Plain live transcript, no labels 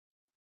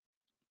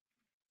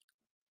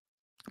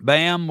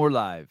Bam, we're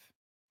live.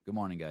 Good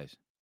morning, guys.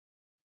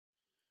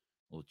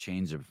 A little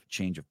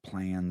change of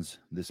plans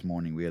this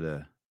morning. We had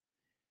a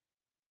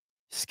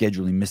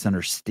scheduling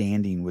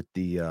misunderstanding with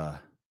the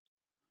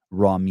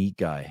raw meat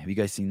guy. Have you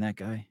guys seen that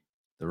guy?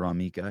 The raw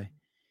meat guy?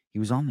 He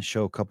was on the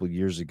show a couple of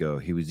years ago.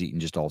 He was eating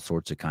just all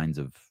sorts of kinds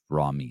of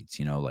raw meats,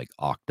 like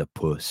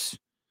octopus,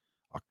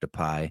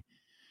 octopi,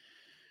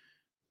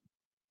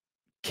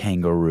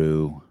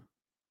 kangaroo,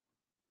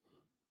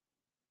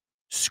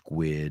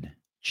 squid,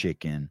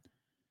 chicken,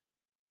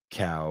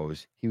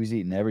 cows. He was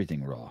eating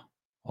everything raw,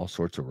 all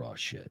sorts of raw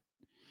shit.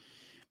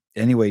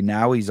 Anyway,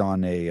 now he's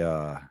on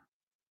I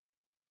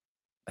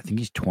think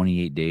he's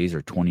 28 days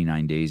or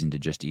 29 days into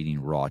just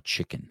eating raw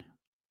chicken.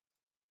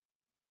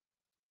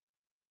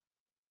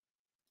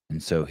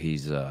 And so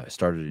he's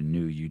started a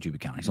new YouTube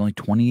account. He's only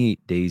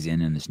 28 days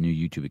in this new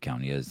YouTube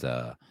account. He has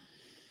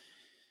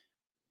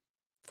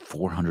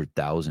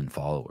 400,000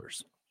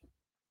 followers.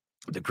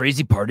 The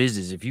crazy part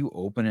is if you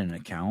open an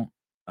account,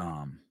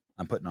 I'm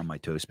putting on my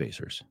toe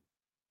spacer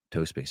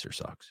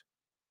socks.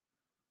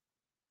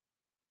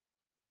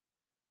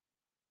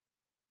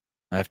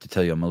 I have to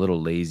tell you, I'm a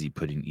little lazy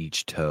putting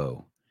each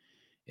toe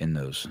in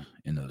those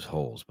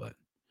holes, but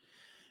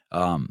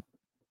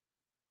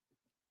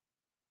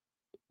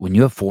when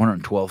you have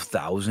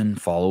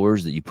 412,000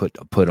 followers that you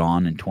put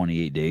on in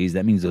 28 days,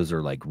 that means those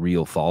are like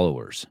real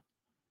followers.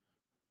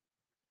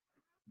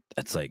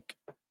 That's like,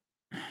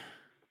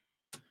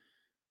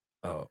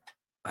 oh,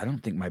 I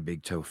don't think my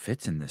big toe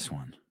fits in this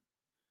one.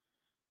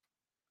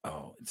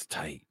 Oh, it's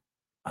tight.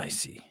 I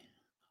see.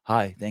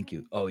 Hi, thank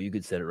you. Oh, you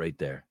could set it right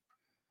there.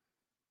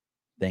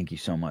 Thank you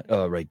so much.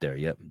 Oh, right there.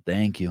 Yep.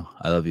 Thank you.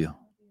 I love you.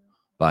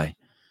 Bye.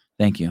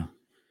 Thank you.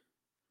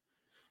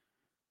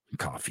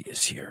 Coffee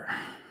is here.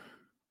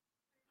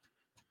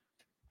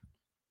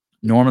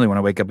 Normally, when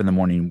I wake up in the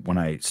morning, when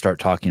I start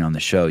talking on the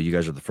show, you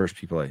guys are the first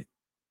people I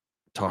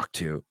talk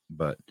to.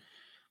 But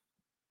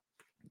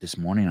this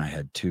morning, I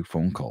had 2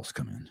 phone calls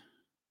come in.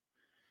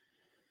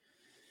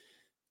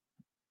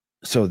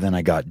 So then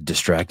I got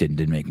distracted and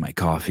didn't make my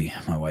coffee.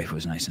 My wife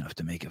was nice enough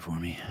to make it for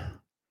me.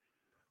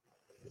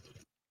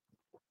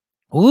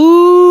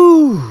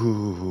 Ooh,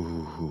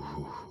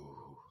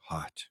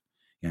 hot.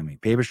 Yummy.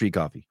 Paper Street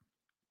Coffee.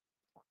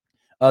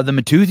 The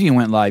Matoothian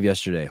went live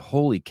yesterday.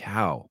 Holy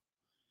cow.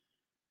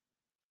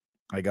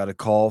 I got a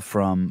call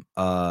from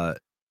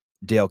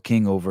Dale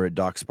King over at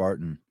Doc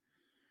Spartan,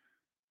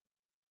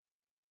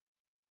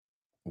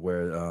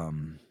 where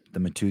the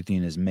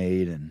Matoothian is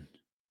made and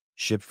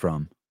shipped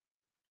from.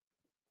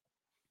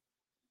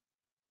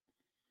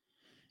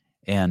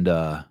 And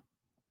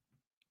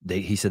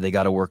he said they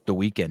got to work the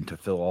weekend to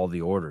fill all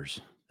the orders.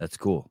 That's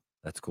cool.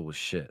 That's cool as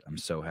shit. I'm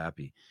so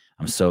happy.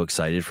 I'm so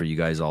excited for you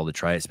guys all to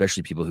try it,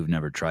 especially people who've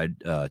never tried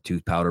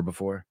tooth powder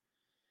before.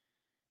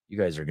 You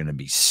guys are going to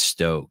be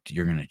stoked.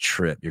 You're going to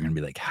trip. You're going to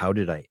be like, how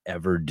did I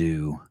ever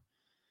do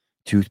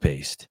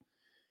toothpaste?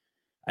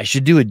 I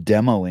should do a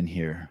demo in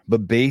here.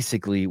 But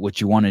basically,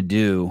 what you want to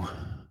do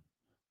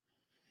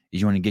is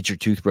you want to get your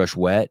toothbrush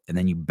wet, and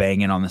then you bang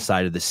it on the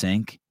side of the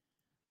sink,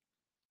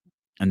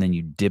 and then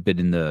you dip it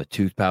in the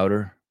tooth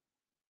powder,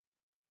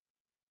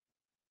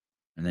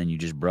 and then you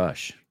just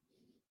brush.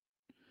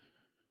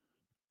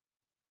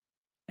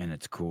 And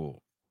it's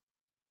cool.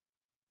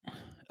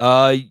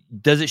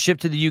 Does it ship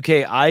to the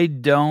UK? I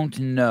don't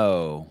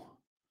know.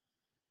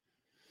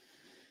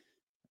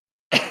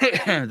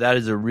 That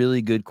is a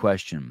really good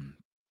question.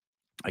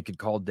 I could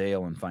call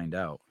Dale and find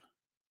out.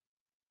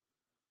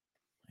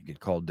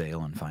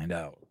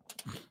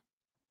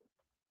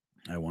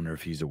 I wonder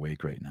if he's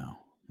awake right now.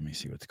 Let me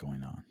see what's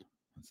going on.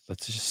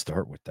 Let's just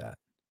start with that.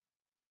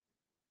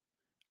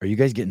 Are you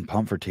guys getting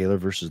pumped for Taylor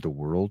versus the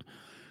World?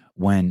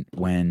 When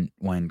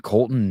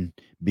Colton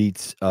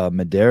beats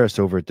Medeiros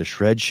over at the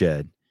Shred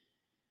Shed,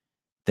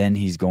 then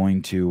he's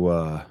going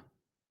to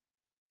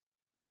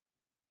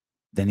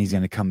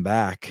come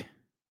back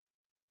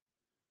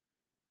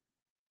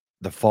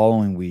the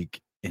following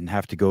week and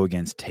have to go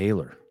against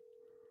Taylor.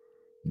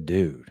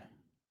 Dude.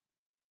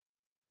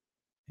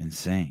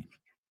 Insane.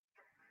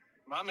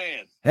 My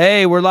man.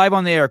 Hey, we're live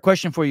on the air.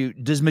 Question for you.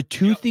 Does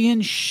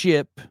Matoothian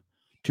ship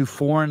to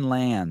foreign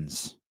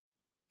lands?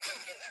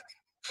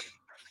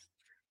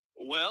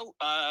 Well,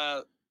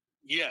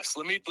 yes.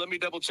 Let me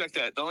double check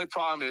that. The only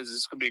problem is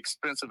it's gonna be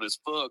expensive as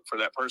fuck for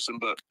that person,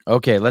 but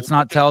okay, let's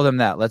not tell them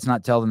that. Let's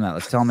tell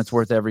them it's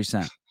worth every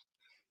cent.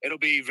 It'll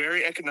be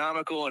very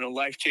economical and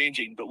life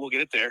changing, but we'll get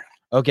it there.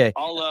 Okay.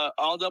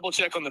 I'll double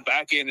check on the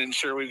back end and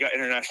ensure we've got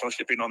international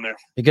shipping on there.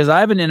 Because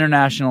I have an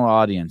international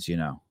audience, Why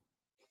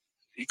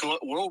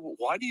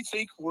do you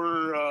think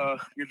you're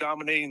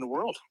dominating the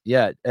world?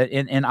 Yeah,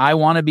 and I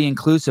want to be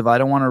inclusive. I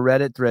don't want a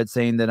Reddit thread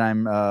saying that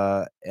I'm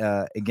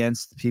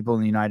against people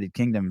in the United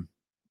Kingdom.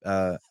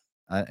 I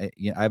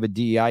have a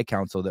DEI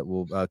council that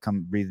will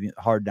come breathe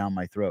hard down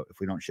my throat if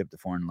we don't ship to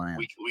foreign land.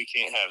 We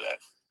can't have that.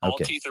 All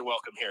teeth are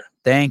welcome here.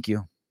 Thank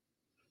you.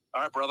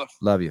 All right, brother.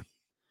 Love you.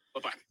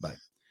 Bye-bye. Bye.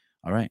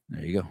 All right,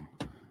 there you go.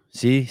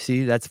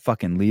 See, that's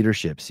fucking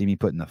leadership. See me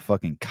putting the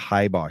fucking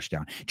kibosh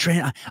down.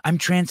 I'm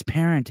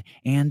transparent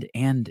and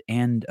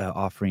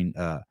offering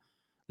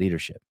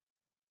leadership.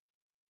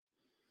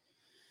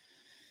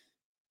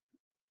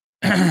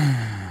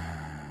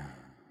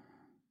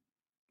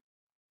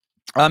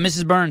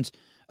 Mrs. Burns,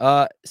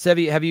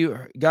 Sevi, have you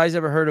guys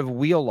ever heard of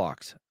wheel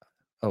locks?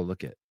 Oh,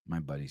 look at my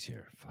buddies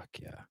here. Fuck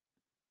yeah.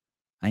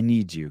 I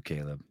need you,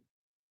 Caleb.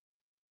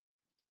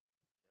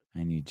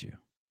 I need you.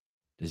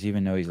 Does he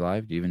even know he's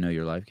live? Do you even know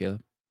you're live,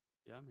 Caleb?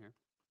 Yeah, I'm here.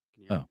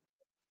 Can you hear me?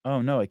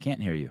 Oh, no, I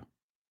can't hear you.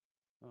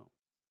 Oh.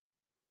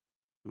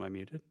 Am I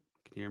muted?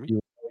 Can you hear me?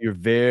 You're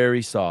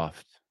very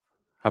soft.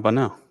 How about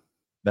now?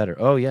 Better.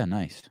 Oh, yeah,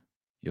 nice.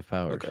 You have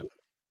power. Okay.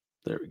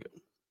 There we go.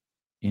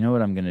 You know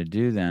what I'm going to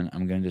do then?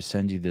 I'm going to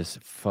send you this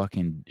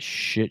fucking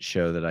shit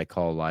show that I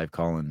call live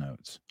call-in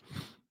notes.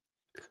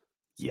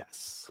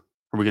 Yes.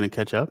 Are we going to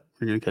catch up?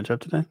 Are you going to catch up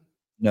today?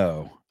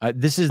 No.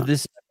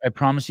 This. I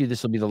promise you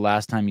this will be the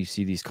last time you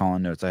see these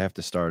call-in notes. I have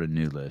to start a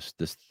new list.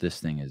 This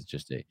thing is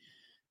just a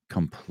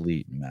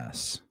complete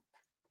mess.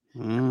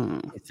 I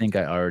think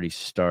I already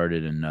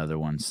started another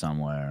one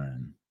somewhere,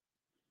 and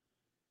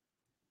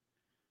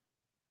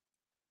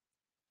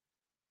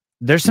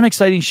there's some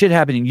exciting shit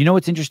happening. You know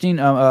what's interesting?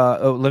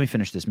 Let me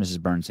finish this.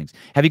 Mrs. Burns things.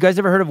 Have you guys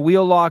ever heard of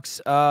wheel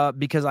locks?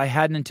 Because I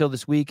hadn't until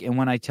this week, and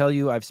when I tell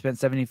you I've spent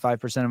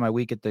 75% of my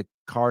week at the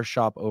car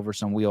shop over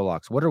some wheel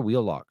locks. What are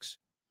wheel locks?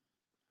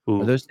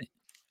 Ooh. Are those?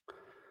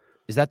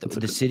 Is that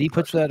the city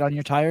puts that on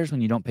your tires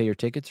when you don't pay your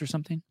tickets or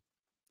something?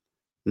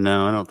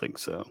 No, I don't think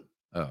so.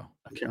 Oh,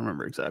 I can't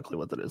remember exactly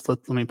what that is.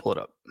 Let me pull it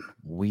up.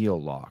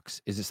 Wheel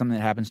locks. Is it something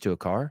that happens to a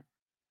car?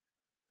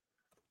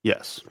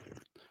 Yes.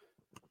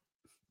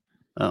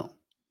 Oh.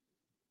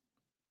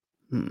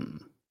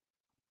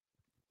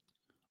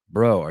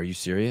 Bro, are you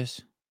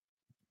serious?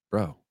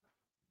 Bro, I'm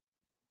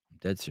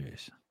dead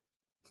serious.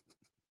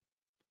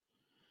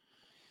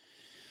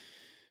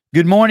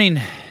 Good morning,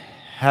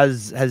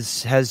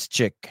 has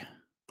chick.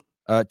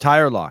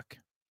 Tire lock.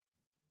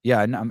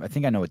 Yeah, I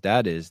think I know what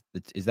that is.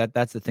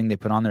 That's the thing they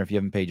put on there if you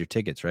haven't paid your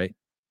tickets, right?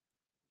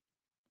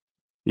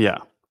 Yeah,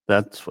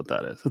 that's what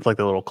that is. It's like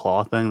the little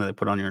claw thing that they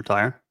put on your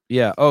tire.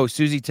 Yeah. Oh,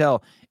 Susie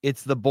Tell,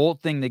 it's the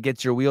bolt thing that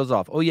gets your wheels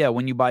off. Oh yeah,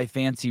 when you buy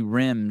fancy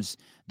rims,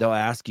 they'll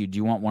ask you, do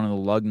you want one of the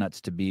lug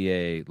nuts to be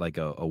a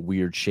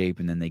weird shape,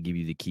 and then they give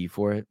you the key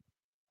for it.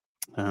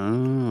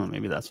 Oh,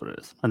 maybe that's what it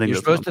is. I think you're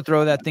supposed to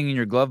throw that thing in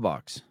your glove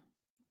box.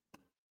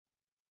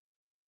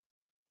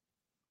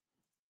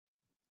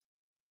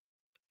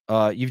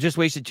 You've just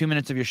wasted 2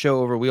 minutes of your show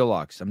over wheel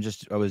locks.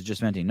 I was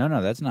just venting.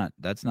 No, that's not.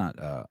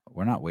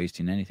 We're not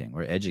wasting anything.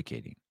 We're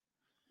educating.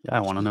 Yeah, I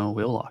want to know what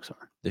wheel locks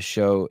are. The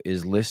show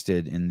is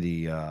listed in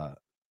the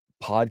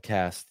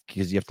podcast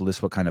because you have to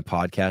list what kind of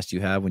podcast you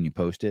have when you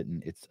post it,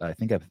 and I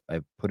think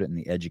I've put it in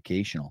the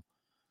educational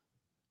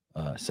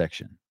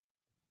section.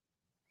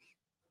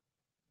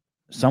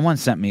 Someone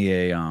sent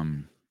me a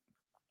and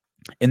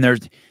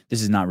this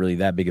is not really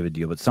that big of a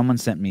deal, but someone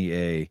sent me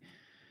a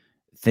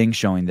thing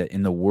showing that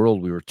in the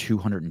world we were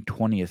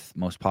 220th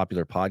most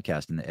popular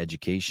podcast in the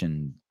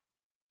education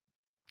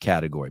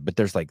category, but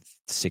there's like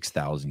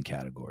 6,000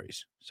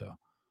 categories. So,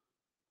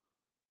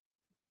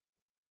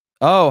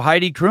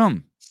 Heidi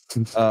Klum,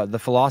 the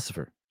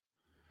philosopher,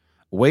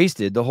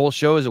 wasted. The whole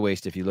show is a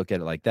waste if you look at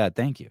it like that.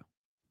 Thank you.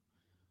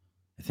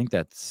 I think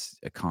that's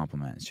a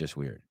compliment. It's just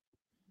weird.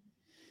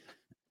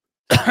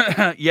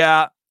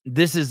 Yeah.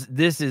 This is.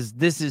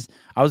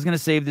 I was gonna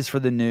save this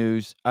for the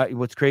news.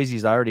 What's crazy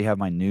is I already have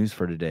my news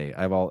for today.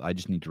 I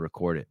just need to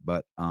record it,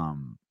 but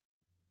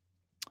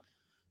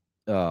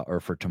or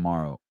for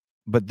tomorrow.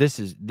 But this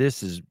is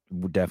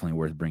definitely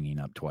worth bringing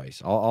up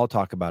twice. I'll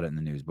talk about it in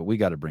the news, but we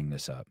got to bring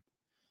this up.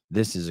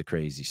 This is a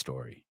crazy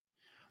story.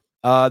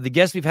 The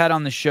guest we've had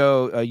on the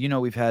show,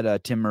 we've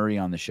had Tim Murray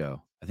on the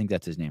show. I think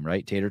that's his name,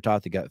 right? Tater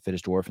Tot, the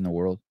fittest dwarf in the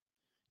world,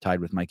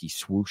 tied with Mikey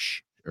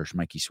Swoosh, or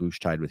Mikey Swoosh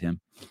tied with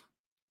him.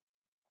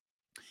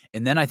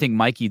 And then I think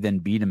Mikey then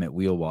beat him at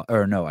Wheelwad.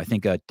 Or no, I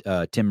think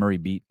Tim Murray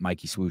beat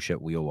Mikey Swoosh at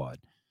Wheelwad.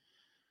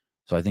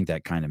 So I think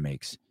that kind of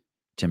makes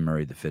Tim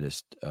Murray the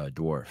fittest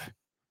dwarf.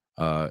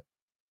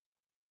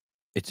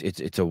 This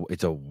is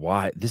a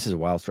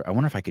wild story. I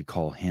wonder if I could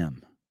call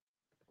him.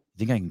 I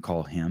think I can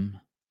call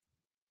him.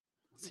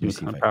 See what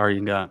kind of power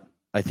you got.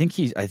 I think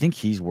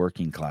he's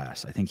working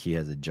class. I think he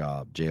has a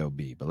job, job.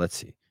 But let's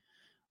see.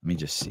 Let me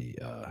just see.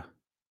 Let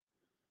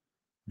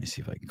me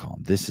see if I can call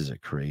him. This is a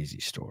crazy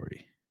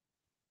story.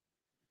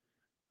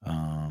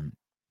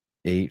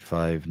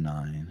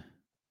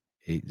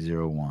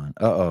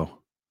 859-801.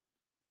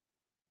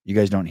 You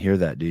guys don't hear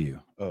that, do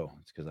you? Oh,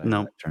 it's because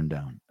I turned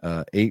down.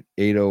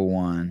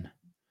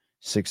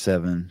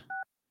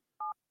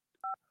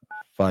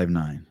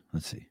 801-6759.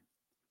 Let's see.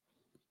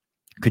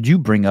 Could you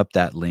bring up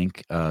that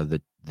link, the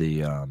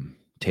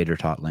Tater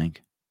Tot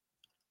link?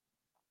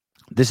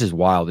 This is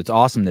wild. It's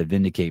awesome that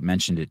Vindicate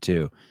mentioned it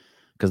too,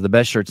 because the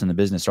best shirts in the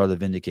business are the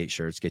Vindicate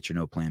shirts. Get your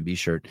No Plan B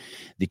shirt.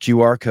 The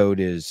QR code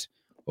is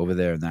over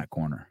there in that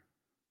corner.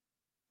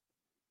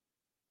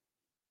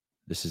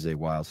 This is a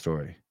wild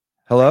story.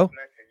 Hello?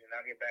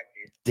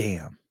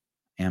 Damn.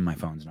 And my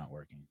phone's not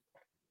working.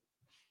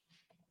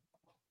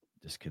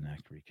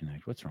 Disconnect,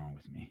 reconnect. What's wrong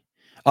with me?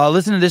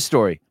 Listen to this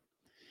story.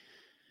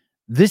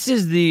 This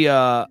is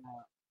the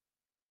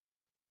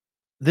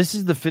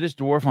fittest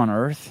dwarf on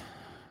Earth.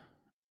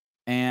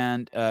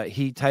 And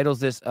he titles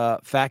this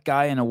Fat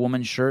Guy in a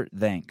Woman's Shirt,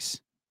 Thanks.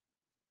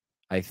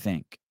 I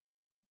think.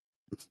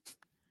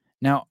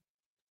 Now,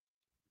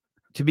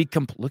 to be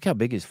look how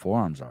big his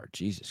forearms are.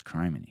 Jesus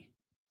criminy.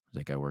 Does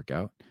that guy work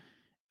out?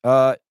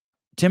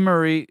 Tim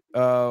Murray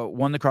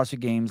won the CrossFit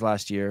Games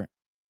last year.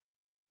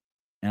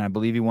 And I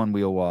believe he won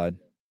wheel wad.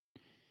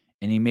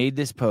 And he made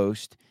this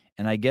post.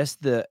 And I guess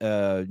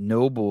the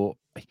Noble,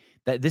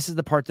 that this is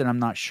the part that I'm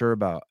not sure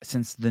about.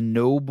 Since the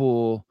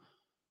Noble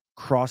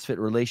CrossFit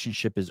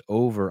relationship is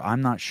over,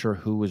 I'm not sure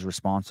who was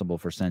responsible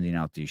for sending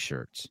out these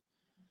shirts.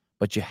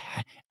 But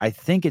I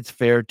think it's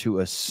fair to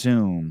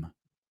assume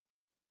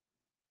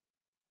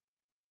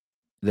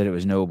that it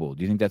was Noble.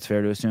 Do you think that's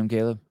fair to assume,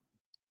 Caleb?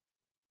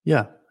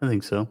 Yeah, I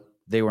think so.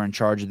 They were in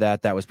charge of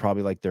that. That was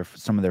probably like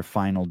some of their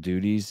final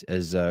duties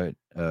as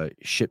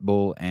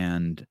Shitbull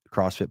and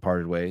CrossFit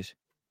parted ways.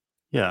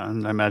 Yeah,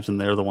 and I imagine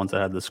they're the ones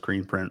that had the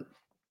screen print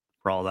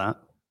for all that.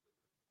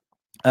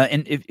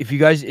 And if you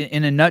guys,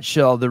 in a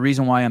nutshell, the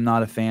reason why I'm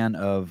not a fan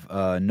of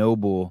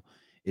Noble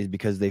is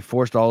because they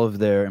forced all of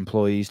their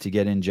employees to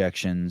get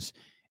injections,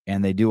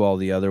 and they do all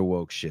the other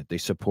woke shit. They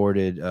support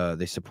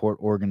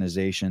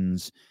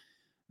organizations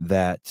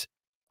that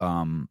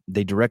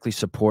they directly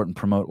support and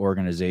promote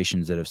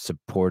organizations that have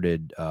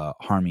supported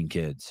harming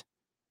kids.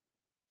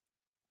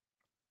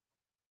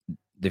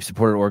 They've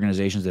supported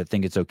organizations that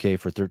think it's okay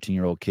for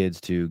 13-year-old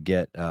kids to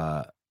get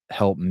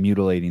help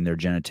mutilating their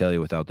genitalia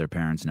without their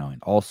parents knowing.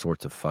 All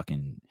sorts of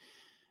fucking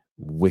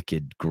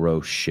wicked,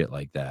 gross shit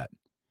like that.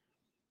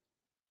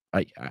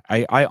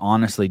 I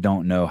honestly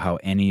don't know how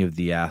any of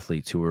the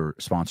athletes who were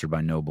sponsored by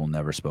Noble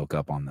never spoke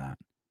up on that.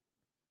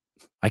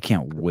 I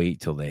can't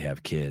wait till they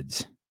have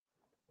kids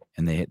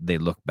and they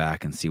look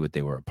back and see what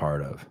they were a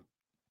part of.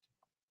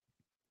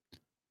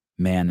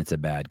 Man, it's a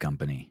bad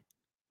company.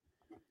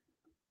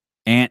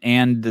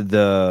 And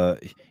the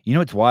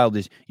what's wild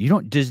is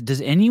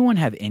does anyone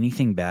have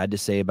anything bad to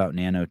say about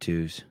Nano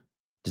 2s?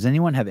 Does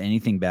anyone have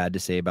anything bad to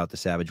say about the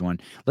Savage One?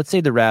 Let's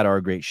say the Rad are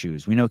great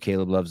shoes. We know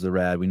Caleb loves the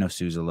Rad. We know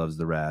Sousa loves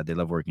the Rad. They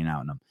love working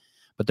out in them.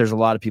 But there's a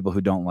lot of people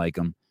who don't like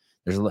them.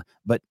 There's a lot,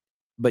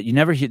 but you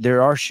never hear.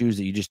 There are shoes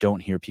that you just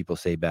don't hear people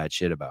say bad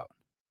shit about.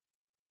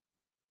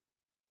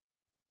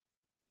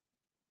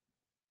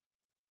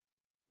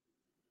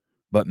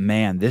 But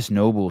man, this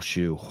Noble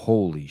shoe,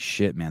 holy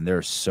shit, man!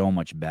 There's so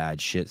much bad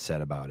shit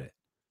said about it.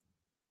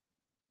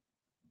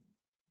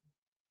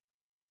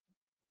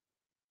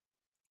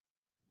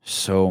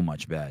 So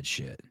much bad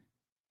shit.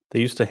 They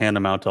used to hand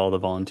them out to all the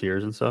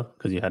volunteers and stuff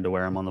because you had to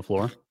wear them on the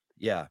floor.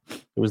 Yeah.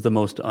 It was the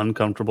most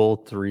uncomfortable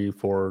 3,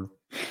 4,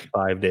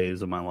 5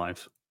 days of my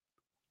life.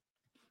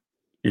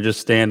 You're just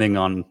standing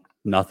on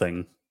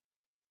nothing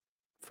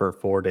for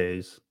 4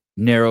 days.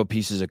 Narrow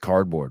pieces of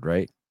cardboard,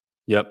 right?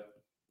 Yep.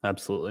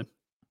 Absolutely.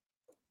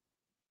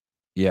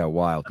 Yeah,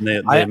 wild. And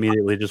they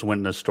immediately just went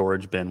in a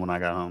storage bin when I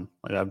got home.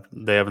 Like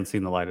they haven't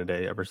seen the light of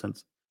day ever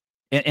since.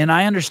 And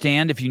I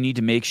understand if you need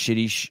to make if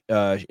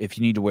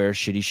you need to wear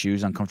shitty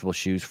shoes, uncomfortable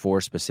shoes for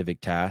a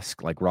specific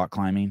task, like rock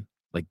climbing,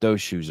 like those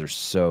shoes are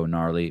so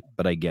gnarly,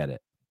 but I get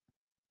it.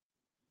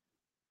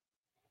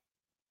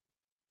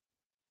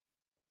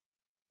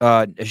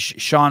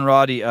 Sean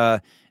Roddy,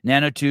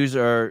 Nano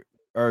 2s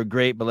are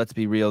great, but let's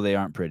be real, they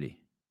aren't pretty.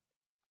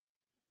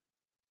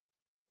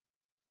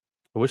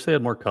 I wish they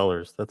had more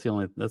colors. That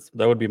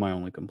would be my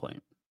only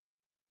complaint.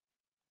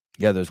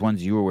 Yeah, those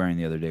ones you were wearing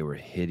the other day were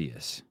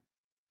hideous.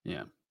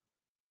 Yeah.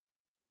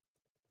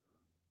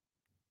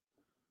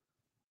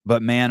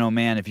 But man, oh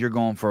man, if you're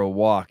going for a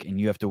walk and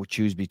you have to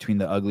choose between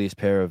the ugliest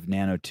pair of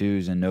Nano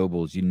 2s and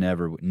Nobles,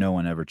 no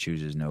one ever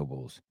chooses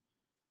Nobles.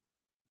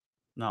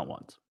 Not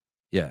once.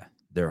 Yeah,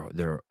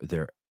 they're.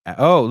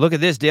 Oh, look at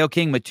this, Dale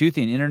King,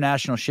 Matuthian,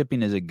 international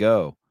shipping is a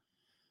go.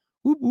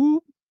 Whoop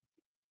whoop.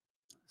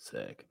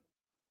 Sick.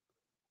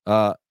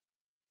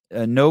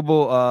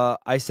 Noble.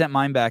 I sent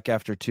mine back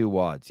after 2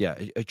 wads. Yeah,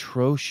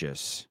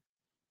 atrocious.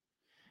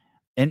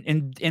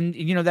 And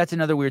that's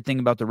another weird thing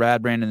about the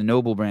Rad brand and the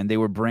Noble brand. They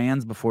were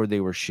brands before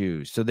they were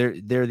shoes. So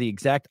they're the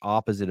exact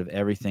opposite of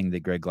everything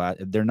that Greg Glass.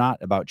 They're not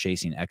about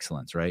chasing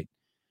excellence, right?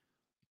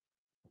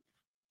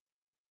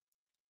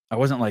 I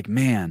wasn't like,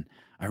 man,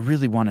 I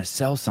really want to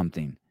sell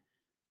something.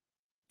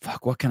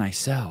 Fuck, what can I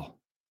sell?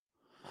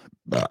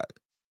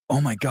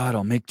 Oh my God,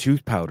 I'll make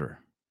tooth powder.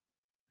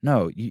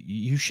 No,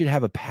 you should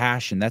have a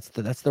passion. That's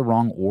the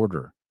wrong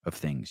order of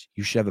things.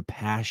 You should have a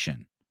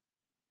passion.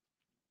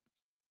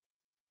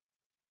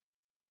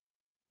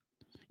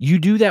 You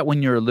do that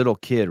when you're a little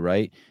kid,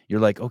 right? You're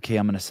like, okay,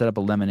 I'm going to set up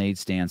a lemonade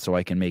stand so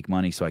I can make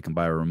money so I can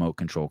buy a remote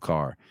control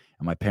car.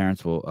 And my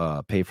parents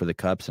will pay for the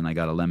cups, and I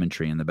got a lemon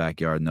tree in the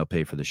backyard, and they'll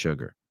pay for the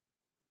sugar.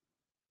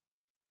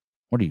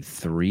 What are you,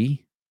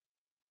 3?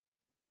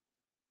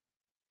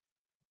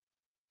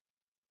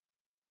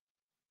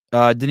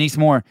 Denise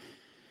Moore,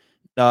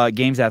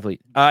 Games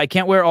athlete. I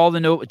can't wear all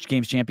the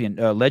Games champion.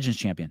 Legends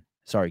champion.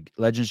 Sorry,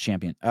 Legends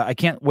champion. I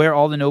can't wear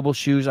all the noble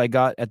shoes I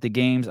got at the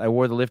games. I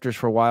wore the lifters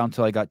for a while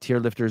until I got tier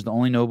lifters. The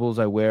only nobles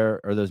I wear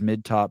are those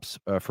mid tops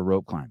for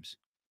rope climbs.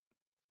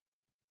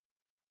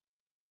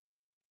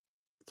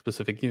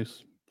 Specific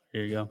use.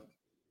 Here you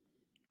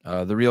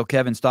go. The real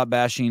Kevin, stop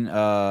bashing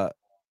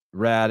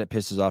Rad. It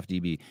pisses off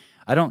DB.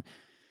 I don't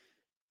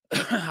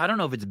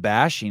know if it's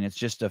bashing. It's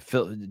just a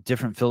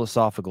different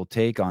philosophical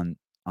take on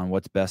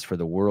what's best for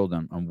the world,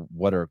 on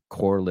what are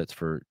correlates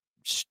for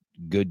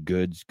good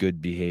goods,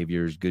 good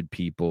behaviors, good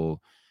people,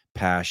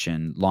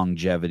 passion,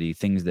 longevity,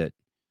 things that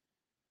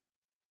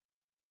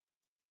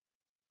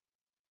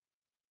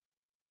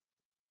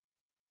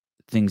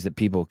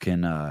people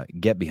can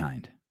get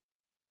behind.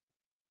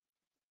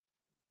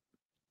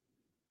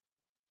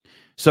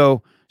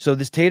 So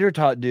this tater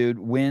tot dude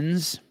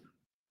wins,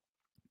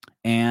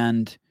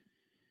 and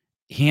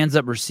he ends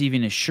up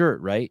receiving his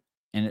shirt, right?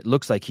 And it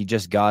looks like he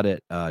just got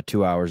it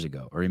 2 hours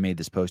ago, or he made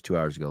this post 2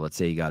 hours ago. Let's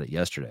say he got it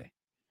yesterday.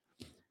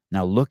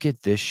 Now look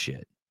at this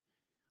shit.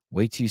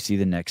 Wait till you see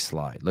the next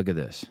slide. Look at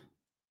this.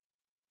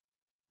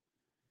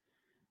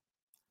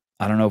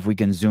 I don't know if we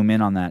can zoom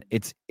in on that.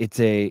 It's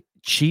a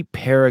cheap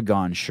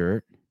Paragon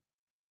shirt,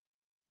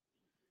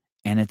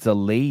 and it's a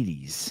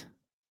ladies.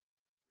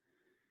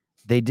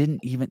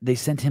 They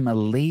sent him a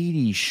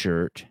ladies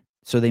shirt,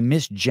 so they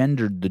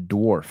misgendered the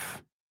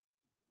dwarf.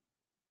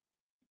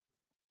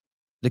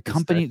 The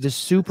company, the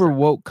super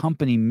woke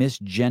company,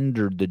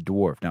 misgendered the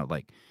dwarf. Now,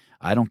 like,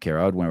 I don't care.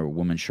 I would wear a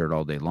woman's shirt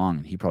all day long,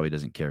 and he probably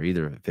doesn't care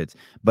either if it fits.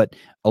 But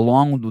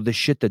along with the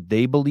shit that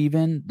they believe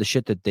in, the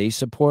shit that they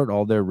support,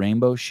 all their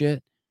rainbow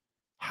shit,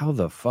 how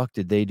the fuck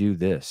did they do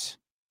this?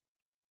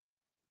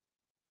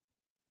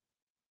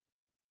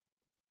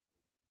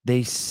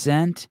 They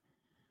sent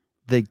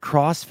the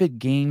CrossFit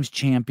Games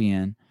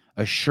champion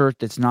a shirt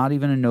that's not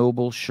even a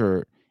noble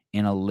shirt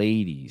in a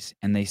ladies,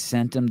 and they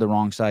sent him the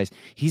wrong size.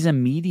 He's a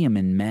medium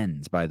in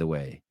men's, by the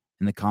way.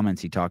 In the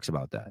comments, he talks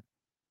about that.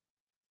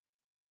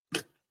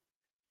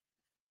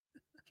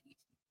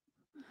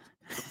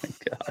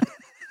 God.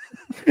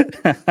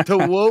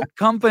 The woke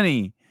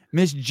company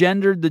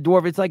misgendered the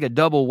dwarf. It's like a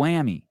double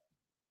whammy.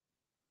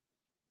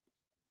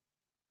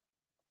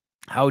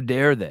 How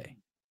dare they?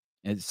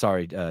 And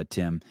sorry,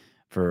 Tim,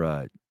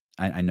 for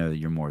I know that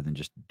you're more than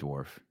just a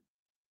dwarf.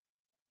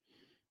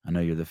 I know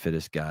you're the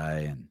fittest guy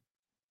and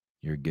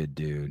you're a good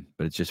dude,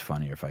 but it's just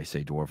funnier if I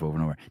say dwarf over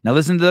and over. Now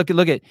listen, look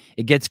at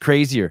it gets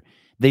crazier.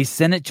 They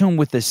sent it to him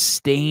with a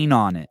stain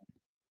on it.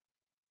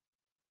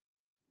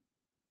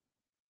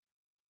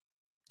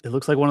 It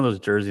looks like one of those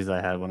jerseys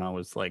I had when I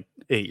was like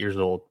 8 years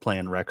old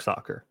playing rec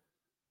soccer.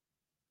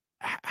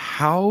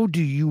 How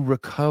do you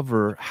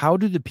recover? How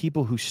do the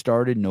people who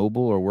started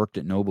Noble or worked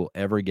at Noble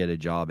ever get a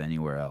job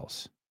anywhere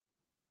else?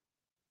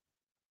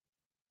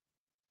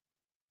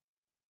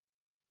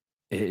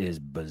 It is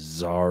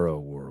bizarro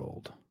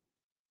world.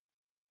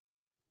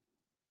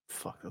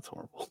 Fuck, that's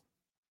horrible.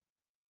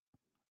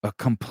 A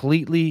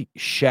completely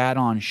shat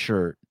on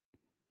shirt.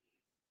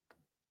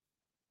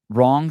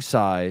 Wrong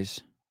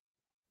size.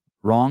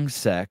 Wrong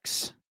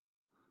sex.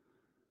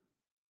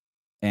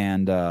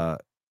 And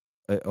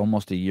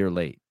almost a year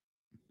late.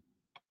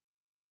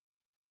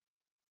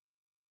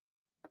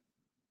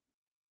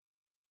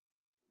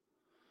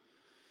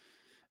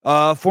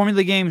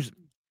 Formula Games.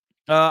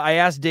 I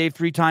asked Dave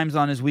 3 times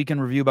on his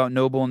weekend review about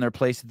Noble and their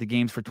place at the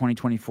games for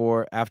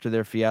 2024 after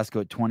their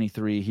fiasco at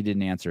 23. He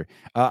didn't answer.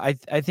 I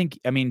think,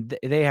 I mean,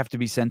 they have to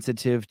be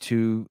sensitive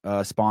to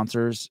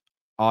sponsors,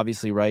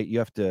 obviously, right?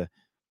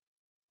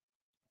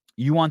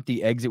 You want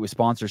the exit with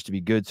sponsors to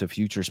be good so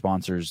future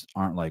sponsors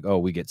aren't like, oh,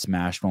 we get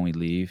smashed when we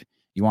leave.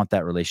 You want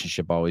that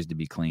relationship always to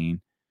be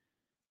clean.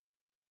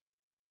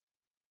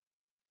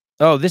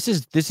 Oh, this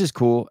is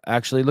cool.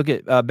 Actually, look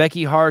at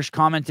Becky Harsh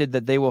commented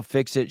that they will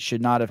fix it.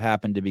 Should not have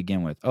happened to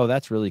begin with. Oh,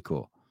 that's really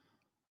cool.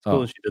 It's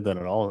cool that she did that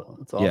at all.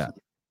 That's awesome.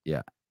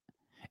 Yeah.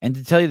 And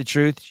to tell you the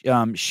truth,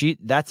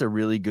 that's a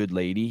really good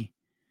lady.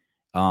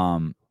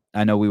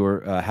 I know we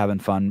were having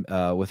fun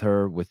with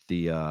her with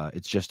the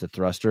it's just a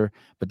thruster,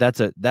 but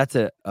that's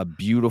a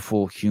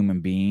beautiful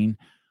human being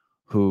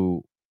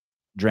who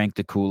drank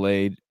the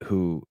Kool-Aid.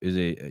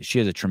 She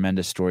has a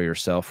tremendous story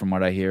herself, from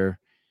what I hear.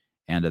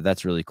 And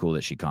that's really cool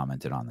that she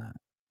commented on that.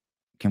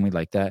 Can we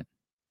like that?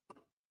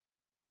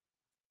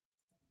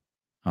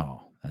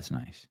 Oh, that's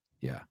nice.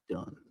 Yeah.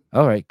 Done.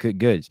 All right.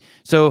 Good.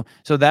 So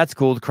that's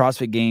cool. The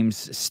CrossFit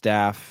Games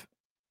staff,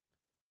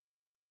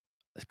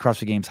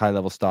 CrossFit Games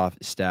high-level staff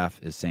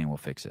is saying we'll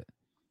fix it.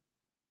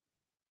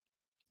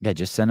 Yeah,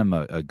 just send them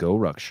a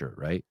GoRuck shirt,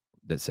 right?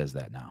 That says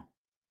that now.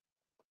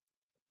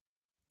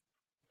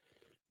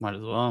 Might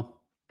as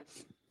well.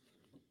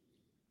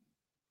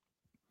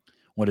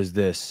 What is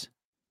this?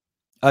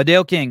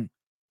 Dale King.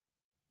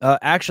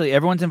 Actually,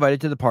 everyone's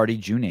invited to the party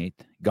June 8th.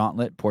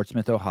 Gauntlet,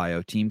 Portsmouth,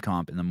 Ohio. Team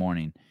comp in the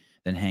morning.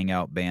 Then hang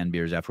out, band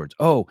beers afterwards.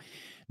 Oh,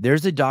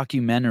 there's a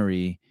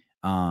documentary.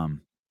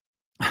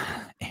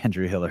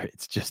 Andrew Hiller,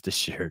 it's just a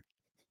shirt.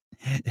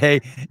 Hey,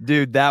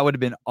 dude, that would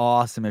have been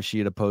awesome if she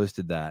had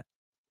posted that.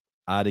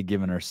 I'd have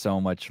given her so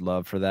much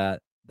love for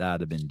that.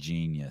 That'd have been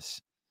genius.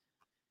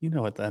 You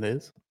know what that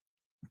is?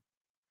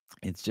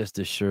 It's just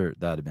a shirt.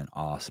 That'd have been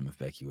awesome if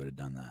Becky would have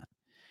done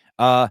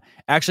that.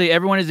 Actually,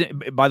 everyone is.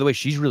 By the way,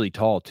 she's really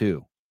tall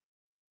too.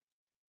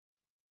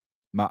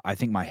 I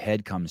think my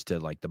head comes to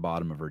like the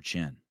bottom of her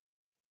chin,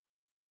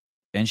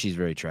 and she's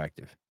very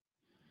attractive.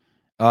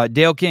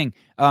 Dale King.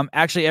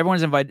 Actually,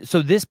 everyone's invited.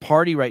 So this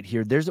party right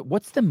here.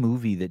 What's the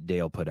movie that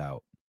Dale put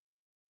out?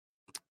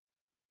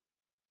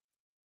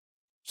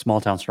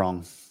 Small Town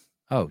Strong.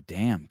 Oh,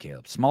 damn,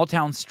 Caleb. Small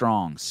Town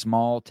Strong.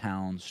 Small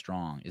Town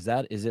Strong. Is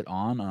it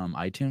on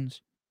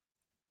iTunes?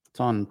 It's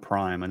on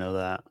Prime. I know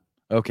that.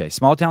 Okay.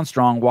 Small Town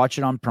Strong. Watch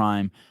it on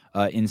Prime.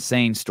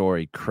 Insane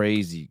story.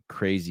 Crazy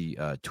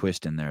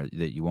twist in there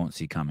that you won't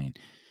see coming.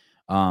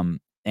 And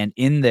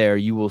in there,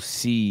 you will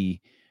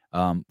see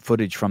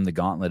footage from the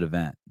Gauntlet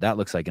event. That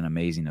looks like an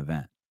amazing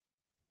event.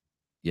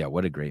 Yeah,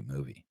 what a great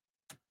movie.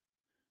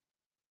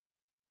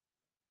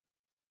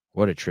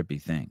 What a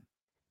trippy thing.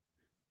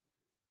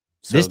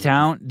 So this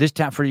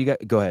town for you guys.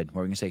 Go ahead. What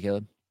were you gonna say,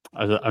 Caleb?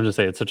 I'm just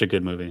saying it's such a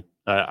good movie.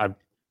 I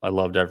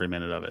loved every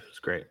minute of it. It was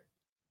great.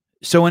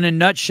 So in a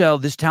nutshell,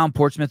 this town,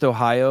 Portsmouth,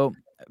 Ohio,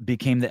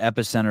 became the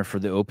epicenter for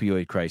the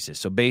opioid crisis.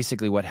 So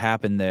basically what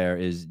happened there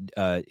is,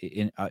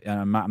 and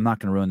I'm not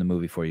going to ruin the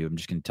movie for you. I'm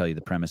just going to tell you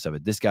the premise of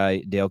it. This guy,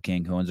 Dale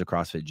King, who owns a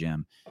CrossFit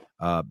gym,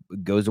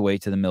 goes away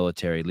to the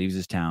military, leaves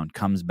his town,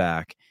 comes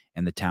back,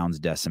 and the town's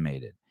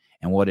decimated.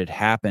 And what had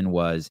happened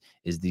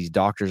is these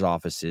doctors'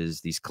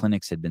 offices, these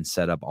clinics had been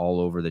set up all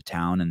over the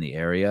town and the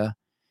area,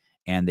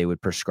 and they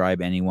would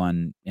prescribe any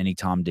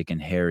Tom, Dick, and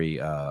Harry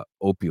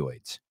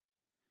opioids.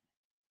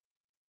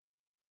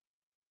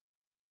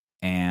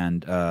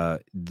 And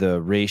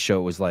the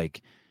ratio was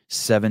like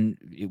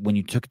 7 when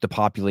you took the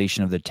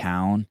population of the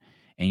town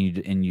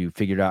and you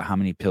figured out how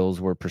many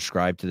pills were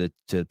prescribed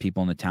to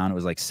people in the town. It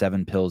was like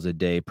 7 pills a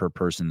day per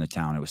person in the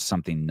town. It was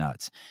something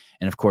nuts.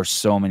 And of course,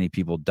 so many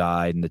people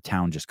died and the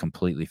town just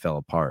completely fell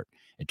apart.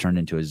 It turned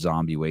into a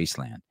zombie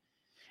wasteland.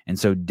 And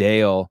so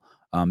Dale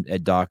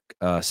at Doc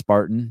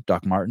Spartan,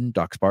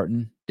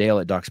 Dale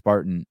at Doc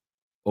Spartan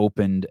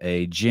opened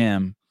a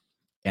gym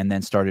and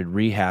then started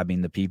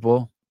rehabbing the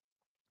people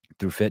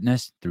through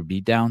fitness, through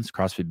beatdowns,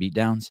 CrossFit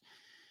beatdowns.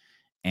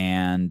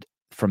 And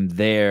from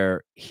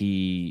there,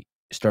 he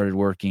started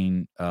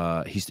working.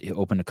 He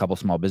opened a couple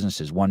small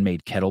businesses. One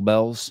made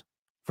kettlebells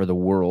for the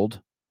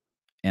world.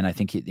 And I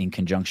think in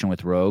conjunction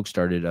with Rogue,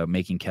 started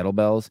making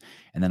kettlebells,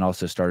 and then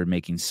also started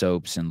making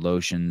soaps and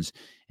lotions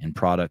and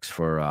products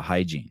for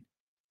hygiene.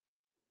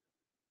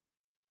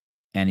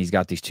 And he's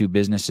got these 2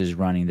 businesses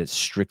running that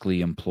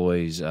strictly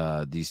employs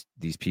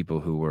these people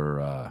who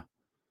were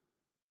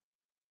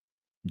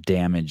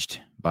damaged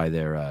by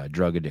their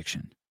drug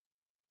addiction.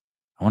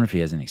 I wonder if he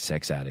has any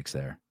sex addicts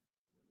there.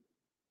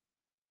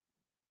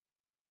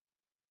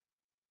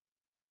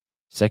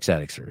 Sex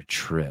addicts are a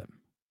trip.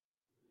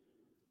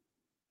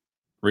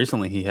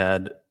 Recently, he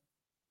had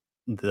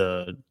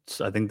what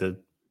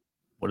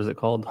is it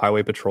called?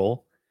 Highway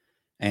Patrol,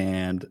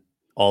 and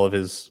all of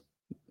his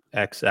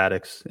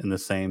ex-addicts in the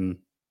same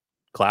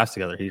class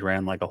together. He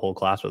ran like a whole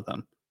class with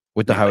them.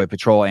 With the Highway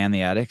Patrol and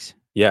the addicts?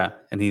 Yeah.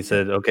 And he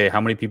said, okay, how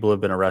many people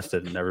have been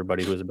arrested? And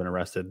everybody who has been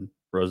arrested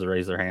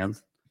raised their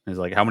hands. And he's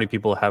like, how many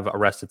people have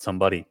arrested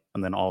somebody?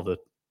 And then all the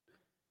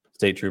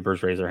state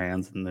troopers raise their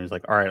hands. And he's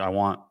like, all right, I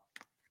want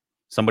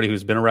somebody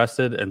who's been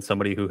arrested and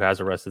somebody who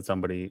has arrested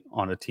somebody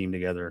on a team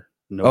together.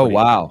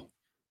 Wow.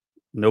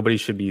 Nobody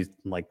should be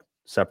like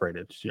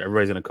separated.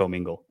 Everybody's going to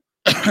commingle.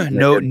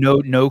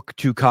 No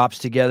 2 cops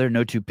together,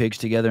 no 2 pigs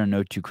together, and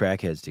no 2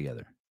 crackheads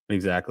together.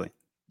 Exactly.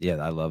 Yeah,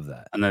 I love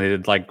that. And then they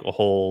did like a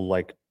whole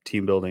like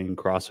team building,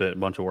 CrossFit, a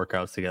bunch of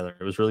workouts together.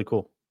 It was really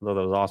cool. I thought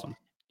that was awesome.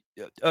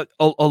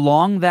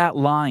 Along that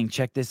line,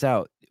 check this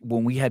out.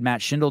 When we had Matt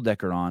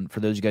Schindeldecker on,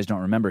 for those of you guys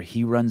don't remember,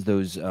 he runs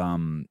those.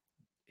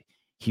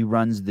 He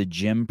runs the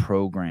gym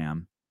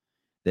program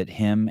that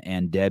him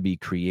and Debbie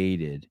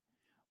created,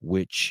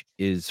 which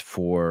is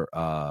for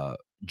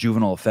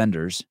juvenile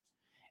offenders,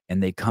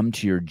 and they come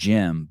to your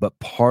gym. But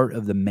part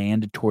of the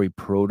mandatory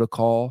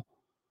protocol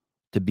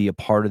to be a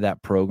part of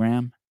that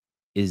program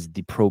is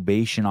the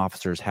probation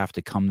officers have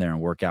to come there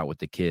and work out with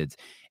the kids.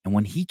 And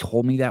when he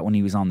told me that when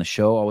he was on the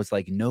show, I was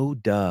like, no,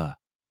 duh.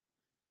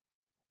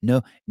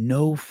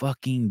 No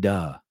fucking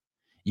duh.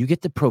 You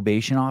get the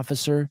probation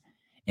officer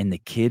and the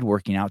kid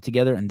working out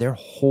together, and their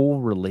whole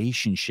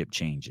relationship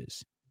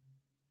changes.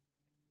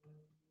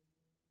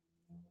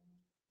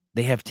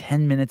 They have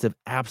 10 minutes of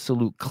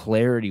absolute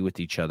clarity with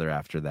each other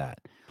after that.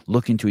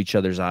 Look into each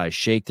other's eyes,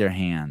 shake their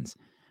hands,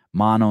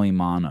 mano a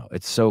mano.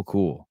 It's so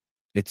cool.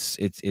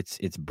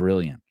 It's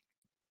brilliant.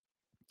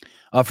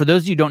 For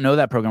those of you who don't know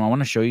that program, I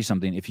want to show you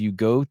something. If you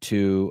go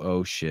to,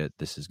 oh shit,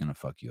 this is going to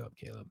fuck you up,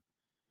 Caleb.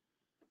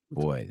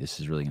 Boy, this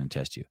is really going to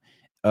test you.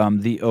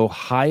 The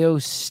Ohio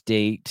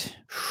State.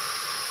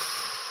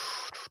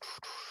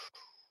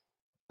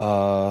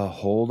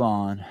 Hold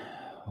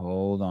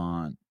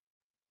on.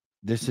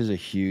 This is a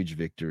huge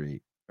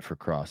victory for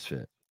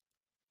CrossFit.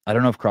 I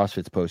don't know if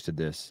CrossFit's posted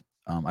this.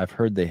 I've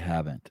heard they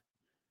haven't.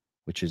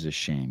 which is a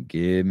shame.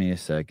 Give me a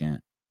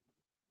second.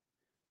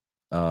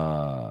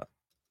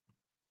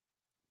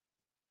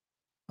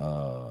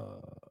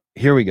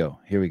 Here we go.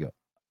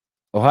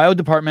 Ohio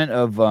Department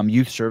of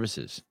Youth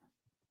Services.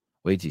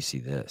 Wait till you see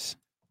this.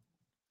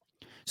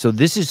 So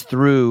this is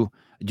through.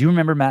 Do you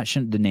remember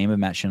the name of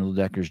Matt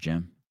Schindeldecker's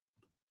gym?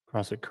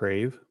 CrossFit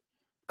Crave.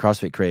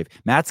 CrossFit Crave.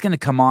 Matt's going to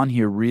come on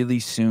here really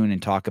soon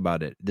and talk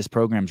about it. This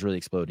program's really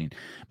exploding.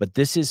 But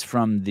this is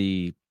from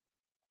the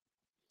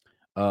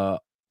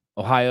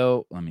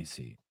Ohio. Let me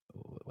see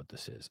what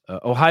this is.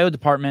 Ohio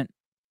Department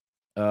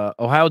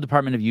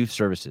of Youth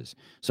Services.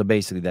 So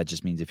basically, that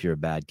just means if you're a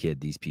bad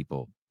kid, these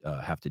people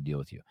have to deal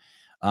with you.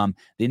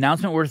 The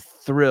announcement, we're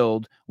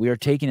thrilled. We are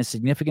taking a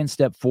significant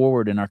step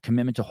forward in our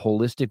commitment to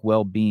holistic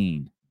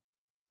well-being.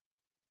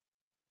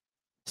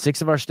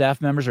 6 of our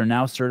staff members are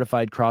now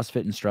certified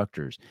CrossFit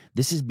instructors.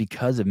 This is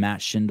because of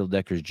Matt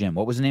Schindeldecker's gym.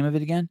 What was the name of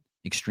it again?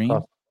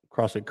 Extreme?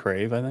 CrossFit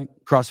Crave, I think.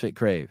 CrossFit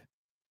Crave.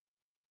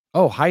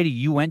 Oh, Heidi,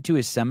 you went to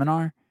his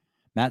seminar?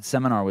 Matt's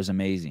seminar was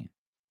amazing.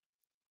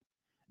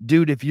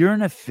 Dude, if you're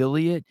an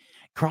affiliate,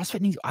 CrossFit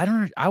needs,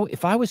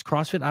 if I was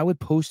CrossFit, I would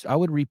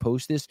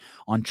repost this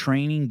on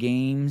Training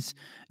Games,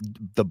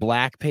 the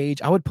Black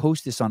page. I would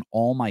post this on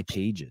all my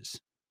pages.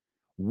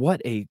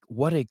 What a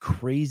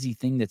crazy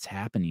thing that's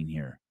happening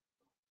here.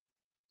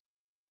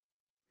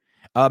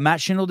 Matt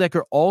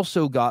Schindeldecker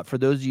also got, for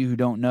those of you who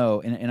don't know,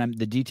 and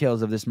the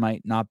details of this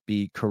might not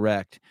be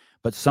correct,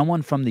 but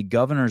someone from the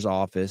governor's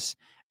office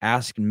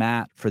asked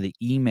Matt for the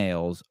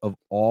emails of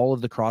all of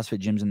the CrossFit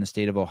gyms in the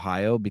state of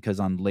Ohio, because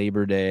on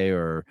Labor Day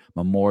or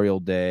Memorial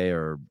Day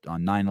or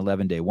on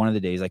 9/11 Day, one of the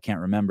days, I can't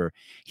remember,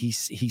 he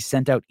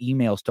sent out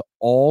emails to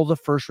all the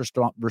first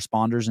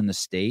responders in the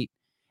state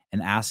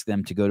and asked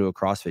them to go to a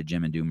CrossFit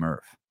gym and do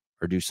Murph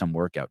or do some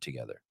workout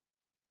together.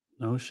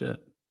 No shit.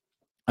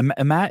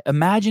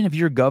 Imagine if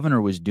your governor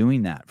was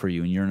doing that for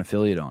you and you're an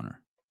affiliate owner.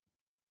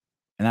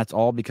 And that's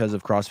all because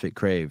of CrossFit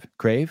Crave.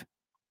 Crave?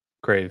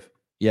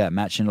 Yeah,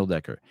 Matt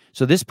Schindeldecker.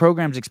 So this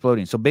program's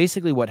exploding. So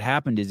basically what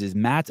happened is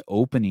Matt's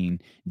opening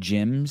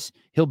gyms.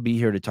 He'll be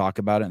here to talk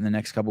about it in the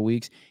next couple of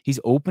weeks. He's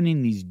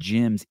opening these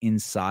gyms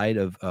inside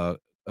of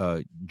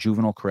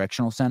juvenile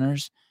correctional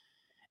centers.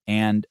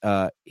 And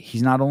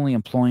he's not only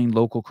employing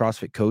local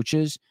CrossFit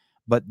coaches,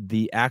 but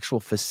the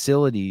actual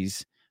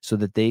facilities, so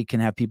that they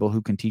can have people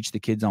who can teach the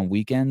kids on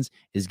weekends,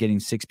 is getting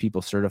 6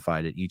 people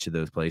certified at each of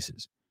those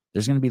places.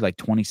 There's going to be like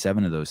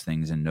 27 of those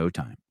things in no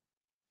time.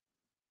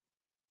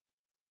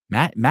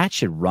 Matt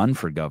should run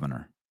for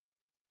governor.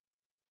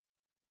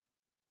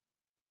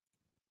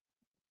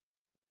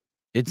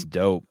 It's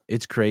dope.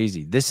 It's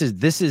crazy. This is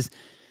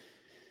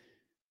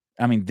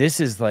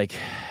like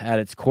at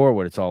its core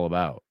what it's all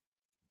about.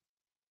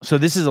 So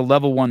this is a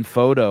level 1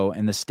 photo,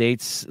 and the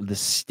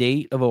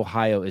state of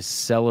Ohio is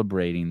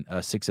celebrating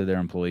 6 of their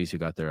employees who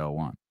got their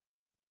L1.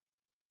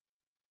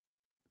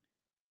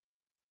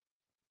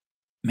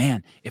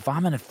 Man, if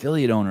I'm an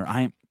affiliate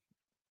owner,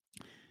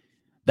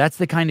 that's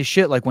the kind of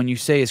shit, like when you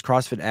say, is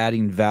CrossFit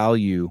adding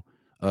value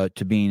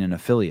to being an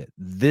affiliate?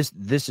 This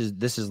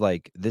is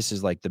like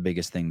the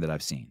biggest thing that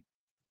I've seen.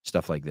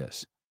 Stuff like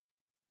this.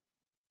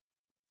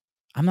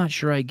 I'm not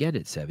sure I get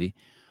it, Sevi.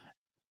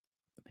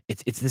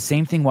 It's the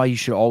same thing why you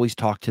should always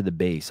talk to the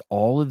base.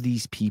 All of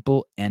these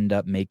people end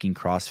up making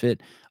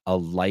CrossFit a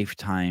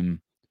lifetime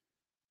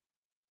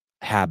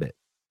habit,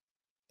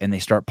 and they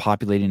start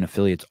populating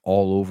affiliates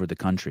all over the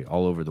country,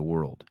 all over the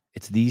world.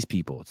 It's these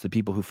people. It's the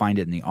people who find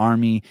it in the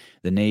Army,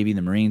 the Navy,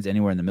 the Marines,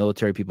 anywhere in the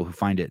military, people who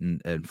find it in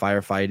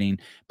firefighting,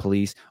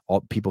 police, all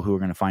people who are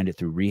going to find it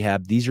through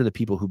rehab. These are the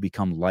people who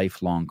become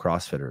lifelong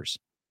CrossFitters.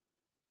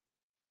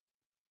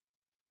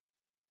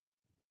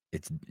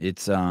 It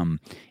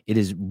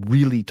is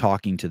really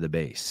talking to the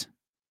base.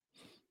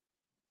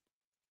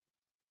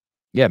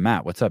 Yeah,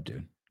 Matt, what's up,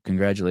 dude?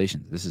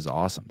 Congratulations. This is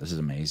awesome. This is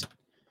amazing.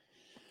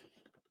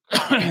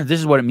 This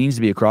is what it means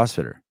to be a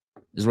CrossFitter.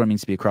 This is what it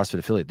means to be a CrossFit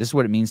affiliate. This is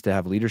what it means to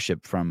have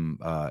leadership from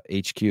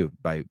HQ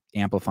by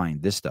amplifying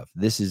this stuff.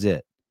 This is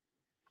it.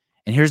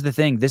 And here's the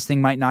thing. This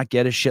thing might not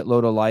get a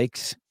shitload of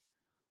likes,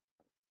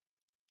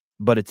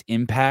 but its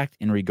impact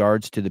in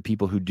regards to the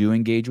people who do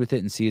engage with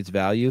it and see its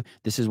value,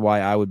 this is why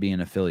I would be an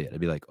affiliate.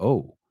 I'd be like,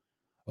 oh,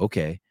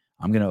 okay.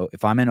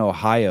 If I'm in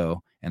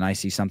Ohio and I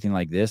see something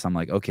like this, I'm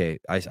like, okay,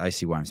 I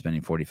see why I'm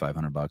spending $4,500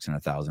 and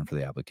 $1,000 for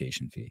the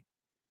application fee.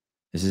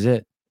 This is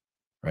it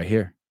right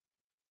here.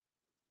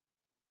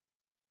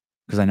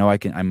 Because I know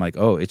I'm like,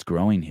 oh, it's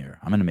growing here.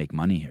 I'm going to make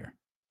money here.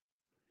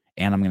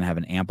 And I'm going to have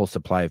an ample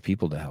supply of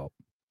people to help.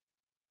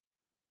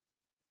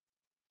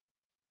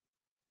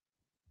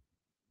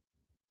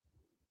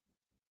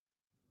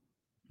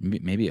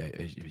 Maybe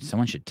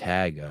someone should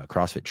tag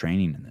CrossFit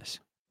training in this.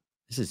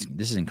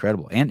 This is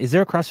incredible. And is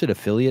there a CrossFit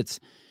affiliates?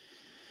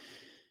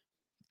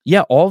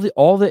 Yeah, all the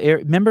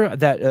remember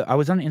that I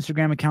was on an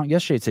Instagram account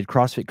yesterday. It said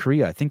CrossFit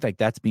Korea. I think like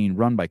that's being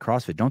run by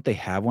CrossFit. Don't they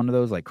have one of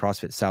those, like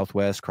CrossFit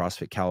Southwest,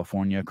 CrossFit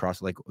California,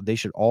 they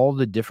should, all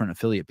the different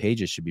affiliate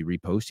pages should be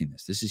reposting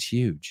this. This is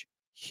huge.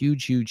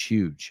 Huge, huge,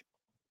 huge.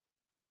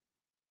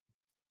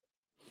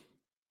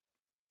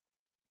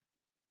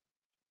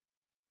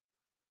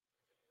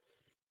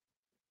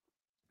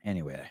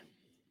 Anyway,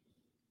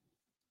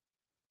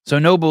 so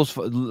Noble's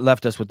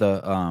left us with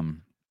the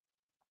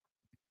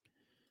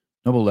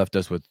Noble left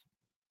us with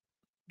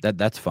that.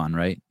 That's fun,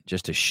 right?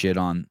 Just to shit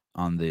on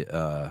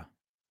the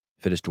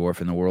fittest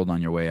dwarf in the world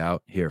on your way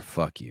out. Here,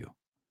 fuck you.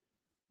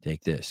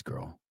 Take this,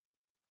 girl.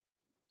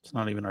 It's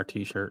not even our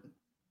T-shirt.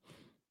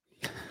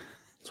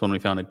 It's one we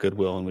found at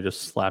Goodwill, and we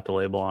just slapped a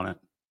label on it.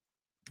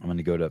 I'm going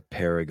to go to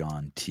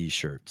Paragon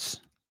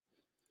T-shirts.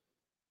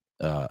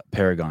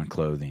 Paragon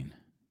Clothing.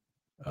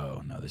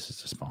 Oh no, this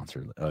is a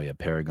sponsor. Oh yeah,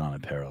 Paragon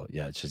Apparel.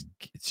 Yeah, it's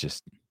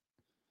just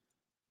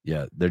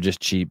yeah, they're just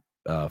cheap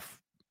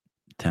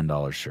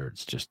 $10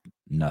 shirts, just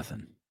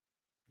nothing.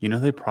 You know,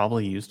 they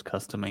probably used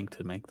custom ink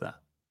to make that.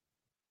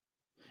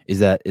 Is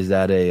that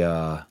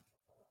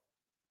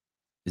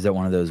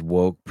one of those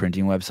woke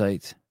printing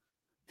websites?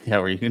 Yeah,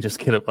 where you can just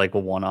get like a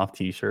one-off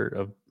T-shirt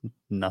of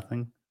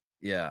nothing.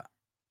 Yeah.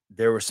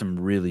 There was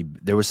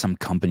some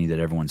company that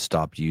everyone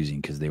stopped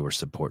using because they were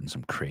supporting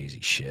some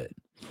crazy shit.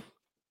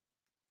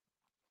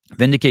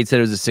 Vindicate said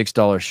it was a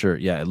 $6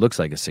 shirt. Yeah, it looks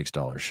like a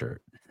 $6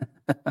 shirt.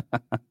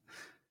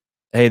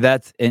 Hey,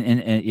 that's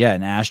and yeah,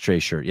 an ashtray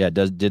shirt. Yeah,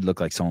 it did look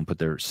like someone put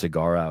their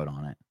cigar out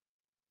on it.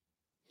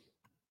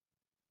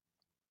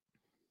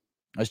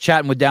 I was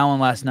chatting with Dallin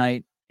last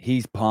night.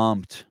 He's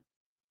pumped.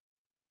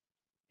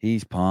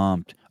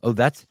 Oh,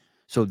 that's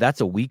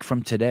a week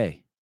from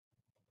today.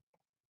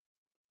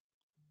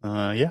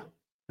 Yeah,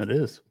 it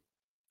is.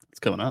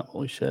 It's coming up.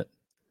 Holy shit.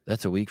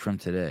 That's a week from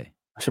today.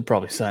 I should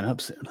probably sign up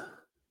soon.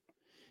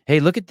 Hey,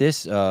 look at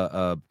this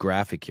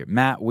graphic here.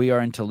 Matt, we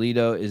are in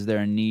Toledo. Is there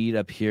a need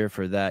up here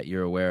for that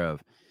you're aware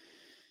of?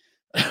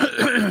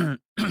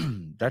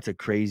 That's a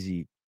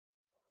crazy.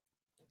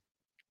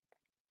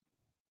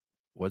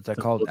 What's that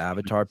called?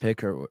 Avatar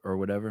pic or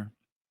whatever?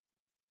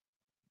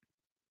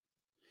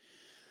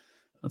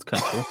 That's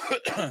kind of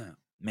cool.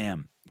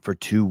 Man, for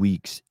 2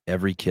 weeks,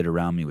 every kid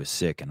around me was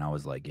sick. And I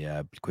was like,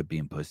 yeah, quit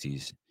being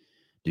pussies.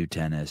 Do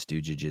tennis,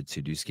 do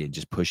jiu-jitsu, do skate.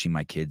 Just pushing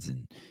my kids,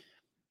 and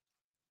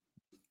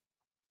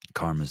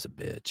karma's a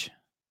bitch.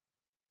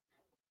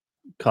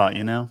 Caught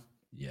you now?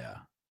 Yeah,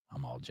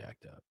 I'm all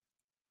jacked up.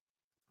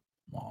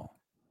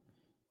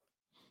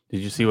 Did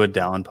you see what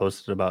Dallin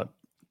posted about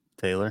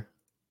Taylor?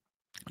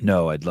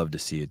 No, I'd love to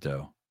see it,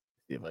 though.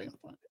 See if I can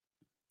find it.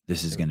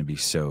 This is going to be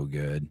so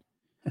good.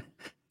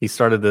 He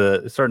starting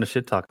to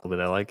shit talk a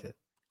little bit. I like it.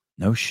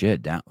 No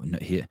shit.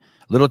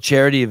 Little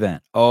charity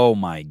event. Oh,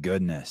 my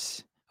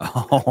goodness.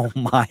 Oh,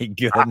 my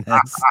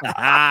goodness.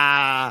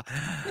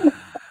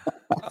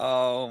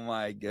 Oh,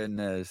 my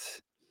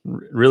goodness.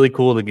 Really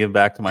cool to give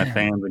back to my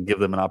fans and give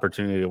them an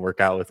opportunity to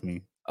work out with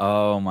me.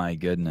 Oh, my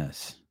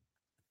goodness.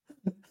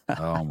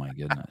 Oh, my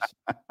goodness.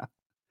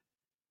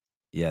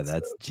 Yeah,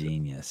 that's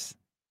genius.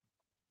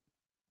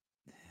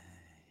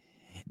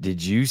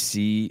 Did you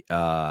see,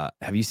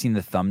 have you seen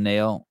the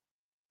thumbnail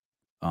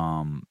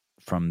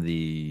from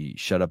the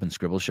Shut Up and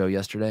Scribble show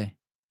yesterday?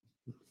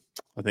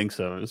 I think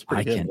so. It was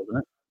pretty good, wasn't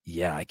it?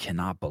 Yeah, I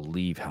cannot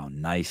believe how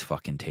nice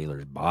fucking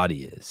Taylor's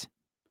body is.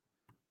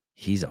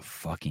 He's a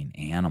fucking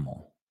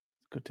animal.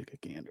 Go take a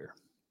gander.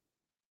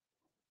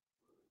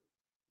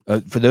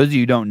 For those of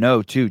you who don't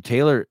know, too,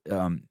 Taylor,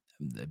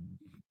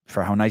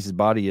 for how nice his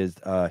body is,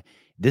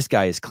 this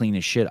guy is clean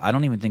as shit. I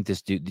don't even think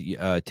this dude,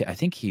 I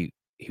think he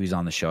was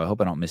on the show. I hope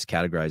I don't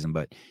miscategorize him,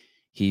 but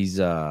he's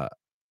a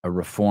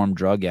reformed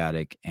drug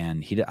addict,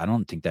 and I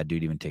don't think that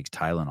dude even takes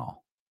Tylenol.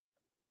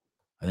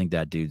 I think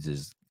that dude's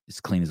as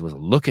clean as whistle.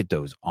 Look at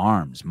those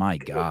arms. My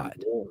God.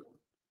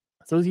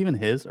 Are those even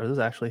his? Are those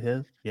actually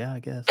his? Yeah, I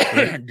guess.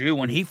 Dude,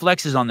 when he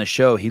flexes on the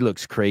show, he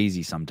looks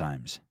crazy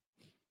sometimes.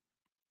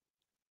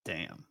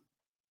 Damn.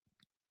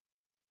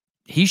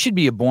 He should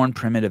be a born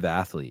primitive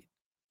athlete.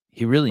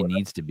 He really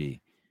needs to be.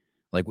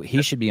 Like,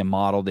 he should be a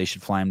model. They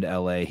should fly him to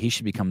LA. He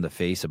should become the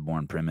face of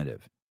Born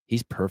Primitive.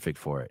 He's perfect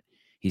for it.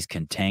 He's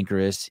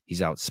cantankerous.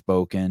 He's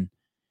outspoken.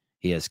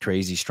 He has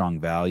crazy strong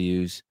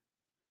values.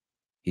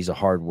 He's a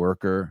hard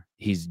worker.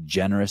 He's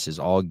generous as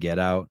all get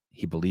out.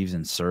 He believes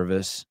in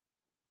service.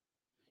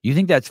 You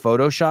think that's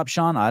Photoshop,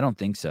 Sean? I don't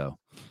think so.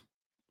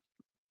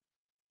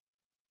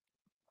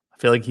 I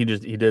feel like he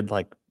did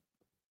like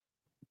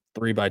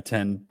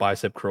 3x10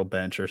 bicep curl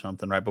bench or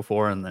something right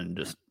before, and then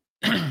just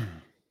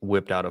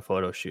whipped out a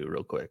photo shoot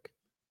real quick.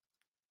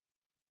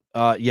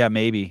 Yeah,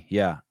 maybe.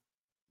 Yeah.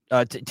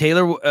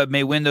 Taylor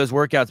may win those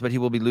workouts, but he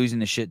will be losing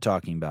the shit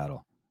talking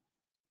battle.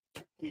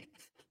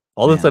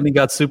 All of a sudden, he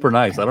got super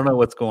nice. I don't know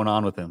what's going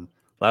on with him.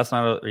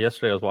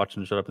 Yesterday, I was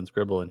watching Shut Up and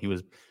Scribble, and he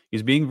was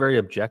being very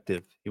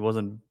objective. He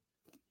wasn't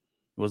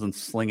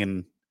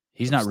slinging.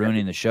 He's not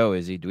ruining the show,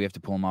 is he? Do we have to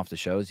pull him off the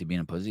show? Is he being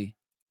a pussy?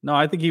 No,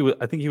 I think he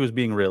was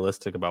being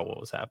realistic about what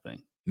was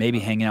happening. Maybe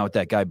hanging out with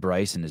that guy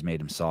Bryson has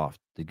made him soft.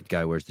 The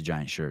guy who wears the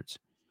giant shirts.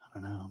 I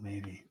don't know.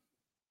 Maybe.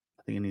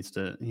 I think he needs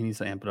to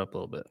amp it up a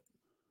little bit.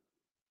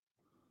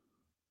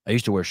 I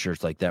used to wear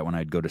shirts like that when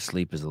I'd go to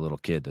sleep as a little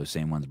kid. Those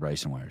same ones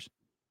Bryson wears.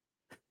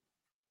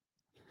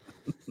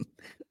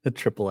 The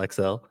triple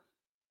XL.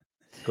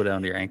 Go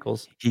down to your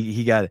ankles.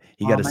 He got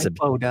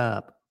a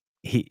up.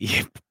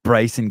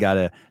 Bryson got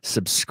a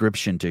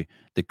subscription to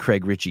the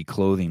Craig Ritchie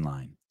clothing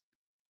line.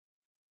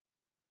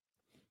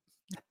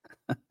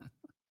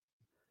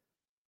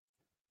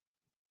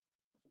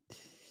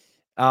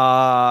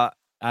 I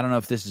don't know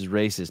if this is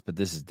racist, but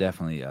this is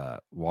definitely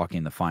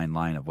walking the fine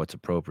line of what's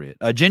appropriate.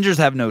 Gingers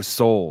have no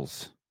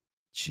souls.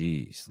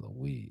 Jeez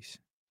Louise.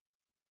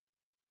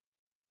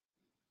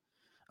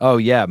 Oh,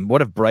 yeah.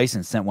 What if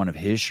Bryson sent one of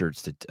his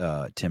shirts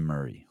to Tim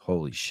Murray?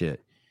 Holy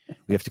shit.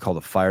 We have to call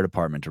the fire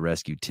department to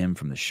rescue Tim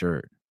from the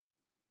shirt.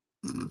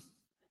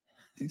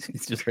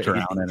 He's just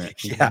drowning in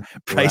it. Yeah.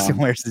 Bryson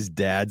wears his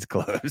dad's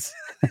clothes.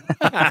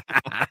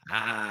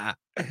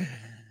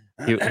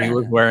 He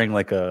was wearing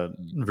like a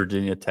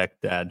Virginia Tech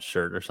dad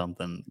shirt or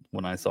something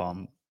when I saw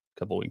him a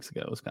couple weeks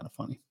ago. It was kind of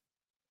funny.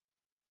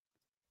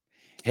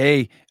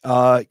 Hey,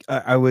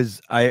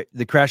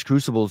 the Crash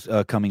Crucible's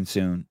coming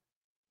soon.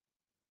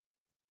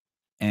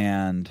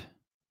 And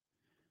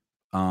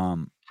I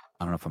don't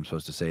know if I'm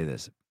supposed to say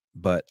this,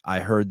 but I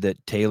heard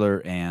that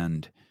Taylor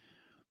and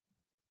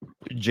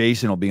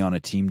Jason will be on a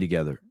team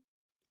together.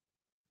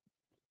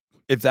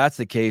 If that's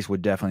the case,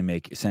 would definitely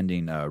make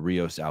sending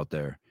Rios out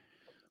there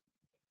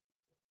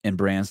and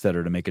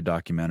Brandstetter to make a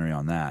documentary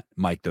on that.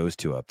 Mic those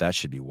two up. That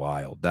should be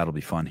wild. That'll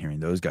be fun hearing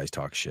those guys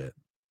talk shit.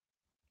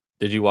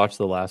 Did you watch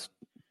the last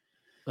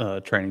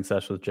training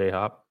session with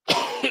J-Hop?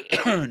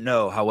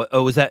 No.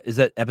 Is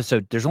that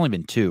episode? There's only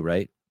been 2,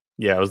 right?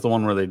 Yeah, it was the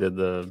one where they did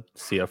the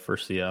CF for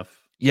CF.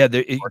 Yeah,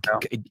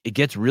 it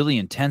gets really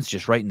intense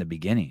just right in the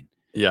beginning.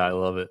 Yeah, I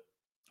love it.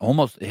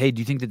 Almost. Hey,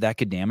 do you think that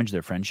could damage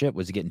their friendship?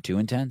 Was it getting too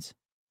intense?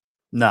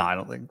 No, I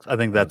don't think. I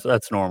think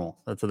that's normal.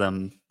 That's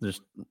them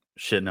just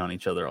shitting on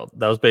each other.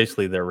 That was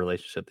basically their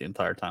relationship the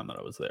entire time that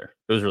I was there.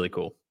 It was really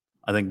cool.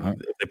 I think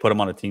if they put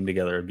them on a team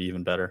together, it'd be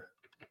even better.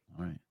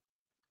 All right.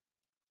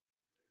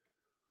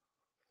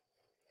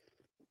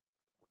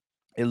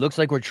 It looks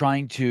like we're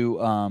trying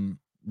to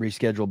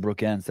reschedule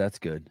Brooke Ends. That's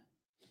good.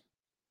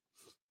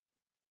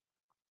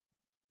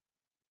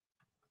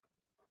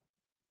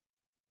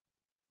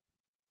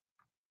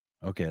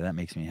 Okay, that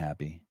makes me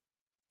happy.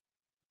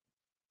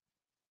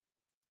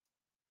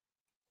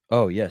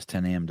 Oh, yes,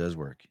 10 a.m. does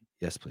work.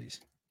 Yes, please.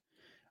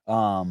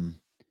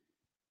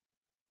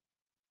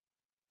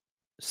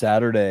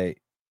 Saturday, a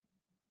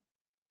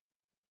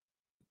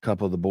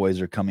couple of the boys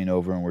are coming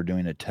over and we're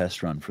doing a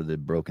test run for the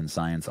Broken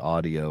Science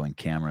audio and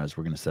cameras.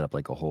 We're going to set up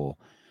like a whole,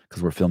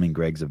 because we're filming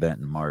Greg's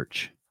event in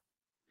March.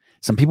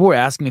 Some people were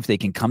asking me if they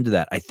can come to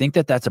that. I think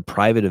that's a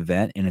private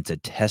event and it's a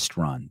test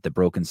run that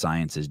Broken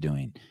Science is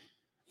doing.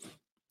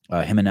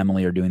 Him and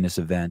Emily are doing this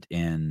event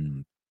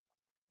in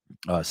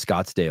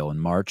Scottsdale in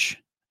March,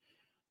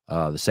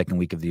 the second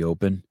week of the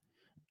Open.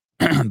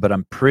 But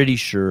I'm pretty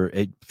sure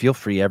feel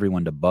free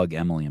everyone to bug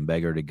Emily and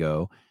beg her to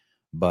go.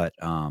 But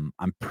I'm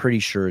pretty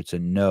sure it's a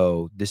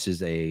no.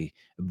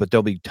 But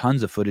there'll be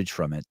tons of footage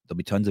from it. There'll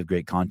be tons of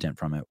great content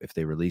from it if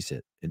they release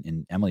it.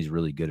 And Emily's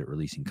really good at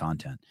releasing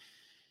content.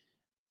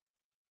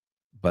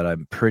 But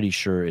I'm pretty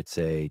sure it's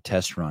a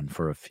test run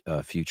for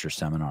a future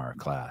seminar or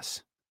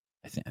class.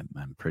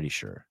 I'm pretty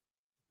sure.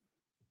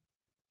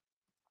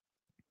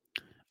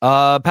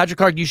 Patrick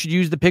Clark, you should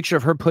use the picture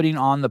of her putting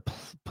on the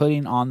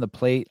plate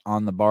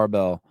on the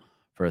barbell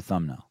for a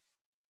thumbnail.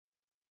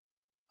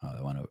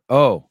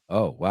 Oh,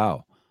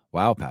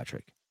 wow,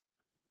 Patrick.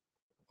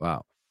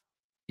 Wow.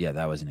 Yeah,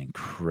 that was an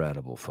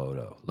incredible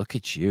photo. Look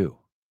at you.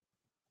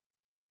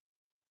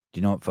 Do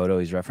you know what photo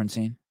he's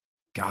referencing?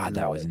 God,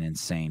 that was an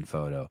insane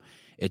photo.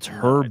 It's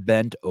her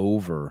bent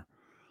over,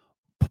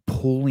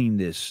 pulling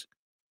this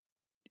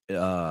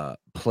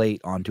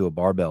plate onto a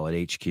barbell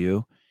at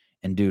HQ.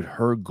 And dude,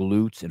 her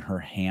glutes and her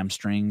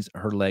hamstrings,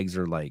 her legs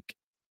are like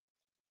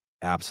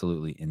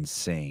absolutely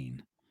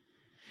insane.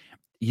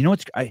 You know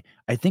what's I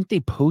think they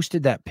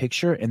posted that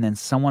picture and then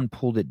someone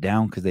pulled it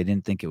down because they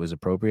didn't think it was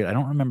appropriate. I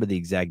don't remember the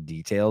exact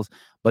details,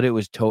 but it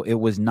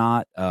was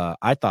not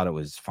I thought it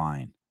was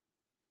fine.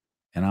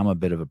 And I'm a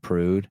bit of a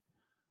prude.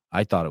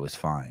 I thought it was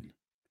fine.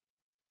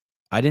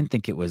 I didn't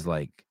think it was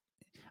like,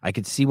 I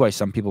could see why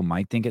some people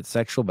might think it's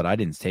sexual, but I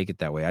didn't take it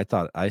that way.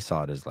 I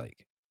saw it as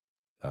like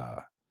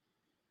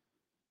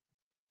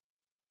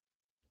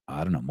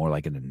I don't know, more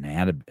like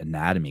an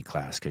anatomy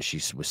class because she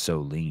was so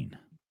lean.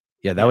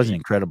 Yeah, that was an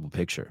incredible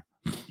picture.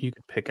 You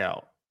could pick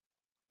out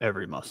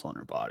every muscle in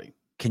her body.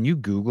 Can you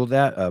Google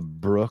that?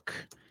 Brooke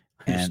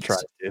and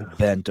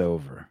bent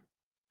over.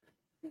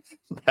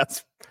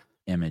 That's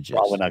images.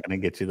 Probably not going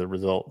to get you the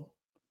result.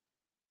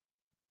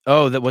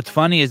 Oh, what's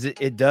funny is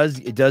it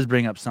does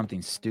bring up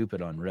something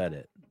stupid on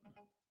Reddit.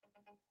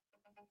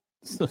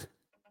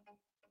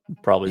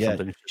 Probably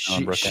something.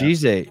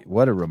 She's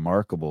what a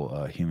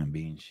remarkable human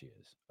being she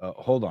is.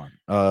 Hold on.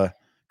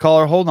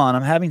 Caller, hold on.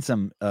 I'm having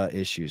some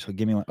issues.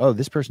 Give me one. Oh,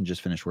 this person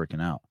just finished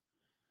working out.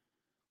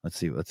 Let's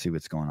see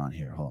what's going on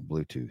here. Hold on.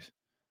 Bluetooth.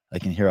 I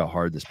can hear how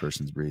hard this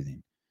person's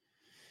breathing.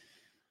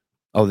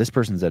 Oh, this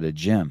person's at a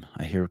gym.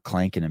 I hear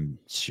clanking and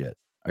shit.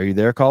 Are you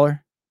there,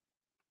 caller?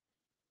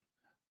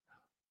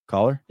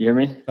 Caller? You hear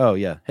me? Oh,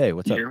 yeah. Hey,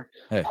 what's up?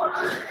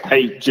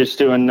 Hey, just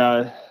doing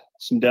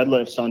some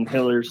deadlifts on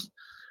Hiller's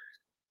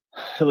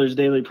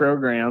daily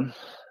program.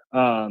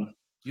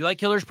 You like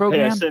Killer's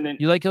program? Hey,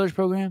 You like Killer's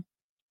program?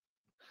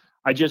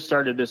 I just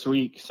started this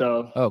week,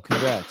 so. Oh,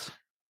 congrats.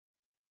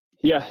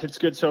 Yeah, it's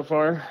good so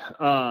far.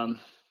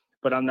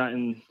 But I'm not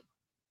in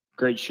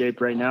great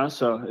shape right now,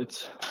 so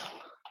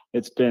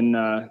it's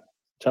been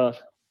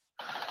tough.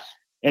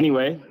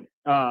 Anyway,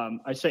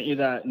 I sent you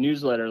that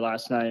newsletter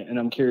last night, and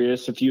I'm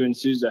curious if you and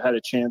Souza had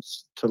a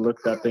chance to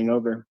look that thing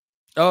over.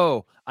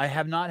 Oh, I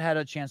have not had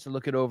a chance to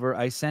look it over.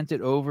 I sent it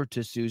over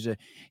to Souza.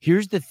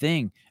 Here's the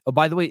thing. Oh,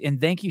 by the way,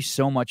 and thank you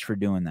so much for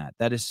doing that.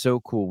 That is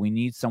so cool. We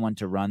need someone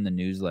to run the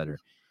newsletter.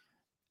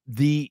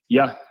 The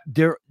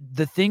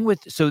thing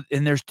with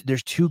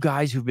there's two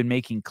guys who've been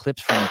making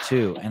clips for me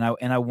too,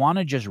 and I want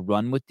to just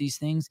run with these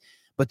things,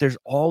 but there's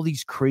all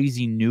these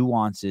crazy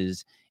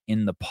nuances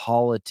in the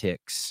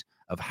politics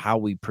of how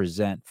we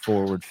present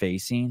forward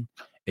facing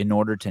in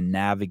order to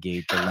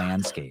navigate the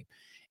landscape.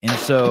 And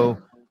so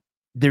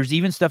there's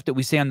even stuff that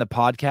we say on the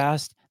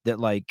podcast that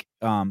like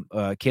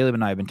Caleb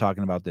and I have been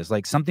talking about this,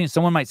 like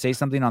someone might say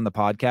something on the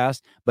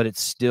podcast, but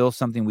it's still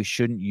something we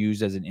shouldn't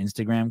use as an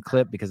Instagram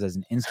clip, because as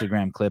an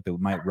Instagram clip, it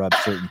might rub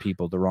certain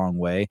people the wrong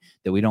way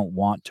that we don't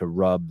want to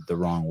rub the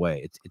wrong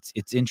way.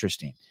 It's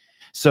interesting.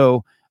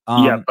 So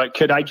but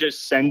could I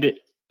just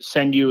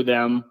send you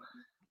them?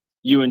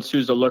 You and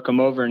Souza look them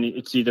over, and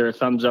it's either a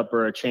thumbs up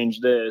or a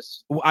change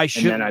this. I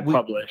should, and then I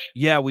publish.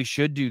 Yeah, we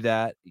should do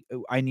that.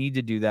 I need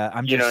to do that.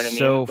 You know what I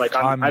mean? Like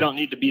I don't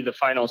need to be the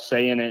final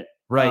say in it.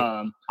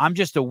 Right. I'm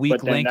just a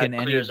weak link in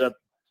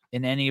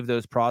any of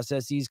those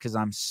processes because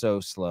I'm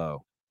so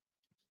slow.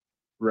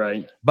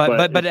 Right.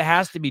 But it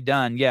has to be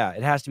done. Yeah,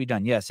 it has to be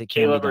done. Yes, it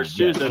can. Caleb or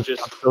Souza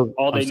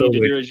all they need to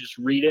do is just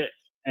read it,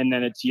 and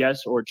then it's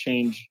yes or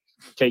change,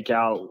 take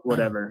out,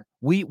 whatever.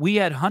 We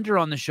had Hunter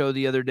on the show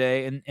the other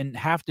day, and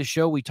half the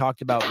show we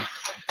talked about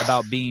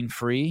being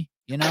free,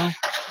 you know,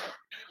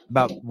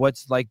 about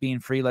what's like being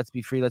free. Let's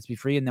be free. Let's be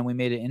free. And then we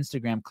made an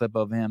Instagram clip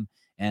of him,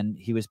 and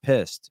he was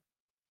pissed.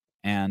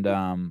 And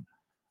I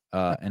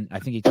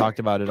think he talked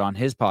about it on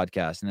his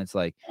podcast, and it's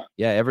like,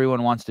 yeah,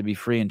 everyone wants to be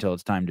free until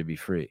it's time to be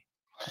free.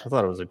 I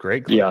thought it was a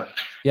great clip.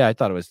 Yeah, I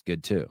thought it was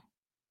good too.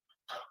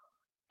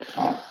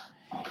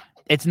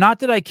 It's not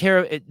that I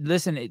care.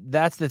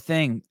 That's the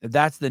thing.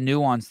 That's the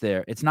nuance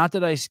there. It's not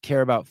that I care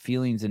about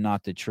feelings and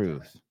not the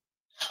truth.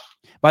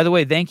 By the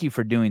way, thank you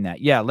for doing that.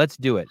 Yeah, let's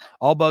do it.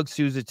 I'll bug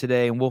Souza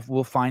today, and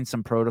we'll find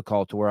some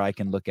protocol to where I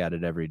can look at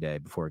it every day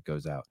before it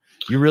goes out.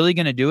 You're really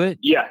going to do it?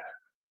 Yeah,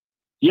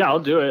 I'll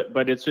do it.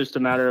 But it's just a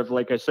matter of,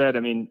 like I said, I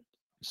mean,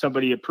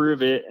 somebody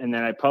approve it, and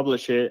then I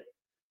publish it,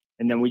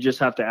 and then we just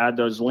have to add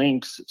those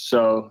links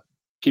so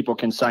people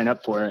can sign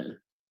up for it.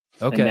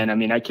 Okay. And then, I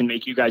mean, I can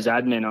make you guys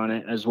admin on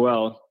it as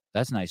well.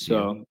 That's nice.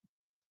 So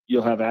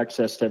you'll have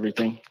access to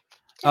everything.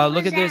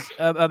 Look at this.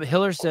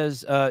 Hiller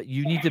says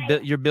you need to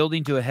you're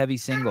building to a heavy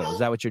single. Is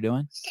that what you're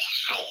doing?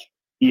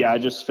 Yeah, I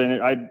just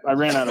finished. I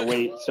ran out of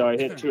weight, so I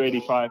hit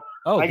 285.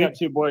 Oh, I got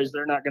two boys.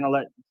 They're not gonna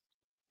let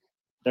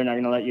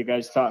you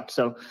guys talk.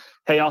 So,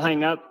 hey, I'll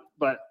hang up.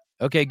 But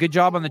okay, good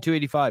job on the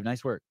 285.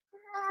 Nice work.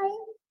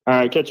 All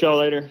right, catch y'all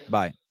later.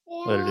 Bye.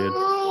 Later, dude.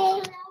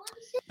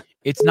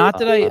 It's not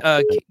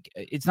that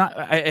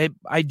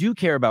I do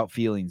care about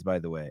feelings, by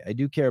the way. I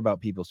do care about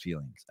people's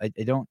feelings. I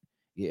don't.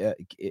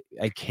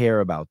 I care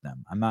about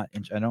them. I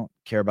don't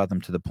care about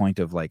them to the point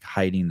of like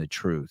hiding the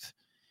truth,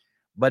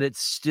 but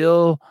it's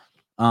still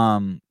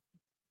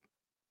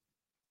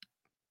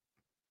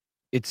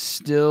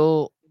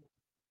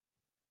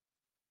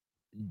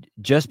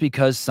just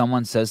because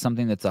someone says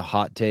something that's a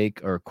hot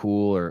take or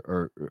cool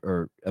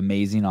or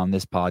amazing on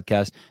this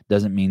podcast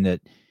doesn't mean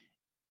that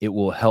it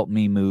will help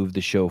me move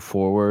the show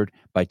forward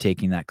by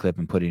taking that clip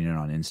and putting it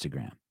on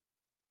Instagram.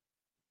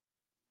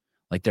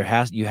 Like there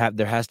has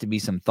to be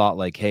some thought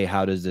like, hey,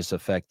 how does this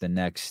affect the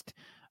next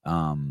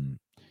the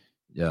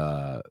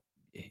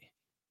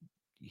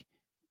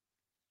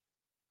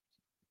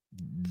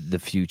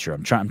future?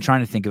 I'm trying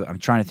to think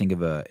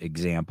of a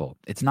example.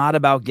 It's not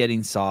about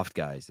getting soft,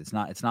 guys. It's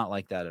not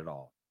like that at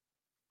all.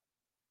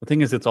 The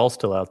thing is, it's all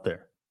still out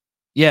there.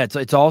 Yeah,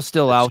 it's all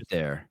still out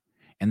there.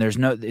 And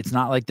it's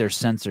not like there's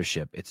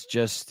censorship. It's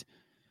just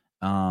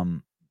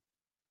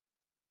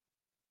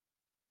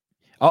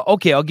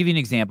okay, I'll give you an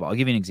example.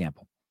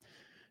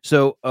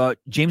 So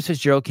James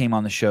Fitzgerald came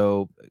on the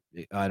show,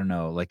 I don't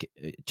know, like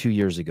 2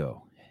 years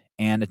ago.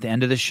 And at the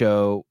end of the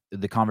show,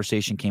 the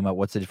conversation came up,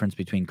 what's the difference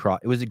between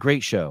it was a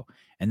great show.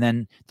 And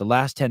then the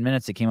last 10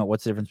 minutes, it came up,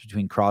 what's the difference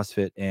between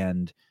CrossFit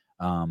and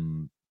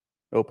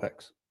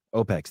OPEX.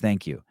 OPEX,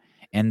 thank you.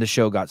 And the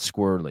show got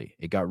squirrely.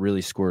 It got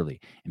really squirrely.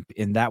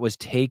 And that was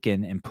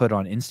taken and put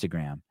on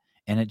Instagram.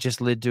 And it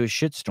just led to a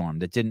shitstorm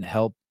that didn't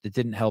help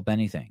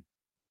anything.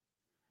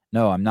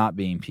 No, I'm not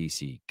being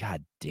PC.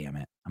 God damn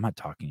it. I'm not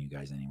talking to you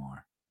guys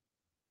anymore.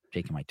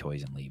 Taking my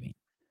toys and leaving.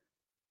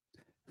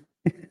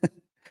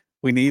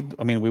 We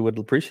would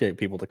appreciate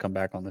people to come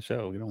back on the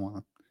show. We don't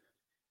want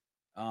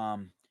to.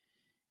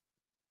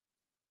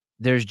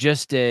 There's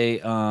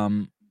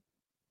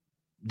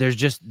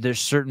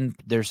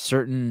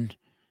certain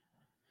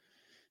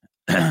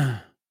hey,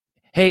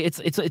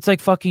 it's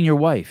like fucking your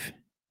wife.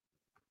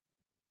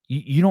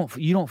 You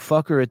don't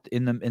fuck her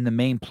in the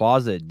main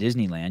plaza at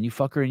Disneyland. You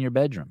fuck her in your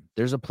bedroom.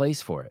 There's a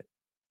place for it.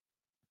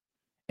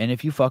 And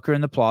if you fuck her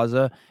in the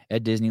plaza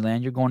at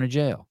Disneyland, you're going to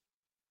jail.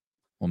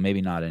 Well,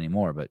 maybe not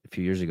anymore, but a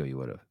few years ago you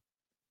would have.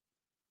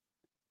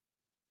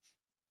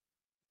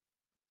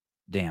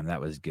 Damn,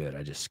 that was good.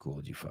 I just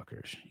schooled you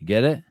fuckers. You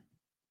get it?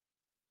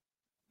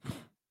 I'm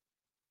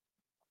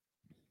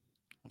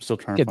still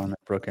trying to find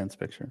that Brooke Hens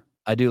picture.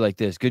 I do like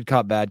this. Good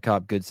cop,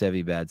 good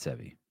Sevy, bad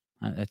Sevy.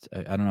 I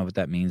don't know what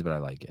that means, but I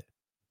like it.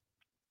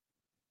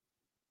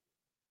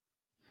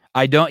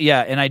 I don't,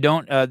 yeah, and I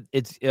don't,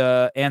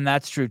 and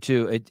that's true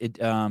too.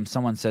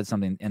 Someone said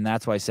something, and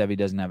that's why Sevy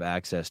doesn't have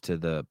access to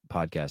the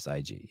podcast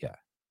IG. Yeah.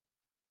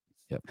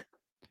 Yep.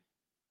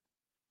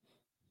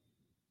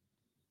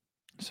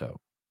 So,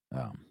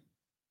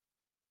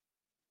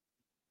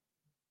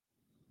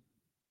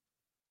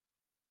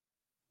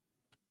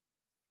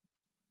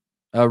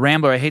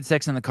 Rambler, I hate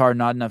sex in the car,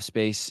 not enough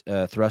space,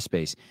 thrust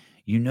space.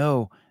 You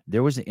know,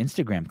 there was an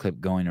Instagram clip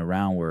going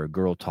around where a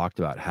girl talked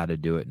about how to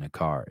do it in a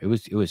car. It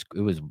was.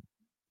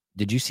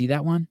 Did you see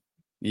that one?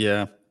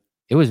 Yeah.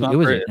 It was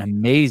an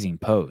amazing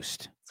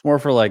post. It's more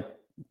for like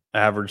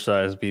average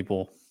size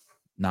people.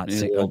 Not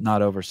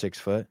over 6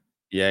 foot.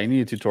 Yeah, you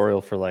need a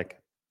tutorial for like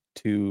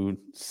 2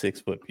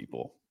 6-foot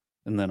people,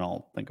 and then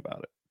I'll think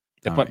about it.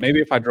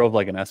 Maybe if I drove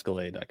like an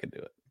Escalade, I could do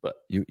it. But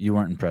you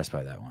weren't impressed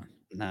by that one.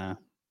 Nah.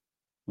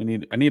 I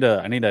need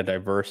a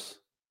diverse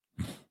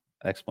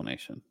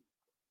explanation.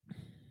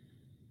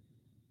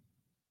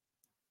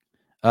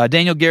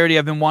 Daniel Garrity,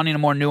 I've been wanting a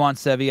more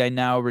nuanced Sevy. I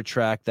now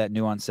retract that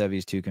nuanced Sevy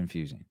is too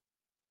confusing.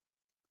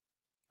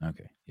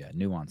 Okay. Yeah,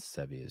 nuanced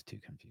Sevy is too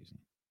confusing.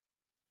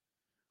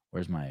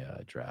 Where's my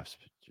drafts?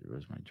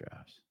 Where's my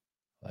drafts?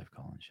 Live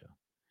call-in show.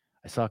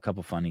 I saw a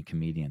couple funny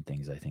comedian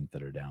things I think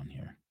that are down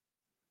here.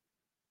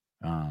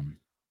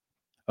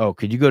 Oh,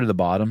 could you go to the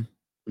bottom?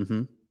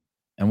 Mm-hmm.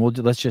 And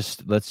let's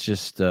just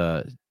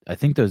I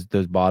think those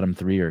bottom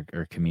 3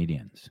 are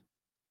comedians.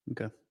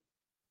 Okay.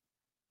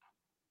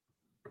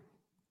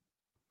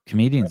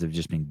 Comedians have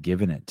just been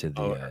giving it to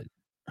the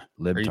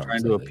libtards. Are you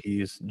trying to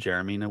appease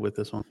Jeremy with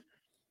this one?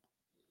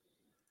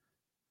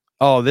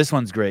 Oh, this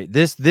one's great.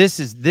 This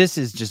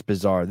is just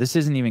bizarre. This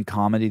isn't even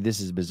comedy.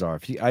 This is bizarre.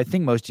 I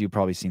think most of you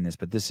probably seen this,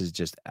 but this is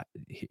just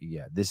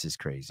this is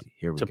crazy.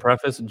 Here we go. To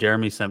preface,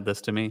 Jeremy sent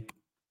this to me,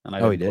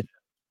 and he did.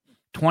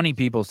 20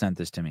 people sent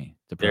this to me.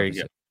 There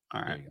you go.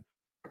 All right.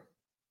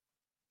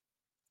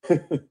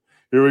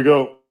 Here we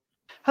go.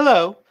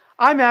 Hello,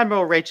 I'm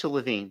Admiral Rachel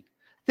Levine.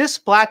 This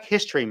Black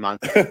History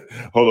Month.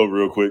 Hold up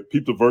real quick.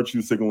 Peep the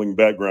virtue signaling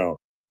background.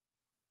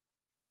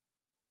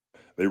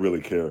 They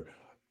really care.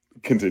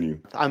 Continue.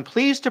 I'm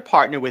pleased to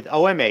partner with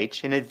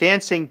OMH in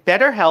advancing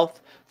better health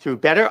through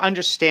better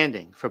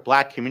understanding for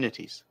Black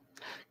communities.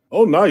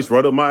 Oh, nice.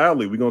 Right up my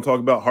alley. We're going to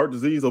talk about heart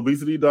disease,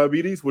 obesity,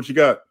 diabetes. What you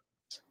got?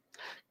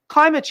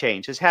 Climate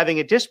change is having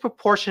a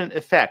disproportionate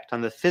effect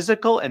on the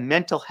physical and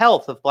mental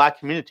health of Black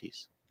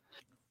communities.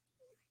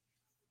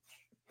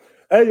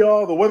 Hey,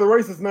 y'all, the weather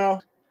racist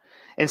now.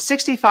 And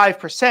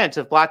 65%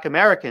 of Black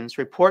Americans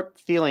report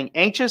feeling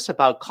anxious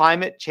about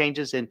climate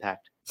change's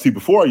impact. See,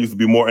 before I used to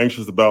be more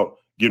anxious about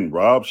getting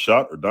robbed,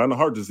 shot, or dying of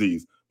heart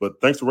disease. But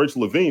thanks to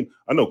Rachel Levine,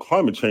 I know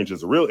climate change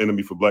is a real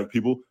enemy for Black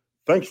people.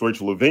 Thanks,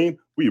 Rachel Levine.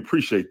 We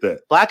appreciate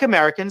that. Black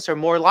Americans are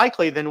more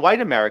likely than white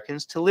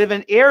Americans to live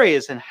in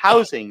areas and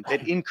housing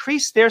that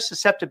increase their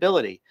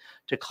susceptibility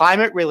to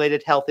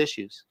climate-related health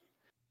issues.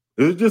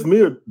 Is it just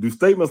me, or do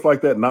statements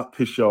like that not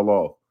piss y'all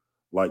off?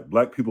 Like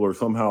Black people are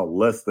somehow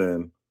less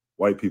than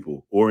white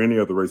people, or any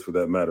other race for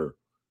that matter.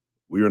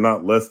 We are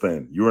not less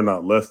than. You are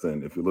not less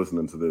than. If you're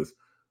listening to this,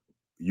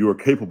 you are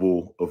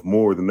capable of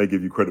more than they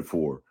give you credit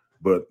for.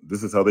 But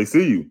this is how they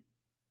see you.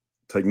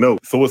 Take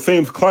note. So it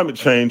seems climate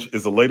change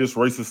is the latest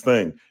racist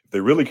thing. If they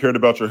really cared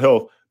about your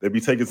health, they'd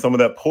be taking some of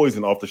that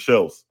poison off the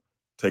shelves.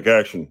 Take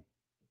action.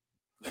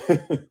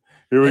 Here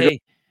we go.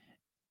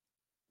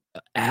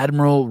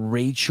 Admiral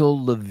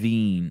Rachel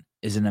Levine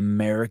is an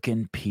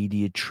American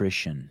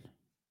pediatrician.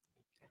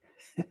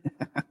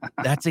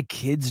 That's a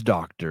kid's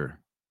doctor.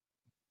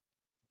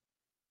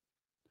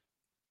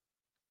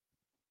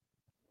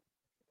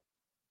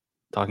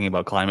 Talking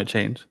about climate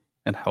change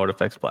and how it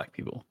affects Black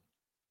people.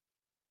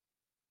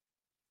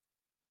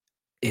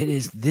 So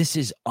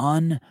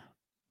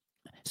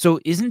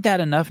isn't that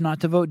enough not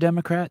to vote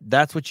Democrat?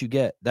 That's what you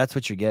get. That's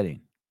what you're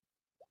getting.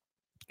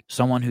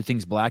 Someone who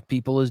thinks Black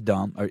people is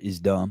dumb. You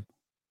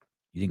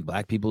think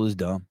Black people is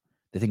dumb.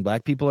 They think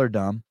Black people are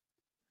dumb.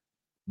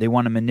 They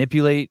want to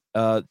manipulate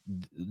the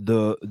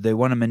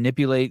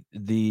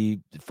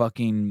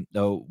fucking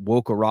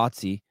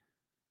wokerazzi.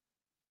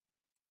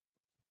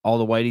 All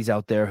the whiteys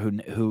out there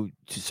who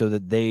so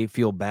that they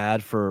feel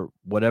bad for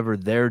whatever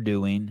they're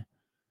doing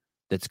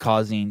that's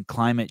causing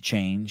climate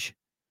change.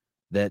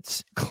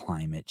 That's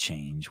climate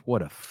change.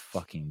 What a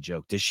fucking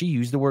joke. Does she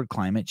use the word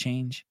climate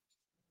change?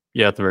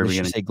 Yeah, at the very Does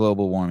beginning. she say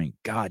global warming?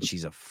 God,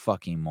 she's a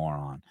fucking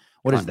moron.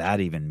 What does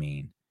that even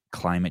mean?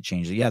 Climate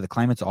change. Yeah, the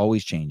climate's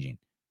always changing. It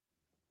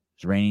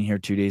was raining here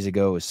 2 days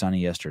ago. It was sunny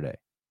yesterday.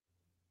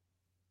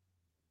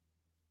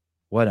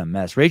 What a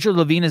mess. Rachel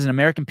Levine is an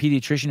American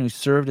pediatrician who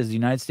served as the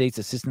United States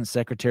Assistant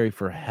Secretary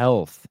for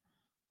Health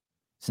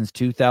since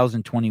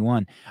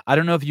 2021. I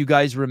don't know if you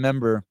guys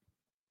remember.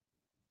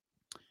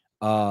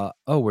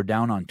 We're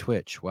down on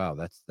Twitch. Wow,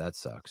 that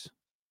sucks.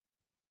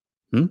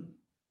 Our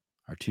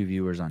 2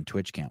 viewers on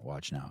Twitch can't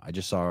watch now. I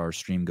just saw our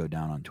stream go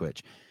down on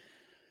Twitch.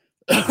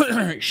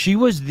 She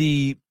was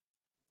the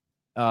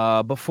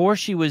before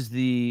she was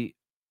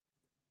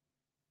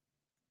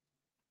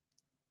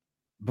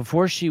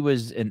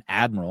an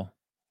admiral.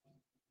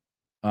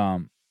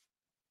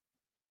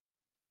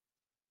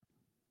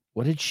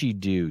 What did she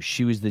do?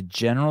 She was the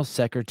general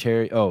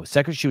secretary.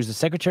 She was the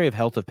Secretary of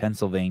Health of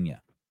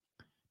Pennsylvania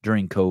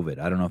during COVID.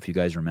 I don't know if you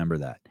guys remember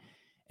that.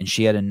 And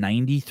she had a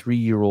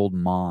 93-year-old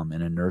mom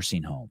in a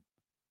nursing home.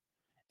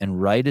 And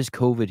right as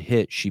COVID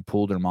hit, she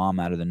pulled her mom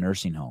out of the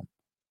nursing home.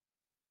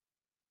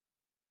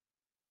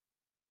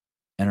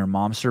 And her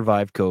mom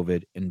survived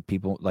COVID, and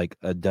people, like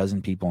a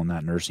dozen people in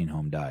that nursing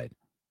home died.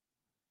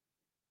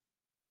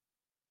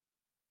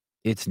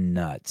 It's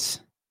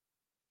nuts.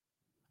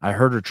 I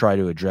heard her try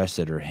to address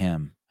it, or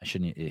him. I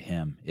shouldn't,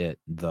 him, it,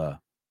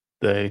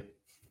 they.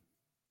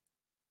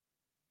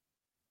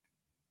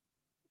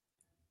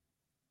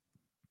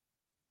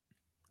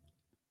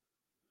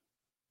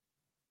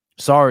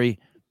 Sorry,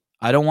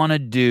 I don't want a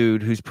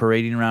dude who's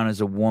parading around as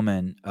a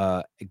woman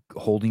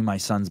holding my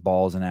son's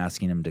balls and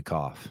asking him to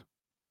cough.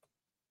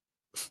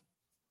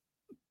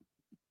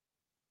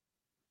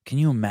 Can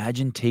you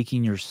imagine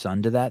taking your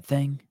son to that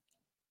thing?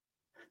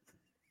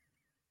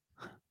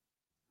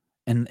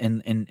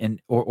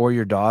 Or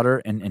your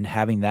daughter and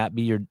having that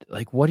be your,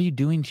 like, what are you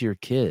doing to your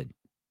kid?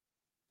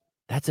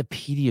 That's a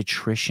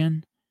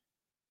pediatrician?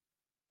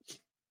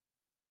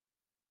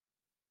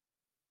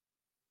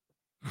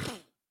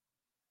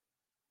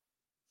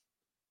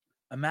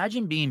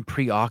 Imagine being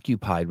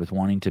preoccupied with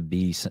wanting to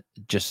be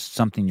just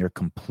something you're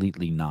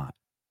completely not.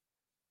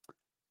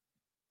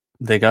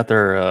 They got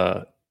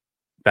their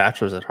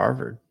bachelor's at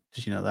Harvard.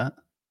 Did you know that?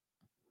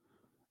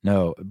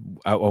 No,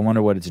 I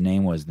wonder what its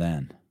name was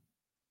then.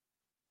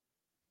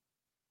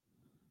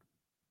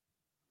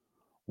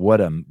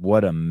 What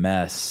a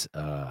mess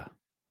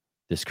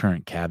this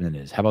current cabinet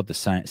is. How about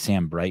the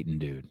Sam Brighton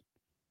dude?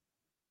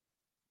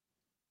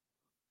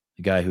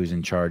 The guy who's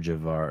in charge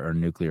of our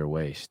nuclear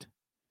waste.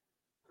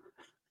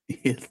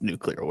 It's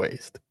nuclear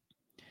waste.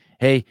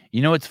 Hey,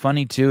 you know what's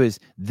funny too is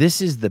this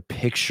is the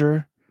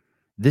picture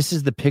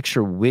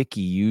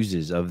Wiki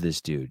uses of this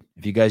dude.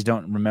 If you guys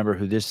don't remember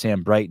who this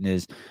Sam Brighton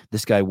is,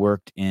 this guy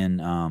worked in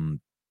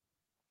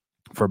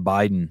for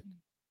Biden,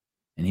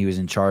 and he was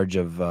in charge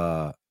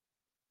of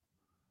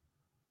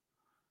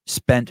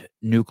spent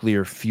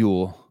nuclear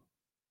fuel.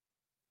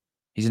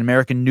 He's an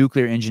American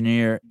nuclear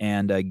engineer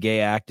and a gay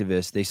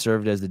activist. They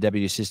served as the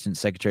Deputy Assistant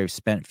Secretary of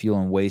Spent Fuel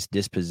and Waste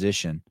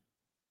Disposition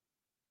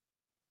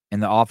in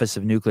the Office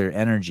of Nuclear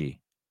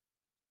Energy.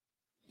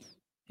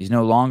 He's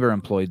no longer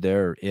employed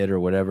there, or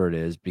whatever it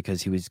is,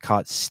 because he was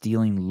caught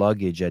stealing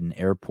luggage at an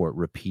airport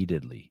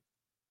repeatedly.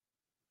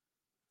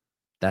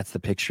 That's the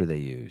picture they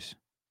use.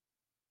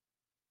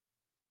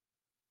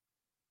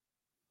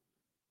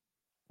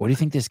 What do you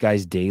think this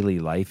guy's daily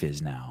life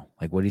is now?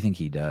 Like, what do you think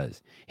he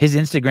does? His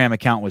Instagram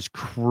account was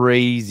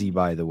crazy,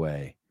 by the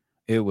way.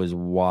 It was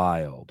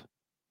wild.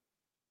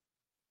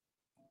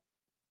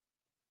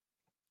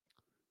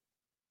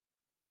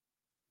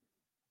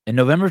 In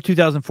November of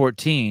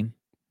 2014,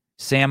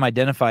 Sam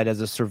identified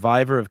as a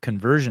survivor of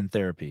conversion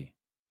therapy.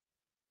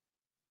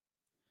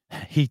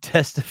 He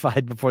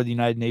testified before the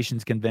United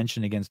Nations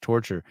Convention Against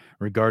Torture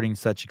regarding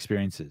such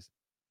experiences.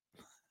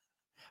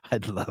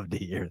 I'd love to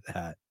hear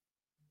that.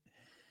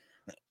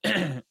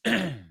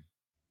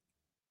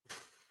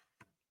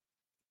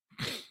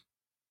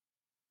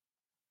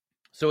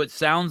 So it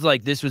sounds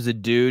like this was a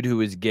dude who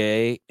was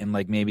gay, and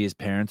like maybe his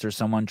parents or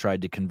someone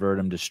tried to convert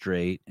him to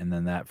straight, and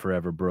then that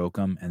forever broke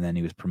him, and then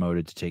he was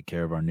promoted to take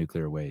care of our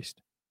nuclear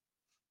waste.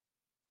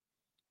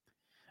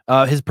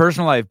 His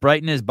personal life: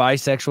 Brighton is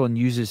bisexual and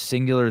uses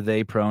singular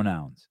they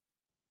pronouns.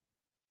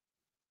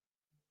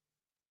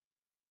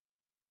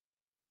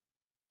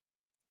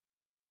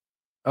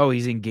 Oh,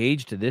 he's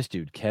engaged to this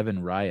dude,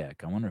 Kevin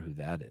Ryak. I wonder who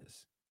that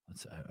is.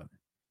 Who's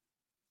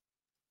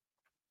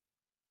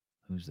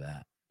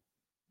that?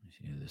 Let's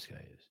see who this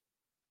guy is.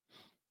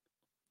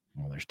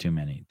 Well, there's too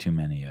many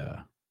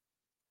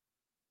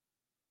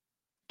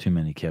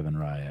Kevin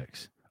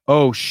Ryaks.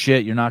 Oh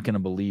shit, you're not gonna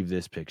believe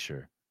this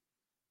picture.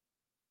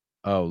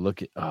 Oh,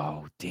 look at,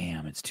 oh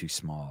damn, it's too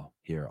small.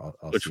 Here, I'll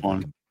Which see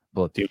one?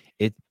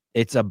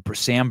 It's a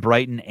Sam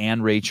Brighton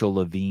and Rachel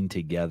Levine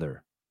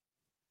together.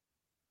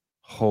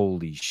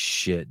 Holy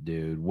shit,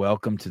 dude.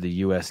 Welcome to the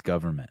US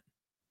government.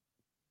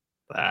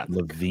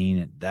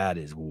 Levine, that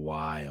is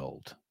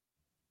wild.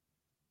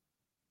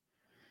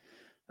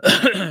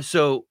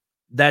 So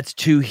that's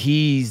two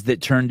he's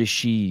that turn to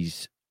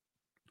she's.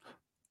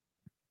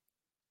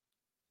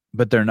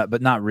 But they're not,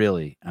 but not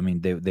really. I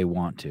mean, they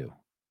want to.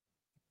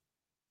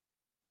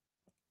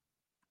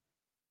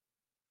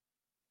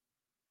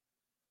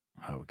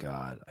 Oh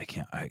God, I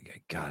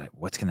got it.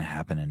 What's going to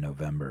happen in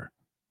November?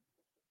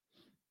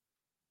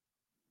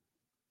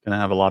 Gonna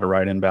have a lot of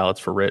write-in ballots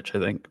for Rich, I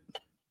think.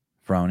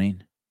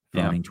 Froning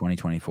Yeah.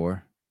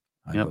 2024.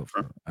 Yep.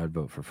 I'd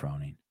vote for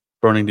Froning.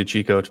 Froning to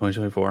Chico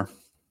 2024.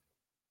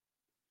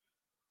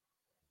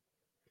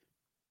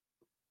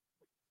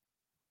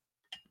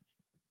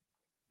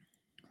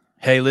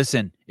 Hey,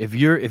 listen, if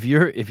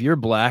you're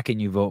black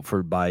and you vote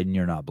for Biden,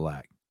 you're not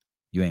black.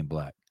 You ain't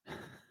black.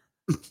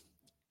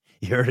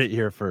 You heard it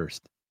here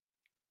first.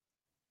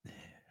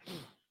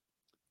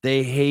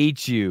 They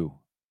hate you.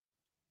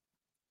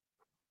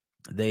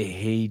 They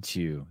hate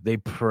you. They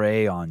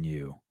prey on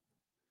you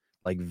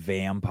like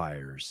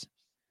vampires.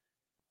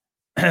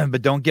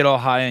 But don't get all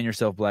high on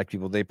yourself, black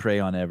people. They prey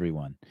on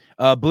everyone.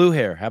 Blue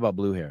hair. How about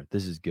blue hair?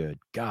 This is good.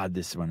 God,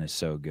 this one is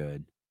so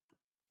good.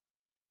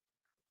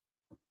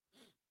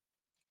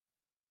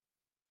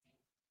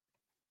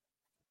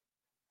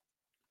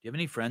 Do you have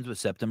any friends with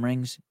septum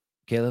rings,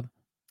 Caleb?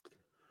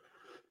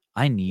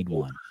 I need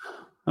one.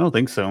 I don't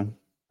think so.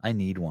 I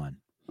need one.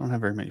 I don't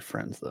have very many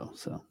friends though,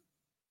 so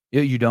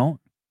You don't?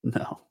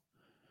 no.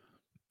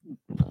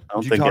 I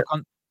don't Did you think talk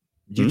on?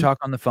 Did you talk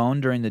on the phone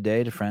during the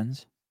day to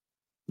friends?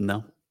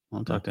 No, I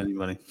don't talk to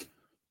anybody.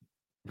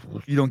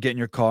 You don't get in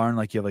your car and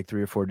like you have like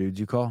 3 or 4 dudes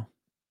you call?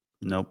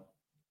 Nope.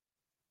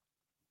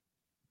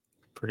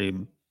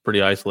 Pretty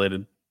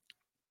isolated.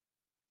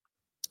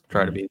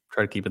 Try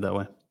to keep it that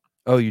way.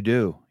 Oh, you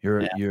do.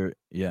 Yeah. You're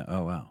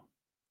oh wow.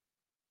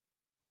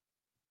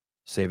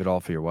 Save it all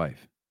for your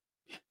wife.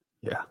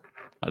 Yeah.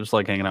 I just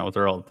like hanging out with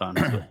her all the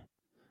time.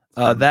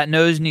 So. That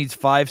nose needs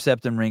 5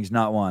 septum rings,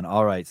 not 1.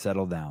 All right,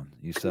 settle down.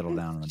 You settle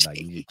down in the back.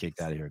 You get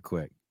kicked out of here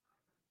quick.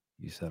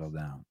 You settle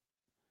down.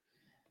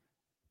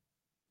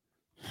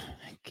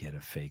 Get a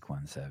fake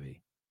one, Sevi.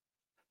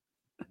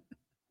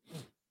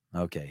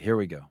 Okay, here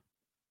we go.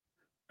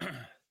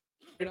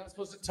 You're not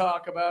supposed to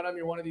talk about them.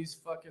 You're one of these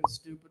fucking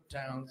stupid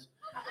towns.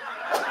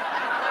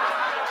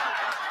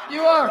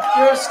 You are.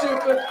 You're a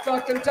stupid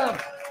fucking town.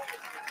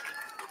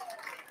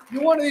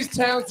 You're one of these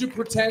towns who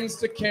pretends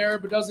to care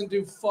but doesn't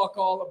do fuck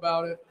all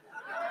about it.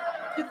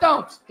 You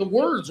don't. The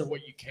words are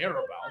what you care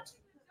about.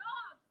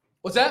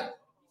 What's that?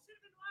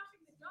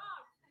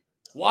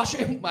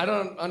 Washing? I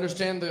don't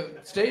understand the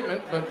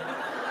statement, but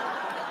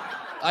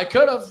I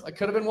could have. I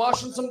could have been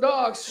washing some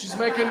dogs. She's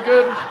making a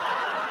good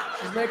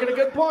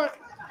point.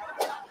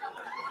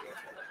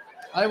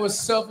 I was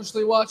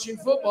selfishly watching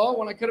football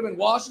when I could have been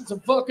washing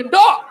some fucking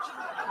dogs.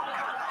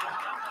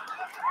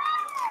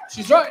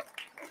 She's right.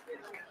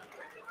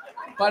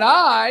 But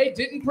I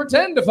didn't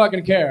pretend to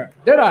fucking care,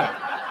 did I?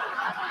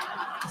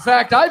 In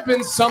fact, I've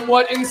been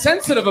somewhat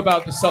insensitive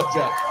about the subject.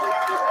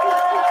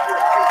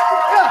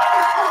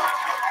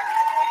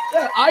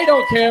 Yeah, I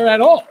don't care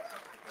at all.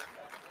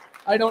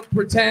 I don't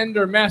pretend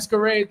or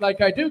masquerade like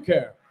I do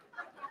care.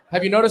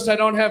 Have you noticed I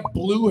don't have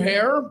blue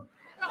hair?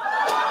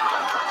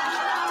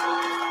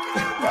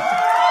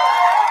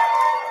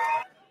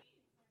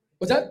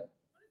 What's that?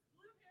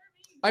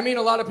 I mean,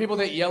 a lot of people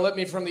that yell at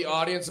me from the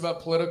audience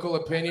about political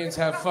opinions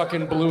have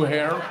fucking blue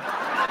hair. That's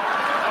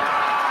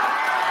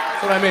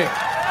what I mean.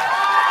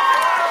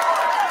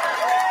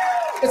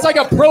 It's like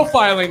a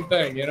profiling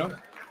thing, you know?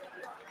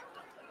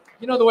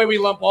 You know the way we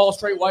lump all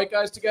straight white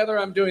guys together?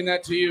 I'm doing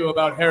that to you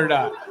about hair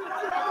dye.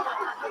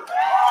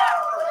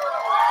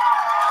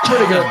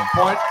 Pretty good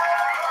point.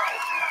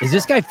 Is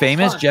this guy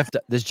famous,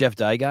 this Jeff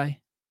Dye guy?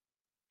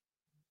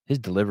 His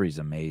delivery is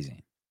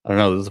amazing. I don't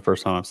know. This is the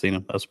first time I've seen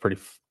him. That's pretty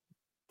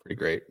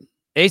great.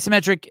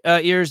 Asymmetric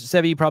ears,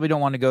 Sebi, you probably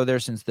don't want to go there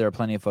since there are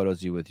plenty of photos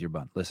of you with your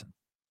bun. Listen.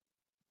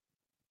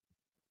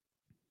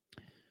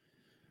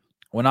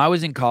 When I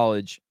was in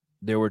college,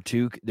 there were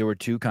two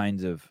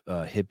kinds of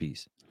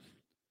hippies.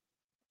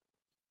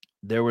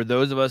 There were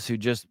those of us who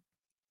just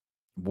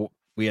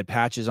we had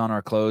patches on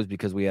our clothes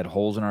because we had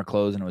holes in our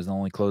clothes and it was the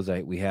only clothes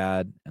that we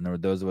had. And there were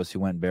those of us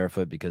who went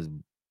barefoot because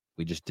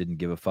we just didn't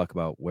give a fuck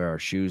about where our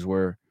shoes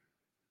were.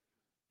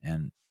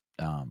 And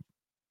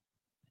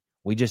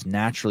we just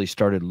naturally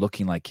started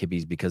looking like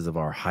hippies because of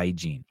our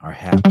hygiene, our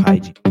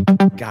hygiene.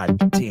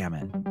 God damn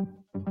it.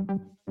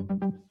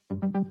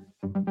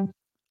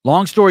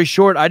 Long story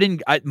short,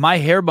 my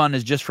hair bun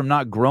is just from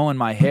not growing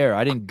my hair.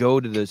 I didn't go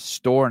to the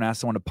store and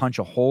ask someone to punch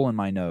a hole in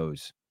my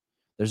nose.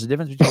 There's a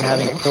difference between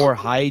having poor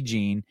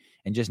hygiene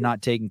and just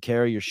not taking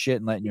care of your shit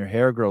and letting your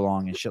hair grow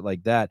long and shit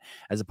like that,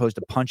 as opposed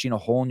to punching a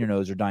hole in your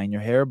nose or dyeing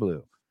your hair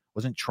blue.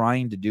 Wasn't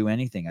trying to do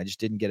anything. I just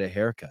didn't get a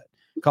haircut.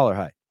 Caller,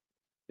 hi.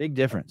 Big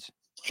difference.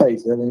 Hey,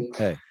 Billy.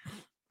 Hey.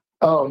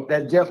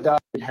 That Jeff Dye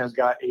has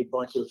got a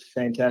bunch of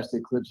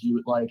fantastic clips you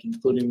would like,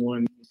 including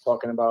one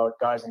talking about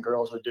guys and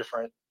girls are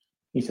different.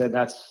 He said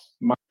that's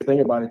my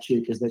thing about a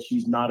chick is that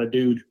she's not a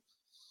dude.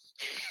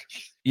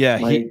 Yeah,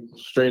 like,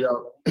 straight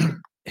up.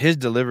 His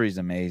delivery is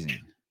amazing.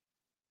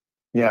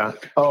 Yeah.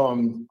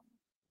 I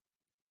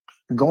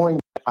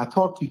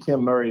talked to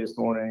Tim Murray this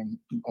morning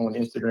on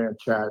Instagram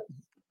chat,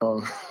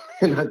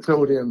 and I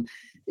told him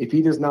if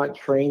he does not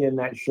train in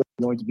that show,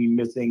 he's going to be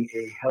missing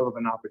a hell of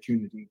an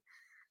opportunity.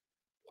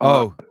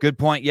 Oh, good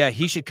point. Yeah,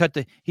 he should cut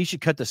the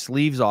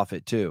sleeves off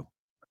it too.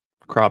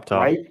 Crop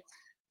top. Right?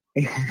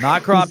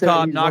 Not crop He said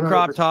top. he's Not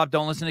crop 100%. top.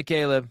 Don't listen to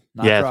Caleb.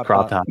 Not Yeah, it's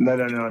crop top. No,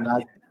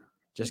 not.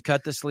 Just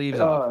cut the sleeves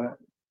off.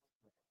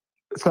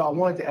 So I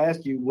wanted to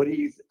ask you, what do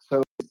you?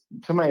 So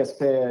somebody has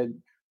said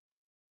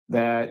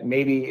that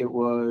maybe it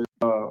was,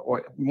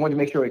 or wanted to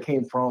make sure it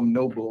came from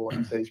Noble,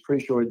 and said he's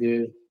pretty sure it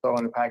did, saw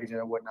on the packaging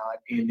and whatnot.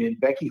 And then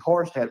Becky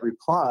Horst had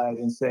replied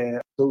and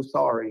said, "So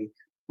sorry,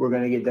 we're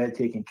going to get that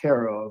taken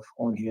care of,"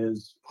 on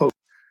his post.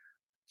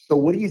 So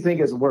what do you think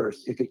is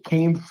worse, if it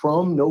came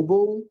from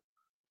Noble,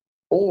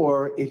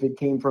 or if it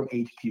came from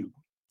HQ?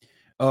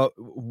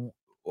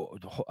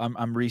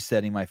 I'm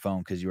resetting my phone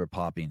because you were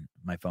popping.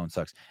 My phone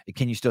sucks.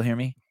 Can you still hear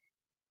me?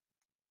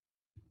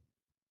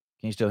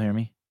 Can you still hear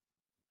me?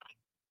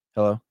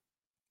 Hello?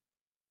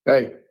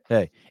 Hey.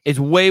 It's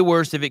way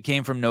worse if it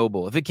came from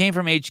Noble. If it came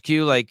from HQ,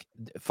 like,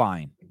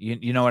 fine.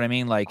 You know what I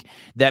mean? Like,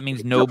 that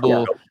means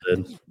Noble.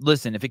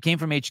 Listen, if it came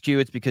from HQ,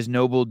 it's because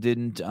Noble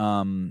didn't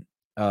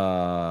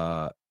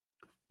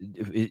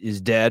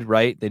is dead,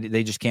 right?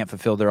 They just can't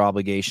fulfill their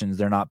obligations.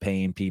 They're not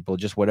paying people,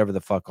 just whatever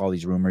the fuck all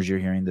these rumors you're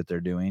hearing that they're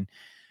doing.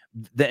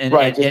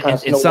 And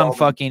some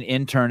fucking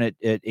intern at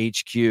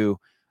HQ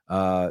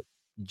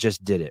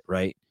just did it,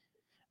 right?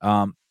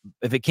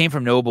 If it came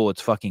from Noble,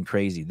 it's fucking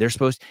crazy. They're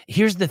supposed.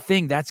 Here's the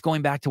thing. That's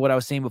going back to what I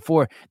was saying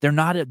before. They're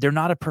not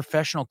a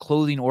professional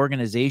clothing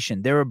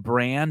organization. They're a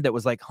brand that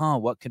was like,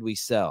 what could we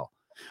sell?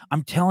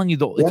 I'm telling you,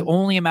 though, it's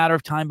only a matter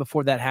of time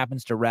before that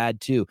happens to Rad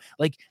too.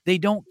 Like, they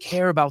don't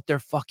care about their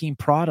fucking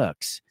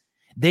products.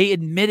 They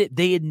admit it.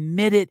 They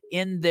admit it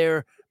in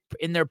their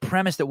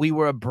premise that we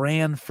were a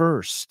brand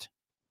first.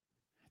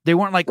 They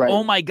weren't like,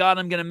 oh my God,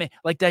 I'm gonna make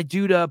like that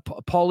dude,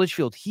 Paul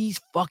Litchfield. He's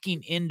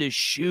fucking into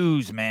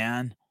shoes,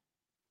 man.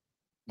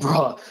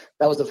 Bro,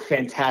 that was a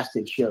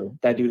fantastic show.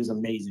 That dude is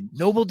amazing.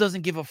 Noble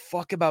doesn't give a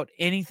fuck about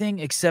anything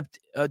except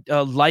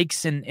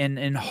likes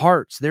and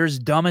hearts. They're as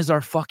dumb as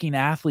our fucking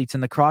athletes in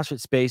the CrossFit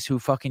space who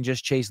fucking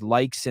just chase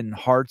likes and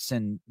hearts.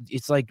 And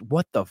it's like,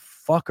 what the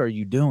fuck are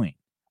you doing?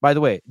 By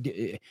the way,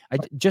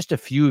 just a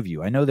few of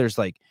you. I know there's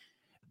like,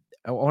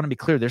 I want to be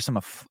clear. There's some,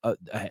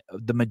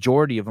 the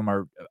majority of them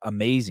are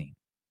amazing.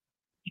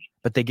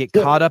 But they get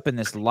caught up in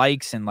this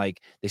likes and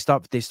like they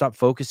stop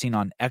focusing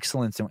on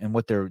excellence and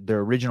what their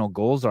original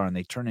goals are, and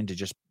they turn into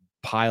just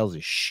piles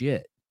of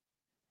shit.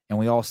 And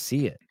we all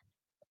see it.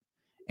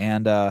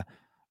 And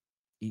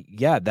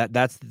yeah,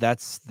 that's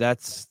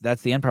the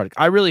end product.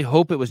 I really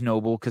hope it was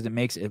Noble because it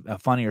makes it a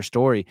funnier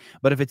story.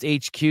 But if it's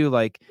HQ,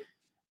 like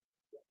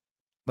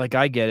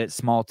I get it,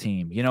 small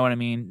team. You know what I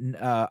mean?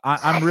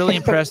 I'm really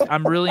impressed.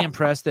 I'm really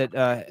impressed that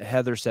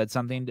Heather said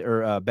something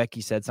or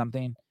Becky said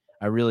something.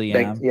 I really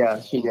am. Yeah,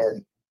 she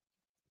did.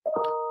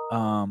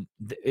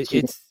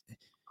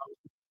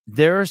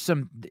 There are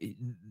some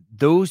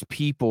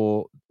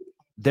people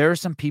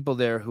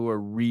there who are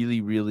really,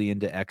 really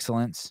into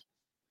excellence.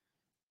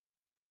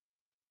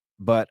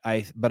 But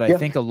I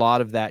think a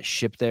lot of that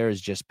ship there is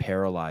just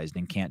paralyzed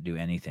and can't do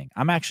anything.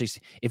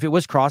 If it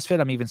was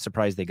CrossFit, I'm even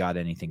surprised they got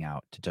anything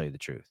out, to tell you the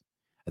truth.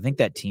 I think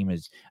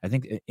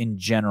in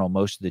general,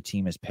 most of the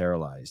team is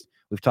paralyzed.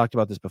 We've talked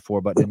about this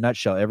before, but in a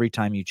nutshell, every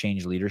time you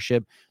change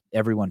leadership,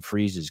 everyone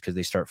freezes because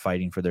they start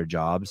fighting for their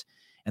jobs,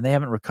 and they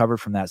haven't recovered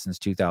from that since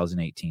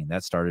 2018.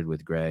 That started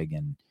with Greg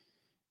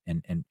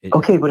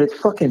okay, but it's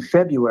fucking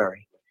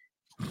February.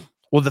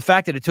 Well, the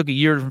fact that it took a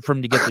year for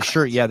him to get the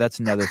shirt, yeah,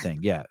 that's another thing.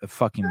 Yeah, the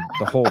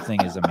whole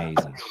thing is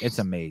amazing. It's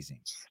amazing.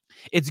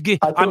 It's good.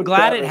 I'm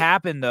glad it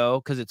happened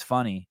though, because it's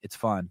funny. It's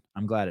fun.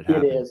 I'm glad it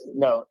happened. It is.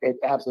 No, it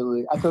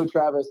absolutely. I told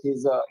Travis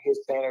his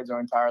standards are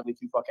entirely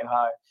too fucking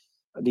high.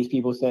 These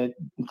people sent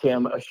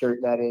him a shirt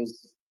that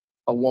is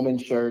a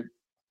woman's shirt.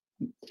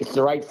 It's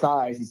the right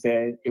size, he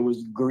said. It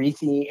was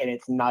greasy, and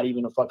it's not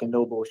even a fucking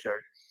Noble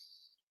shirt.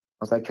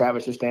 I was like,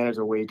 Travis, your standards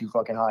are way too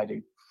fucking high,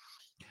 dude.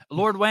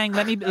 Lord Wang,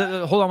 let me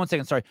hold on one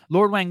second. Sorry.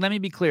 Lord Wang, let me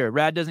be clear.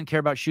 Rad doesn't care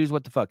about shoes.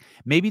 What the fuck?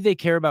 Maybe they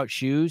care about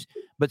shoes,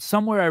 but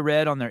somewhere I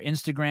read on their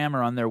Instagram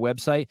or on their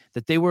website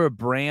that they were a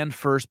brand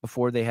first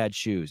before they had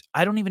shoes.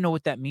 I don't even know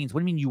what that means.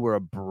 What do you mean you were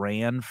a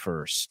brand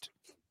first?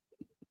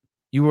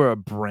 You were a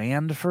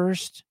brand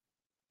first?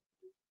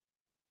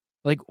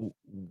 Like,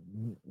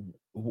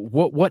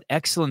 what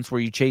excellence were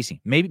you chasing?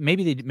 Maybe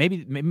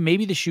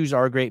the shoes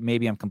are great.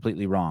 Maybe I'm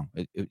completely wrong.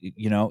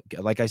 You know,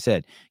 like I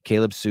said,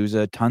 Caleb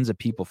Souza, tons of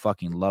people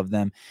fucking love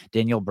them.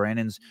 Danielle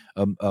Brandon's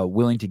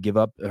willing to give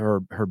up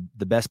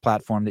the best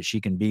platform that she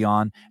can be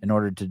on in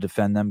order to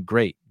defend them.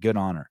 Great, good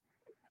on her.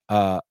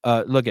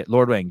 Look at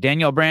Lord Wang,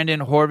 Danielle Brandon,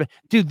 Horvath.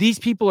 Dude, these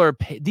people are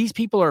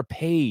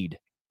paid.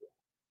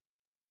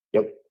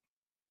 Yep.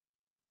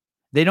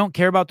 They don't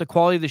care about the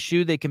quality of the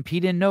shoe they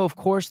compete in. No, of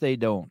course they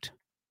don't.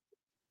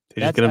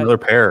 They just get another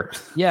pair.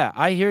 Yeah,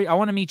 I hear. I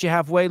want to meet you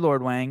halfway,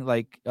 Lord Wang.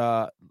 Like,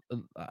 but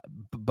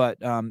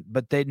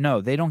they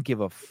don't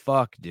give a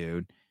fuck,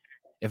 dude.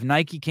 If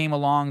Nike came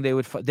along, they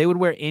would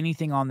wear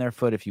anything on their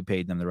foot if you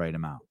paid them the right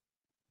amount.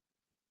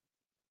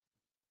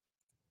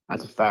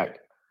 That's a fact.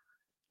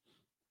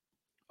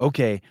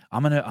 Okay,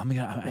 it's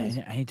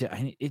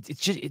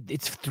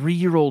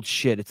 3-year-old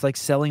shit. It's like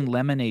selling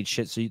lemonade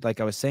shit. So like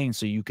I was saying,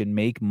 so you can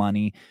make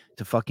money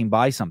to fucking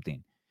buy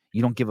something.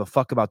 You don't give a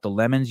fuck about the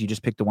lemons. You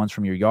just pick the ones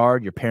from your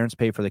yard. Your parents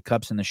pay for the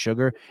cups and the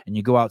sugar, and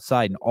you go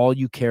outside, and all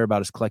you care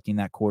about is collecting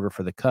that quarter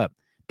for the cup.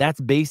 That's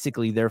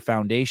basically their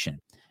foundation.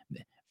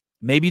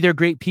 Maybe they're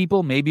great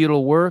people. Maybe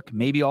it'll work.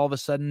 Maybe all of a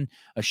sudden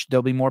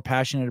they'll be more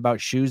passionate about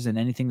shoes than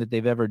anything that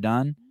they've ever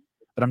done.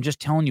 But I'm just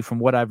telling you from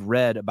what I've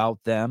read about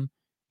them,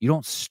 you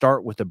don't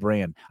start with a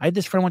brand. I had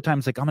this friend one time,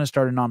 it's like, I'm going to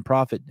start a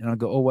nonprofit. And I'll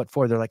go, oh, what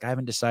for? They're like, I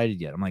haven't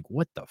decided yet. I'm like,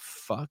 what the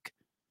fuck?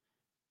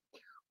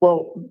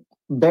 Well,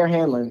 Bear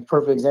Hanlon,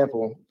 perfect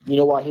example. You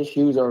know why his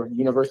shoes are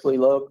universally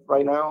loved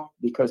right now?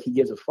 Because he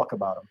gives a fuck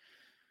about them.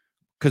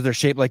 Because they're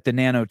shaped like the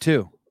Nano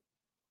too.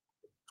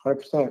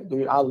 100%,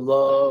 dude. I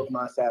love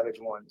my Savage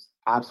ones.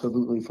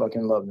 Absolutely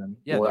fucking love them.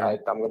 Yeah, well,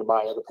 I'm going to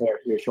buy another pair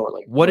here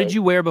shortly. What did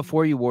you wear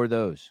before you wore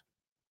those?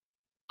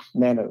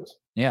 Nanos.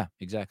 Yeah,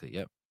 exactly.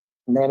 Yep.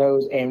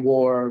 Nanos, and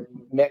wore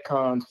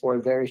Metcons for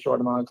a very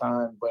short amount of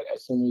time. But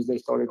as soon as they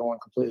started going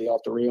completely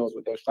off the rails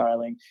with their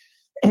styling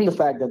and the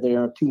fact that they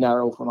are too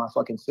narrow for my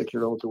fucking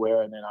 6-year-old to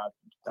wear, and then I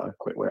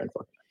quit wearing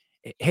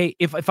fucking. Hey,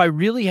 if I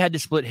really had to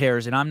split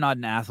hairs, and I'm not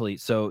an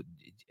athlete, so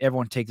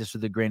everyone take this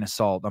with a grain of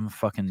salt. I'm a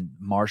fucking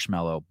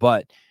marshmallow.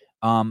 But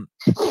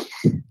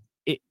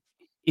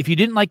if you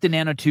didn't like the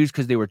Nano 2s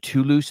because they were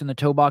too loose in the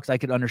toe box, I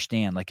could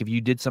understand. Like if you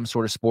did some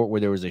sort of sport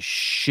where there was a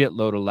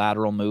shitload of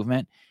lateral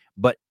movement,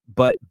 but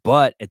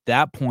at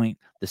that point,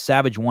 the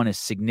Savage 1 is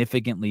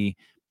significantly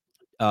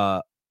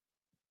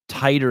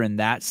tighter in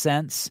that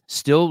sense.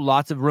 Still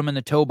lots of room in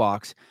the toe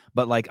box,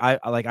 but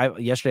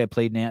yesterday I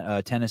played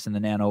tennis in the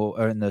Nano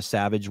or in the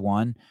Savage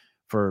 1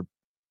 for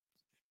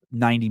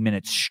 90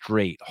 minutes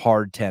straight,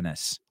 hard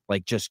tennis,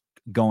 like just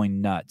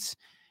going nuts.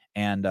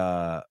 And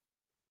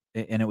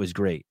it was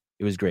great.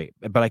 It was great.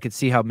 But I could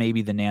see how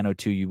maybe the Nano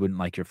 2, you wouldn't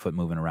like your foot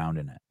moving around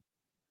in it.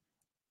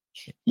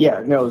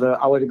 Yeah, no,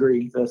 I would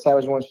agree. The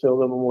Savage ones feel a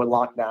little more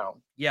locked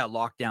down. Yeah,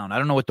 locked down. I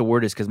don't know what the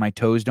word is because my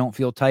toes don't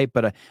feel tight,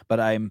 but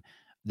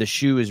the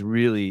shoe is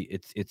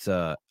really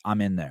I'm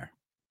in there.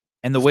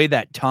 And the way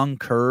that tongue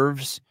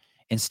curves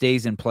and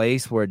stays in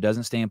place where it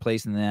doesn't stay in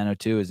place in the Nano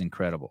 2 is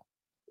incredible.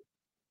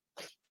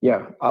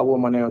 Yeah, I wore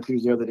my Nano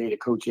 2s the other day to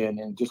coach in,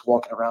 and just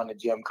walking around the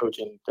gym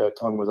coaching, the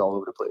tongue was all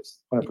over the place.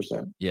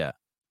 100%. Yeah.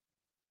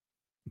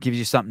 Gives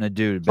you something to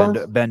do.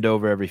 Bend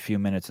over every few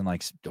minutes and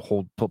like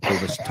pull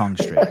this tongue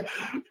straight.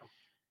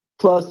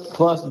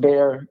 Plus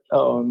Bear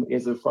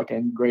is a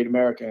fucking great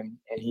American,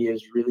 and he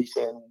is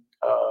releasing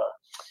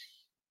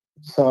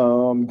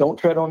some Don't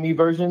Tread on Me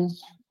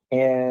versions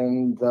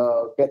and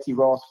Betsy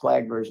Ross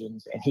flag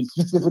versions, and he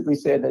specifically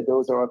said that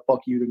those are a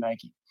fuck you to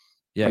Nike.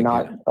 Yeah,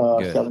 not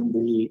selling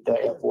the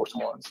Air Force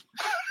Ones.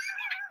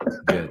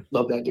 Good.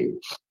 Love that dude.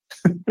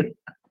 All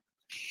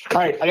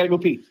right, I gotta go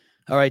pee.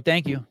 All right,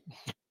 thank you.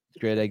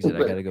 Great exit. I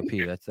gotta go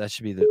pee. That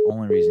should be the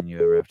only reason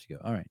you ever have to go.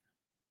 All right.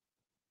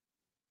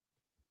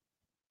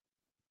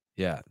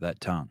 Yeah, that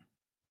tongue.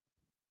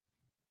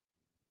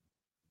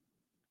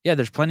 Yeah,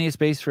 there's plenty of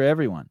space for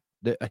everyone.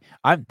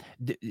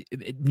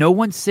 No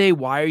one say,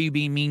 why are you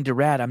being mean to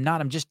Rad? I'm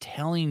not. I'm just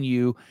telling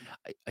you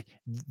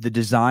the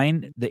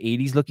design, the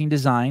 80s looking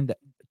design,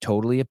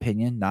 totally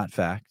opinion, not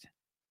fact.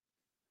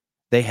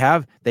 They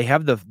have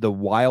the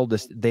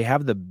wildest, they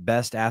have the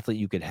best athlete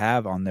you could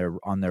have on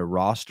their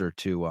roster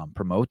to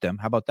promote them.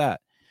 How about that?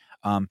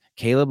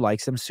 Caleb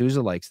likes them,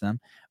 Sousa likes them,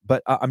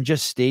 but I'm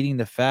just stating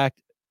the fact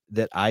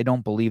that I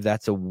don't believe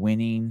that's a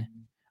winning.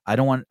 I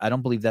don't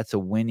believe that's a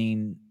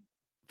winning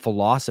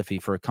philosophy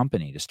for a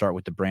company to start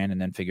with the brand and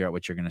then figure out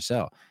what you're going to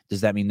sell. Does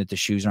that mean that the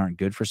shoes aren't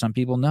good for some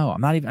people? No,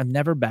 I've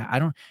never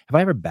have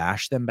I ever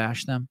bashed them?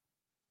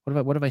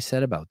 What have I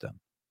said about them?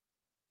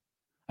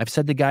 I've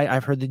said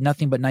I've heard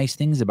nothing but nice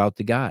things about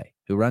the guy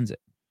who runs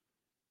it.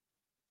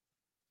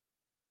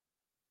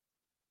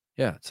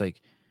 Yeah. It's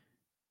like,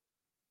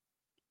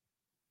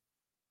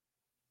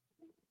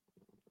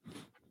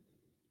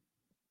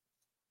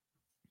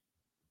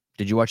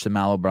 did you watch the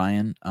Mal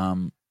O'Brien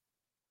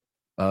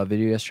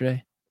video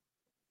yesterday?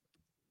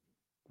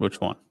 Which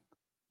one?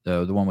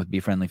 The one with Be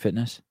Friendly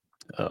Fitness?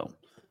 Oh.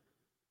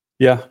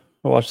 Yeah,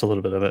 I watched a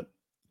little bit of it.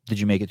 Did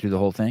you make it through the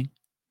whole thing?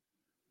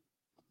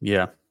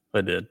 Yeah,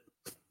 I did.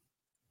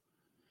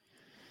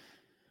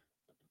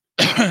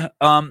 The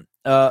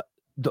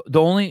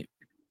only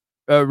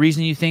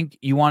reason you think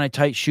you want a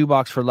tight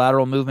shoebox for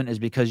lateral movement is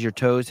because your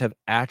toes have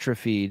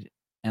atrophied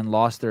and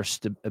lost their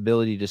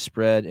ability to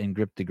spread and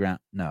grip the ground.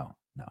 No.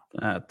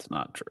 That's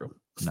not true.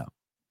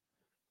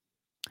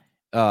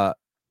 No. Yeah,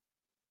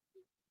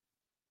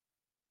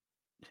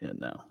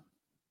 no.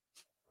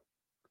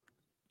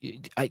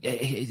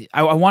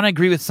 I want to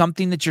agree with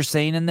something that you're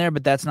saying in there,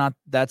 but that's not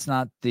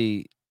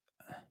the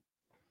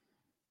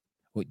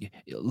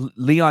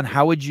Leon.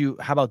 How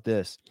about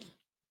this?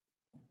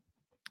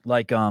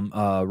 Like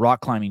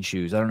rock climbing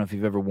shoes. I don't know if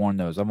you've ever worn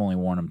those. I've only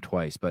worn them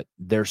twice, but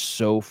they're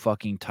so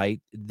fucking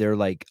tight. They're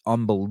like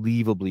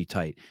unbelievably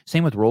tight.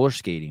 Same with roller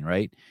skating,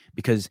 right?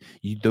 Because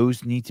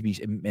those need to be,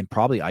 and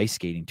probably ice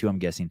skating too, I'm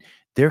guessing.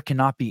 There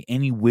cannot be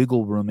any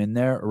wiggle room in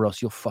there or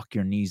else you'll fuck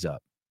your knees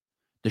up.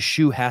 The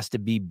shoe has to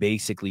be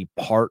basically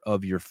part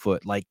of your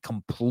foot, like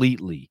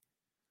completely.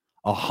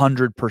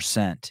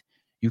 100%.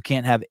 You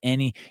can't have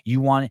any. You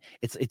want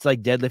it's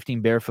like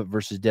deadlifting barefoot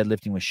versus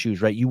deadlifting with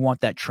shoes, right? You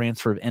want that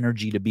transfer of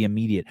energy to be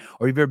immediate.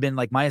 Or you've ever been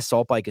like, my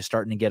assault bike is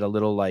starting to get a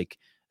little like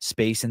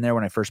space in there.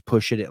 When I first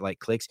push it, it like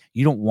clicks.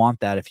 You don't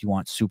want that if you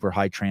want super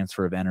high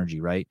transfer of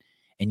energy, right?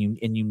 And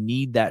you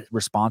need that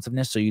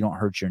responsiveness so you don't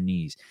hurt your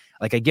knees.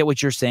 Like I get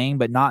what you're saying,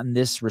 but not in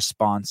this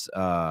response.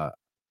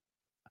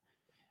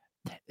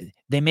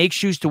 They make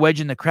shoes to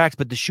wedge in the cracks,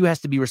 but the shoe has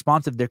to be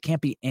responsive. There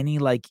can't be any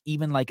like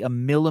even like a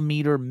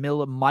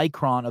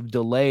millimicron of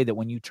delay that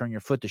when you turn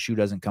your foot, the shoe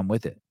doesn't come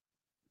with it.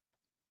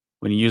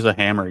 When you use a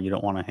hammer, you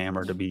don't want a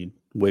hammer to be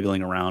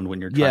wiggling around when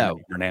you're trying to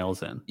get your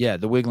nails in. Yeah,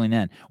 the wiggling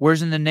end.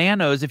 Whereas in the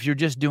Nanos, if you're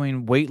just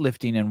doing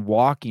weightlifting and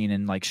walking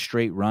and like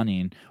straight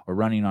running or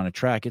running on a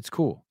track, it's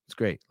cool. It's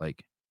great.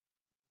 Like,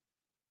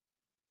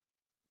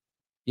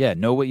 yeah,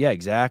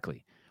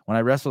 exactly. When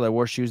I wrestled, I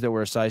wore shoes that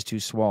were a size too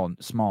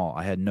small.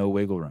 I had no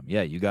wiggle room.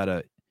 Yeah, you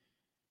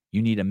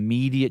need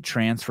immediate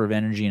transfer of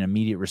energy and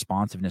immediate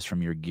responsiveness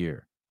from your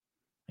gear.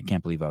 I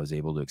can't believe I was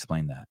able to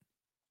explain that.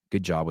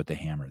 Good job with the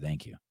hammer.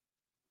 Thank you.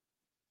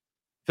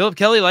 Philip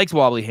Kelly likes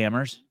wobbly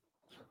hammers.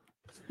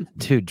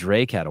 Dude,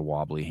 Drake had a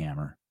wobbly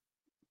hammer.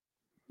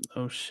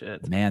 Oh,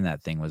 shit. Man,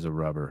 that thing was a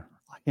rubber.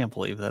 I can't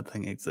believe that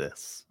thing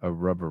exists. A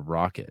rubber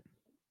rocket.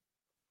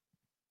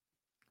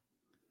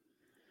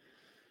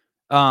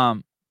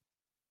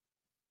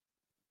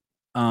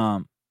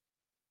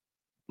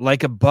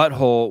 Like a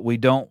butthole, we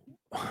don't.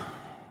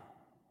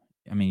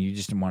 I mean, you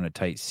just want a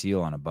tight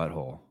seal on a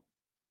butthole,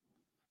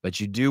 but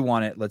you do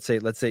want it. Let's say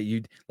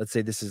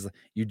this is,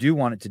 you do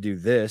want it to do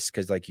this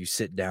because like you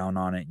sit down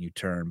on it and you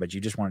turn, but you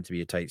just want it to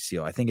be a tight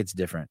seal. I think it's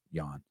different,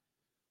 Jan.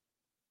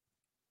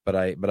 But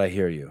I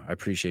hear you. I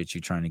appreciate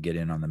you trying to get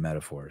in on the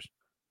metaphors,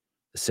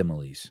 the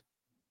similes.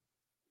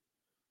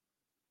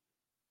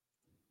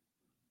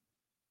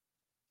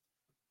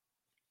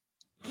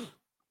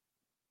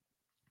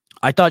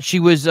 I thought she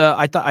was.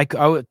 I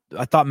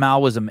thought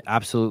Mal was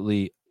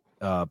absolutely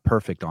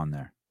perfect on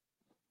there.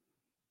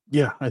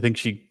 Yeah, I think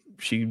she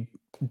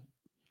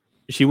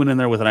went in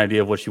there with an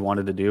idea of what she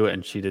wanted to do,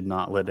 and she did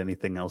not let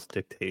anything else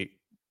dictate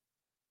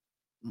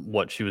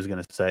what she was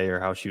going to say or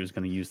how she was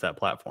going to use that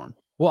platform.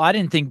 Well, I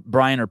didn't think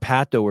Brian or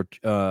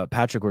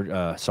Patrick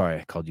were. Sorry,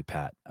 I called you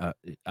Pat.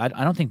 I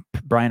don't think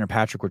Brian or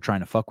Patrick were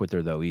trying to fuck with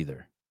her though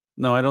either.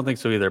 No, I don't think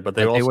so either. But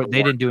they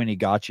didn't do any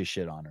gotcha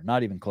shit on her.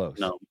 Not even close.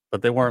 No,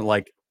 but they weren't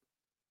like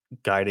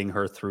guiding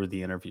her through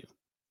the interview.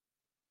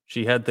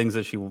 She had things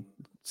that she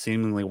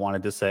seemingly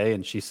wanted to say,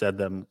 and she said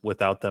them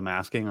without them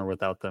asking or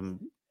without them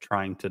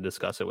trying to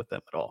discuss it with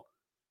them at all.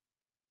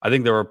 I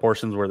think there were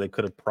portions where they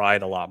could have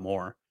pried a lot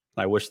more.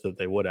 I wish that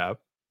they would have,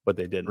 but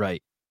they didn't.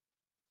 Right.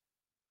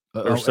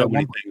 There's so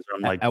many things where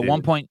I'm like, at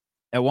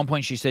one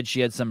point she said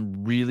she had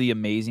some really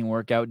amazing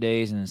workout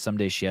days, and then some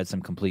days she had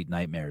some complete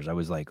nightmares. I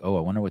was like, oh, I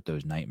wonder what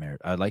those nightmares.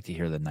 I'd like to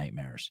hear the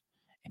nightmares.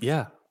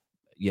 Yeah.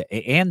 Yeah,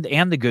 and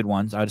the good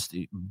ones.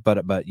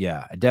 But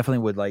yeah, I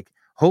definitely would like.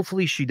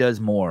 Hopefully she does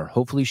more.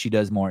 Hopefully she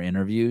does more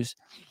interviews.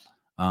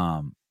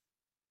 I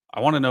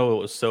want to know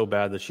it was so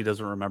bad that she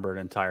doesn't remember an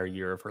entire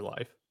year of her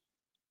life.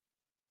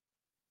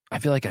 I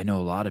feel like I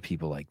know a lot of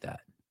people like that.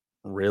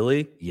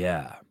 Really?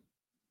 Yeah.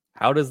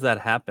 How does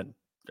that happen?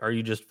 Are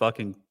you just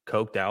fucking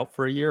coked out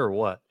for a year or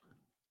what?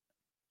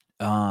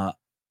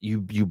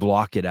 You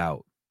block it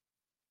out.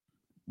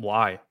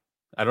 Why?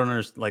 I don't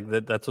understand. Like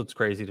that's what's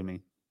crazy to me.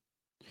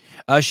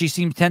 She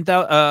seemed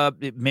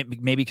 10,000.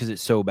 Maybe because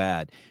it's so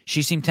bad.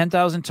 She seemed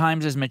 10,000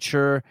 times as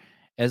mature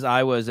as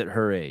I was at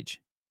her age.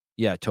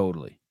 Yeah,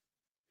 totally.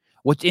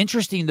 What's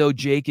interesting though,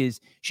 Jake, is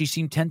she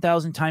seemed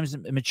 10,000 times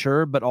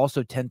mature, but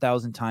also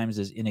 10,000 times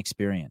as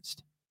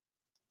inexperienced.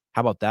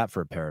 How about that for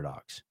a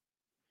paradox?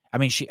 I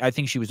mean, I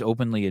think she was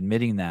openly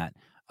admitting that,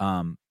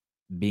 that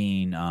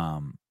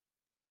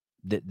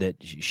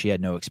she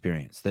had no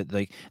experience. That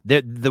like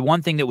the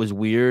one thing that was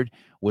weird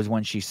was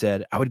when she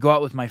said, "I would go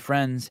out with my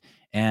friends,"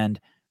 and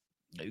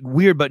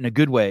weird, but in a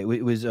good way.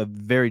 It was a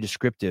very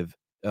descriptive.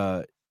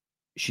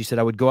 She said,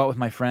 "I would go out with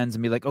my friends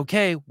and be like,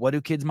 okay, what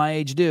do kids my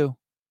age do?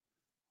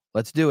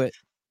 Let's do it."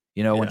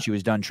 When she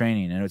was done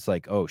training, and it's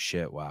like, oh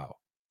shit, wow.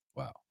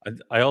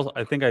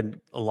 I think a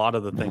lot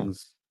of the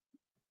things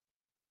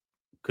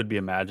could be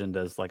imagined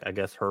as like, I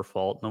guess, her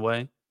fault in a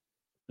way.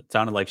 It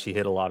sounded like she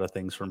hid a lot of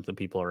things from the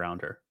people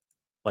around her.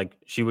 Like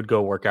she would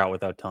go work out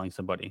without telling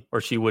somebody,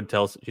 or she's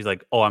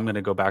like, "Oh, I'm going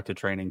to go back to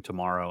training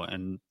tomorrow,"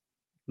 and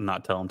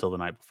not tell them till the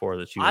night before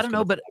that she was. I don't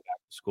know, but back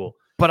to school.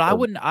 But I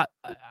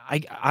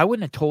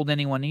wouldn't have told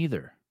anyone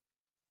either.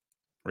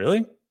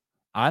 Really?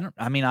 I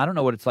don't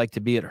know what it's like to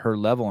be at her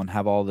level and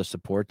have all the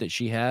support that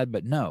she had,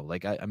 but no,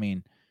 like I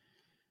mean,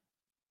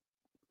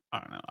 I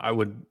don't know. I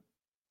would.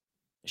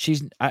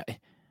 She's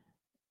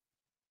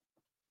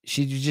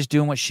just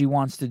doing what she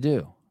wants to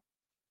do.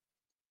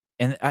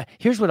 And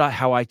here's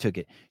how I took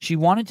it. She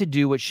wanted to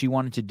do what she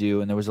wanted to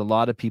do, and there was a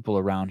lot of people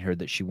around her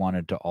that she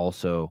wanted to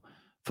also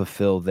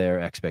fulfill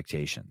their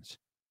expectations,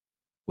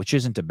 which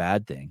isn't a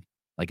bad thing.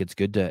 Like it's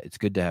good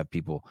to have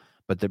people,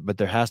 but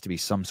there has to be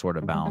some sort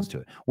of balance to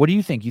it. What do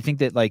you think? You think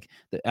that like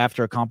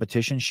after a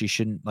competition, she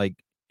shouldn't like?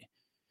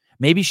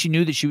 Maybe she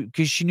knew that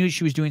because she knew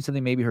she was doing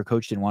something maybe her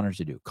coach didn't want her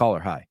to do. Call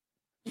her. Hi.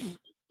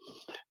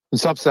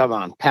 What's up,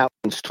 Savon? Pat,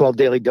 12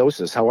 daily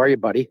doses. How are you,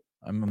 buddy?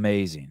 I'm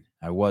amazing.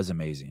 I was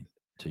amazing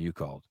till you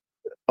called.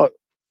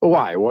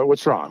 Why?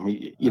 What's wrong?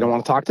 You don't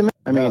want to talk to me?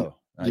 I mean,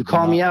 you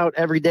call me out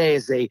every day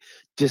as a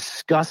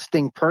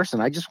disgusting person.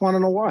 I just want to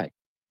know why.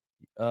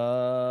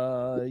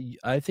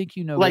 I think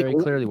you know Like, very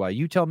clearly why.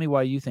 You tell me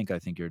why you think I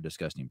think you're a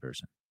disgusting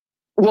person.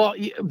 Well,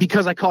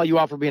 because I call you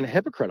out for being a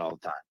hypocrite all the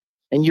time,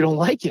 and you don't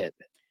like it.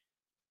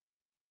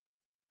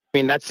 I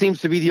mean, that seems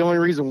to be the only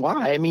reason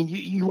why. I mean,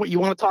 you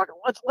want to talk?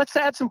 Let's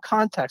add some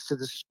context to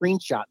the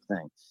screenshot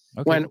thing.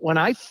 Okay. When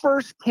I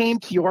first came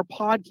to your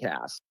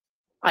podcast,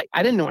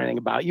 I didn't know anything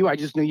about you. I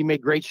just knew you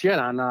made great shit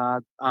on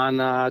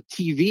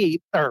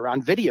TV or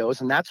on videos,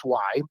 and that's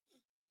why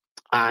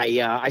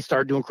I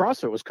started doing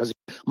CrossFit, was because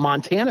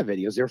Montana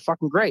videos. They were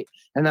fucking great.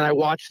 And then I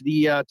watched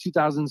the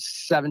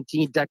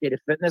 2017 Decade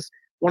of Fitness,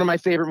 one of my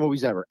favorite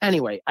movies ever.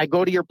 Anyway, I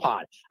go to your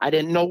pod. I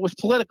didn't know it was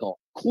political.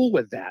 Cool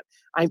with that.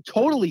 I'm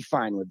totally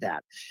fine with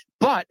that.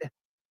 But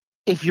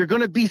if you're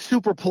going to be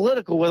super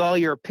political with all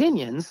your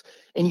opinions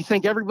and you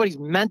think everybody's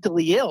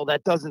mentally ill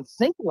that doesn't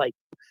think like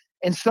you,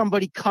 and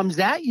somebody comes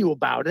at you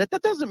about it,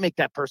 that doesn't make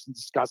that person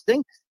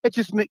disgusting. It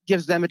just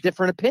gives them a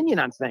different opinion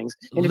on things.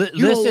 And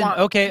listen,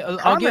 okay,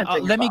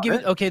 let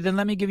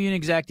me give you an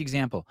exact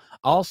example.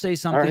 I'll say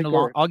something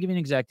I'll give you an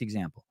exact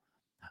example.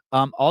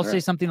 I'll say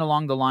something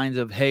along the lines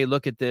of, "Hey,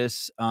 look at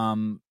this.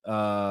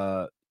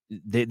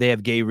 They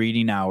have gay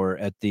reading hour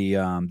at the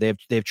they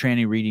have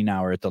tranny reading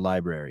hour at the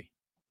library,"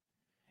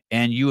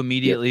 and you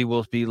immediately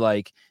will be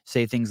like,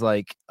 say things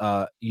like,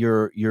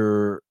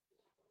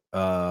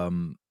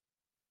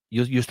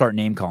 You'll start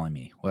name calling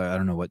me. Well, I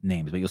don't know what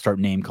names, but you'll start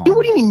name calling.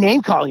 What do you mean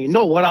name calling you?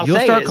 No, what I'll say is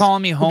you'll start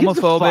calling me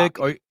homophobic.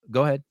 Or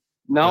go ahead.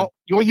 No,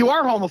 you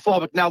are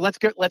homophobic. Now let's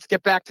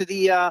get back to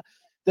the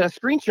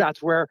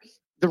screenshots where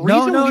the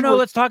reason. No.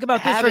 Let's talk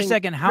about this for a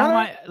second.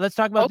 Let's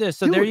talk about this.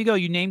 So there you go.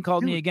 You name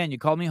called me again. You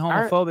called me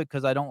homophobic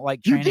because I don't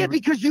like. You did,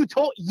 because you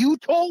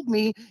told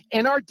me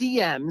in our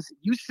DMs.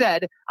 You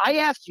said, I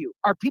asked you,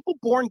 are people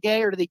born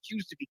gay or do they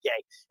choose to be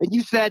gay? And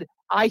you said,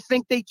 I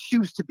think they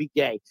choose to be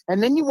gay.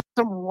 And then you went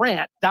some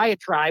rant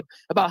diatribe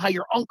about how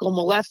your uncle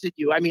molested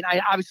you. I mean,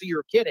 obviously you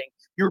were kidding.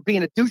 You were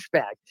being a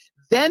douchebag.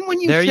 Then when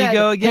you there said, you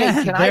go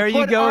again. Hey, there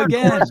you go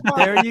again.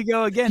 There you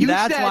go again.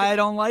 That's said, why I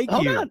don't like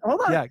you.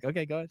 Hold on. Yeah.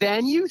 Okay. Go ahead.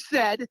 Then you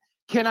said,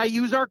 can I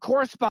use our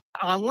correspondence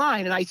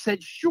online? And I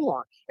said,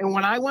 sure. And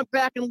when I went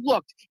back and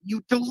looked,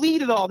 you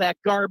deleted all that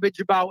garbage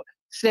about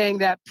saying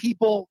that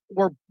people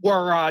were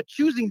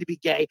choosing to be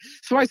gay.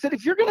 So I said,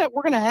 if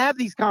we're gonna have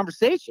these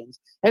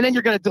conversations and then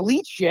you're gonna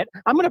delete shit,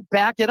 I'm gonna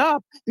back it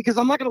up, because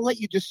I'm not gonna let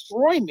you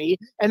destroy me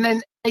and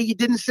then you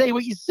didn't say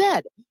what you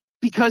said,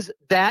 because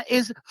that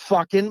is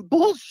fucking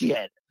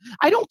bullshit.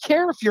 I don't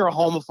care if you're a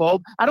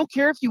homophobe. I don't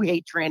care if you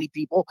hate tranny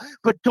people,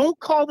 but don't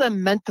call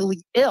them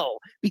mentally ill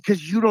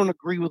because you don't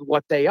agree with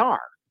what they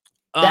are.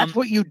 That's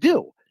what you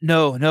do.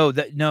 No,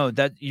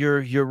 that you're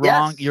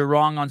wrong. Yes. You're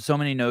wrong on so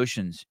many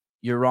notions.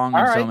 You're wrong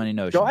on so many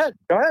notions.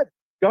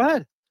 Go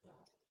ahead.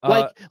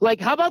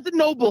 Like, how about the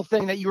Noble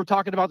thing that you were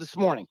talking about this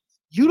morning?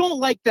 You don't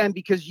like them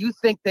because you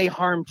think they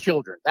harm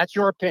children. That's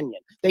your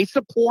opinion. They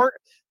support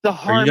the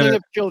harming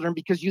of children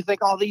because you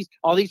think all these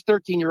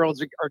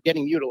 13-year-olds are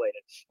getting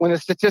mutilated, when the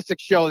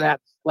statistics show that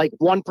like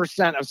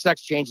 1% of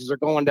sex changes are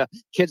going to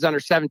kids under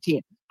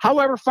 17.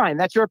 However, fine,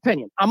 that's your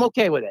opinion. I'm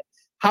okay with it.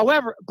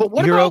 However, but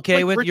what you're about,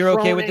 okay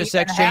like, with the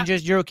sex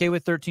changes? You're okay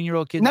with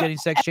 13-year-old kids getting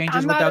sex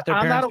changes without their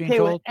parents being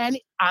told?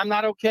 I'm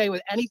not okay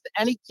with any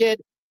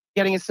kid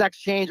getting a sex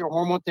change or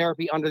hormone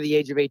therapy under the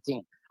age of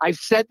 18. I've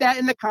said that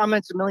in the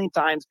comments a million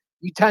times.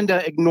 You tend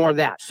to ignore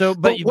that. So,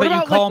 but you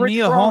call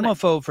me a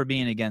homophobe for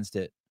being against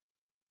it.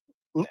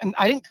 And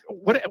I think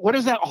what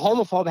does that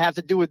homophobe have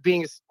to do with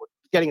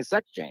getting a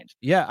sex change?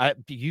 Yeah,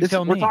 you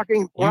tell me. We're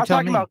not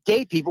talking about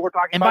gay people. We're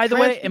talking about trans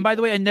people. And by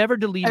the way, I never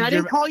deleted. And I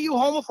didn't call you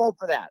homophobe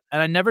for that.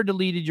 And I never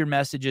deleted your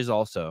messages.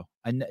 Also,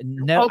 I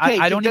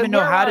don't even know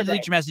how to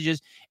delete your messages.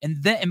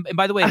 And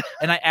by the way,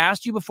 and I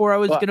asked you before I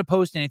was going to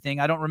post anything.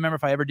 I don't remember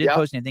if I ever did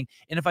post anything.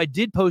 And if I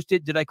did post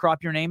it, did I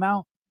crop your name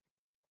out?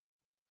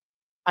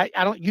 I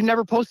don't. You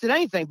never posted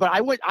anything. But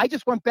I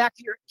just went back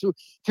to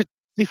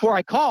before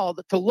I called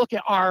to look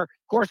at our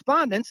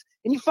correspondence,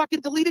 and you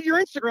fucking deleted your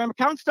Instagram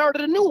account and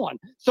started a new one.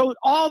 So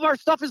all of our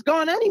stuff is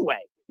gone anyway.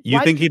 You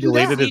think he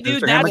deleted his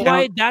Instagram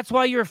account? That's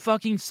why you're a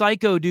fucking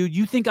psycho, dude.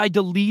 You think I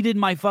deleted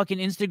my fucking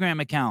Instagram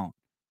account?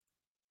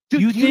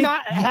 Dude, do you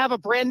not have a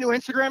brand new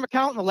Instagram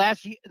account in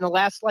the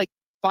last like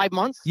 5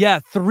 months? Yeah,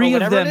 3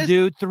 of them,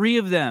 dude. 3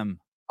 of them.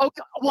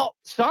 Okay, well,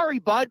 sorry,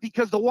 bud,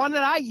 because the one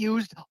that I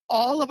used,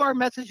 all of our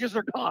messages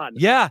are gone.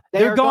 Yeah,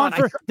 they're gone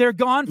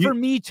for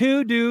me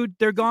too, dude.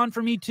 They're gone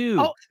for me too.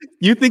 Oh,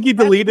 you think he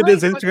deleted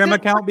his Instagram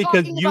account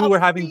because you were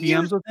having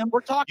DMs with him?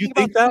 We're talking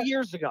about 2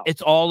 years ago.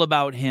 It's all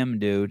about him,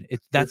 dude.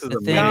 That's the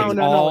thing. It's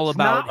all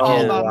about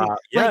him.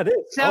 Yeah, it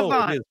is.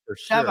 Sevon, for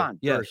sure. Sevon.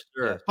 Yes.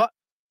 But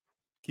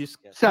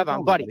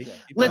Sevon, buddy.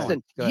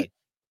 Listen,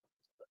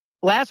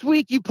 last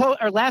week you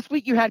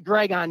had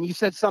Greg on. You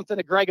said something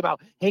to Greg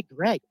about, hey,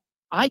 Greg,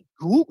 I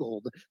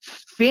Googled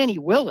Fannie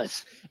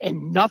Willis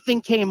and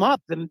nothing came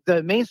up.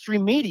 The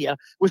mainstream media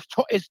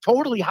is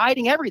totally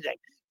hiding everything.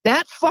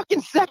 That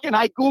fucking second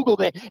I Googled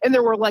it, and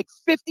there were like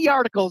 50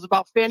 articles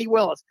about Fannie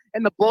Willis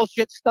and the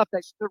bullshit stuff,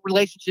 the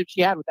relationship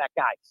she had with that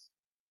guy.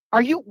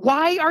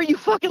 Why are you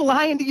fucking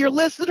lying to your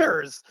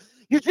listeners?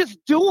 You're just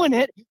doing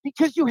it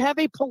because you have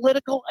a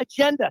political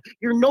agenda.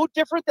 You're no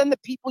different than the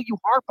people you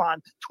harp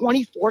on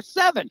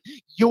 24/7.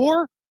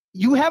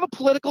 You have a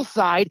political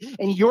side,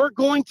 and you're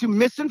going to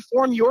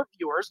misinform your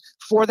viewers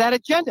for that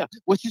agenda,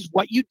 which is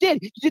what you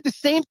did. You did the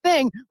same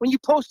thing when you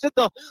posted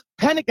the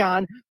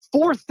Pentagon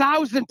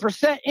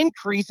 4,000%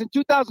 increase in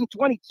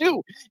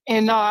 2022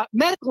 in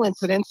medical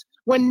incidents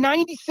when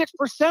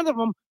 96% of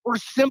them were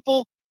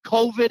simple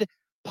COVID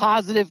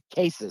positive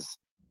cases.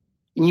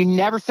 And you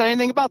never said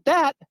anything about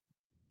that.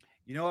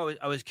 You know,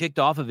 I was kicked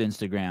off of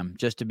Instagram,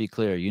 just to be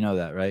clear. You know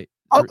that, right?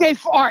 Okay,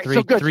 all right,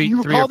 so good.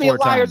 You called me a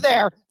liar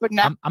there, but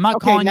now I'm not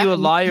calling you a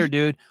liar,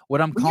 dude. What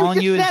I'm calling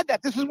you is said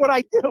that this is what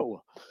I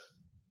do.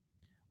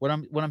 What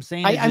I'm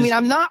saying is,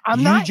 I'm not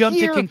jump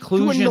here to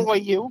conclusion. to annoy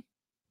you.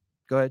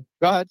 Go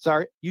ahead.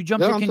 Sorry. You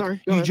jump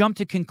jump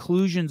to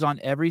conclusions on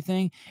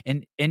everything,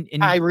 and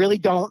I really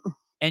don't.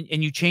 And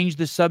you change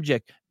the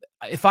subject.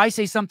 If I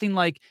say something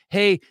like,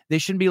 "Hey, they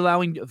shouldn't be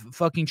allowing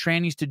fucking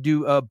trannies to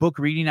do a book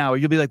reading hour,"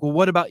 you'll be like, "Well,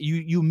 what about you?"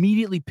 You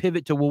immediately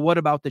pivot to, "Well, what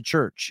about the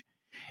church?"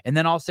 And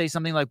then I'll say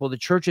something like, "Well, the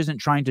church isn't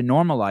trying to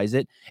normalize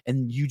it,"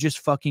 and you just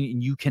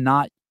you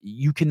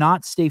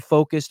cannot stay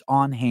focused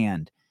on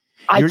hand.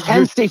 I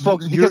can stay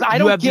focused because I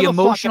don't have give the a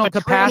emotional fuck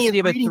if a capacity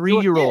of a tranny is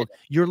 3-year-old.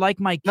 You're like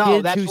my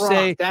kids who wrong.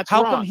 say,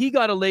 "How wrong. come he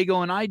got a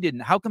Lego and I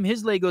didn't? How come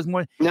his Lego is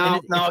more?" No,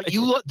 this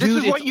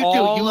is what you do.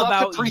 You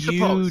love to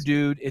presuppose,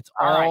 dude. It's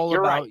all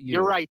about right. you.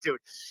 You're right, dude.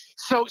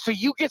 So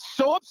you get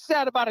so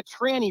upset about a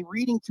tranny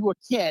reading to a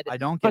kid. I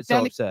don't get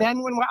so upset.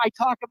 Then when I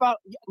talk about,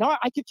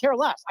 I could care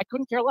less. I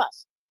couldn't care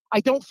less. I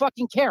don't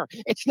fucking care.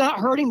 It's not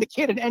hurting the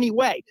kid in any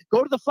way.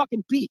 Go to the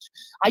fucking beach.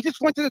 I just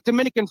went to the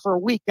Dominican for a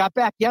week, got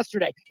back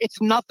yesterday.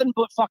 It's nothing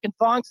but fucking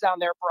thongs down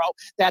there, bro.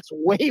 That's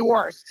way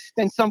worse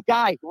than some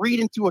guy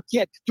reading to a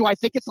kid. Do I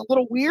think it's a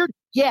little weird?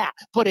 Yeah,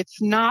 but it's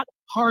not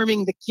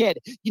harming the kid.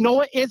 You know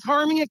what is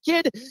harming a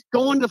kid?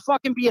 Going to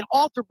fucking be an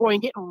altar boy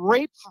and getting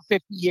raped for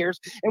 50 years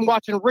and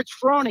watching Rich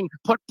Froning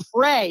put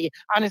 "pray"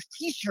 on his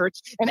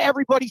t-shirts and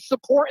everybody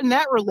supporting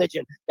that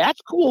religion.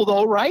 That's cool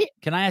though, right?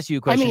 Can I ask you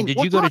a question? I mean, did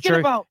you go to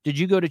church? Did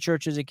you go to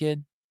church as a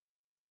kid?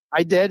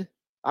 I did.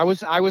 I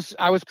was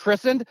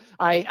christened.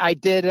 I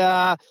did.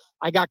 I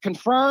got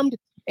confirmed.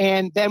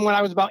 And then when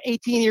I was about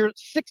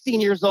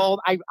 16 years old,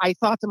 I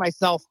thought to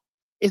myself,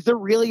 is there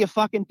really a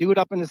fucking dude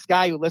up in the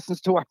sky who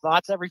listens to our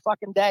thoughts every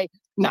fucking day?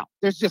 No,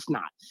 there's just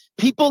not.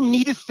 People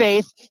needed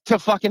faith to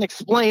fucking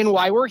explain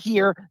why we're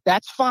here.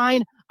 That's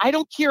fine. I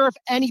don't care if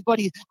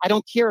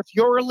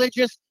you're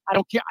religious. I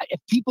don't care if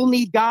people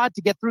need God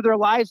to get through their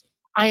lives.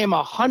 I am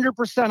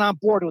 100% on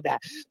board with that.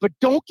 But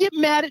don't get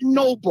mad at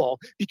Noble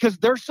because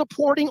they're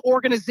supporting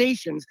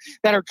organizations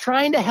that are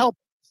trying to help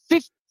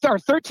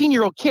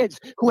 13-year-old kids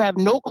who have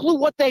no clue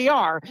what they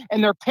are,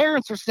 and their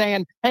parents are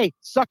saying, "Hey,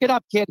 suck it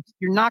up, kid.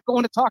 You're not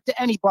going to talk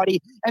to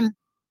anybody." And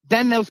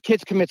then those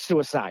kids commit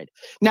suicide.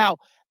 Now,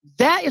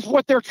 that is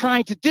what they're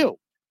trying to do.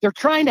 They're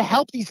trying to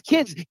help these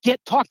kids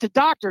talk to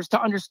doctors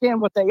to understand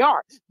what they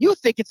are. You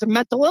think it's a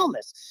mental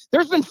illness.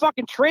 There's been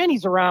fucking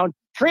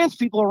trans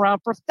people around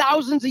for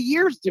thousands of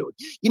years, dude.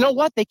 You know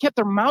what? They kept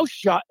their mouth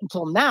shut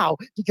until now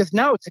because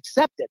now it's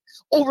accepted.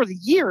 Over the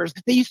years,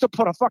 they used to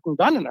put a fucking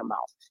gun in their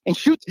mouth and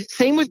shoot.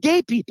 Same with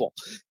gay people.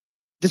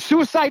 The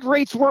suicide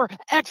rates were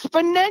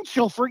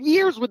exponential for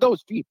years with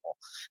those people.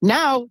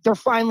 Now they're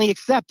finally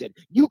accepted.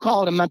 You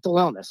call it a mental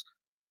illness.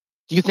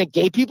 Do you think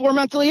gay people are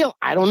mentally ill?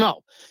 I don't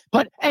know.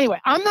 But anyway,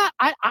 I'm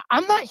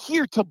not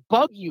here to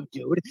bug you,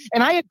 dude.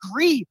 And I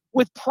agree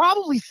with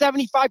probably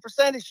 75%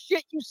 of the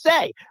shit you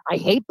say. I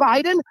hate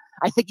Biden.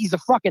 I think he's a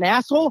fucking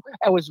asshole.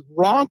 I was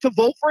wrong to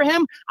vote for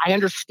him. I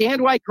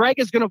understand why Greg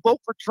is going to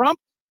vote for Trump.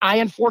 I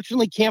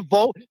unfortunately can't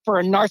vote for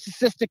a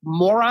narcissistic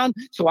moron,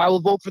 so I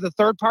will vote for the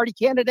third-party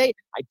candidate.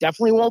 I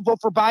definitely won't vote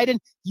for Biden.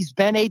 He's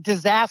been a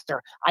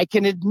disaster. I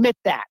can admit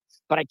that.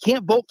 But I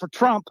can't vote for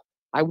Trump.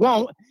 I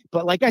won't.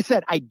 But like I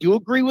said, I do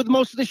agree with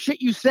most of the shit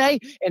you say,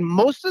 and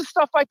most of the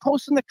stuff I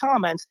post in the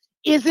comments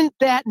isn't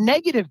that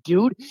negative,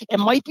 dude. It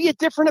might be a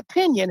different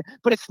opinion,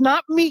 but it's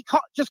not me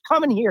just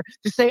coming here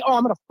to say, "Oh,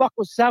 I'm going to fuck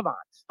with Sevon."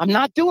 I'm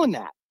not doing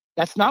that.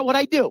 That's not what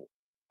I do.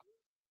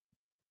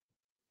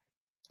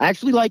 I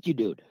actually like you,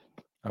 dude.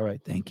 All right,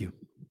 thank you.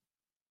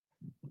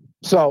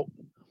 So,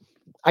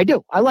 I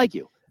do. I like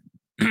you.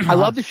 I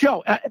love the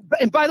show.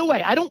 And by the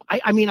way,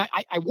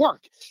 I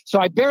work,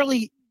 so I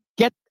barely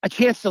get a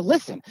chance to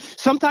listen.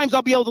 Sometimes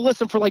I'll be able to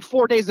listen for like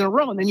 4 days in a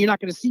row, and then you're not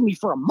going to see me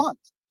for a month.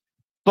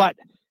 But,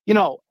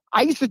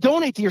 I used to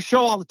donate to your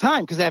show all the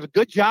time because I have a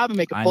good job and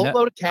make a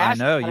boatload of cash.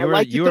 I know.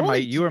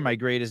 You were my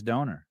greatest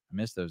donor. I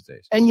miss those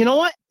days. And you know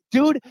what?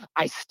 dude,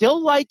 I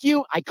still like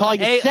you. I call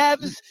you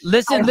Sevs.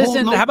 Listen.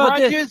 No How about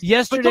grudges, this?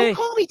 Yesterday, but don't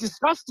call me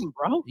disgusting,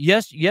 bro.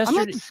 yesterday. I'm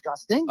not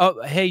disgusting.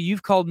 Oh, hey,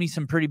 you've called me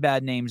some pretty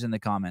bad names in the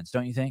comments,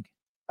 don't you think?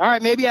 All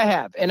right, maybe I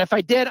have, and if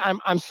I did,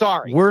 I'm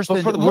sorry. Worse But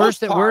than for the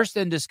most part, worse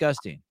than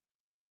disgusting.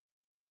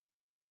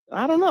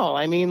 I don't know.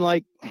 I mean,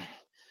 like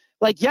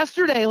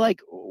yesterday, like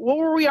what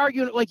were we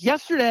arguing? Like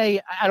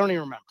yesterday, I don't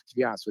even remember, to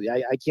be honest with you.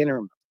 I can't even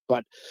remember.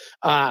 But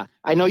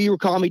I know you were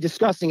calling me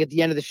disgusting at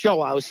the end of the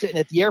show. I was sitting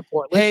at the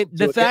airport. Hey,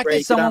 the fact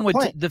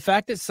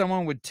that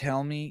someone would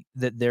tell me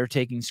that they're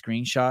taking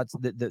screenshots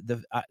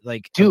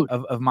dude,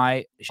 of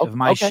my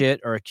shit,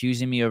 or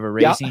accusing me of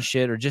erasing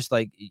shit, or just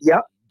like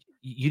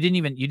you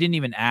didn't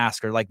even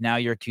ask, or like now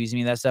you're accusing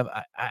me of that stuff.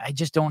 I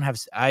just don't have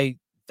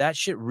that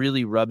shit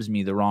really rubs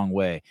me the wrong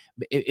way.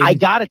 I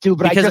got it, dude,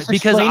 but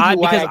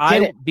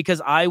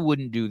because I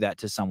wouldn't do that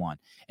to someone.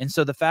 And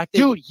so the fact that,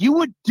 dude, you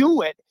would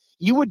do it.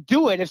 You would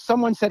do it if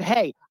someone said,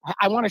 hey,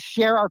 I want to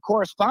share our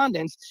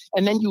correspondence.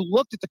 And then you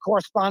looked at the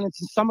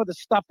correspondence and some of the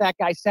stuff that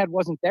guy said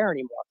wasn't there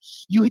anymore.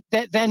 You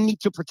then need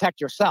to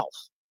protect yourself.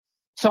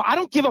 So I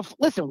don't give a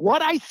listen,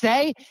 what I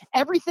say,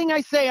 everything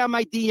I say on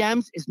my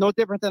DMs is no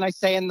different than I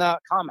say in the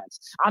comments.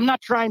 I'm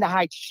not trying to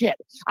hide shit.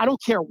 I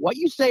don't care what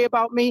you say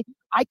about me.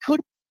 I could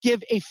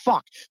give a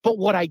fuck. But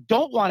what I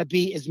don't want to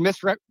be is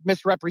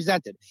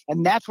misrepresented.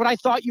 And that's what I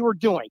thought you were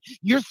doing.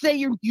 You're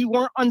saying you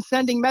weren't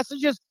unsending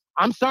messages.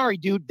 I'm sorry,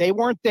 dude. They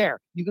weren't there.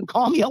 You can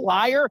call me a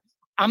liar.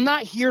 I'm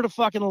not here to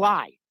fucking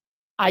lie.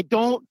 I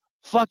don't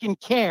fucking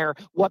care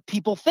what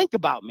people think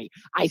about me.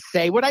 I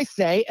say what I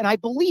say and I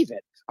believe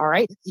it. All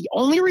right. The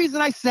only reason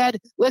I said,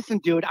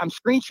 listen, dude, I'm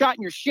screenshotting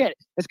your shit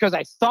is because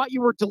I thought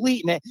you were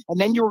deleting it and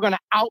then you were going to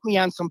out me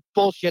on some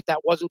bullshit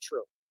that wasn't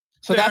true.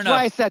 So that's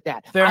why I said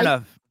that. Fair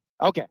enough.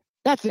 Okay.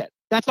 That's it.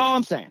 That's all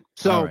I'm saying.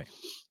 So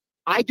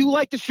I do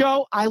like the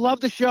show. I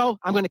love the show.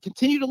 I'm going to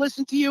continue to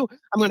listen to you.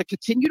 I'm going to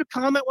continue to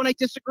comment when I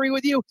disagree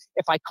with you.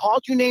 If I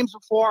called you names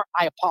before,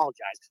 I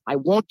apologize. I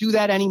won't do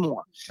that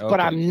anymore. Okay. But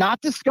I'm not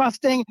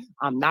disgusting.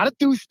 I'm not a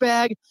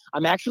douchebag.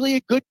 I'm actually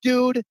a good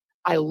dude.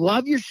 I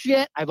love your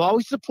shit. I've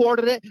always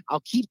supported it.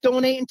 I'll keep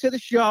donating to the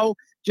show.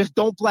 Just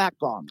don't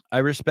blackball me. I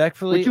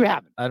respectfully, Which you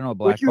haven't. I don't know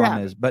what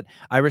blackball is, but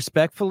I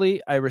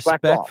respectfully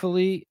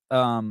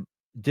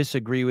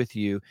disagree with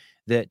you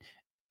that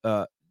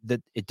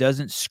it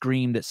doesn't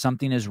scream that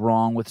something is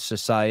wrong with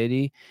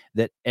society,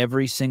 that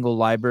every single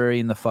library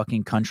in the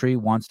fucking country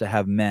wants to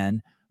have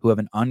men who have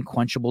an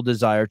unquenchable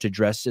desire to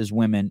dress as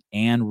women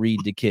and read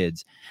to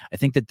kids. I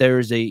think that there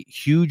is a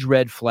huge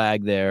red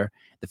flag there.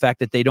 The fact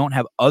that they don't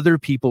have other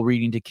people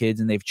reading to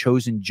kids and they've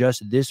chosen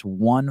just this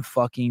one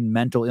fucking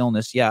mental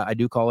illness. Yeah, I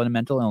do call it a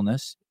mental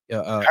illness.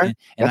 And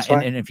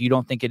if you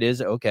don't think it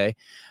is, okay.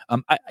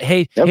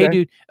 Hey,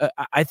 dude,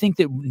 I think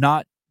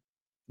that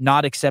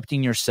not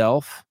accepting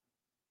yourself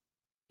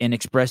and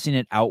expressing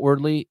it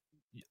outwardly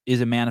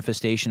is a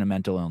manifestation of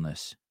mental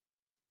illness.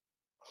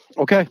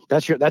 Okay,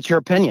 that's your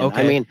opinion.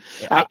 Okay. I mean,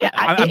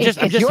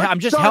 I'm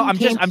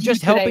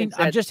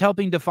just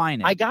helping define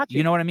it. I got you.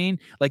 You know what I mean?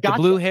 Like the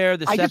blue hair,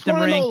 the septum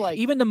ring, know,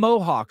 even the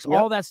mohawks,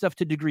 all that stuff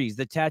to degrees,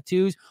 the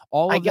tattoos,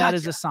 all of that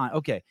is a sign.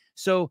 Okay,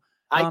 so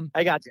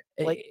I got you.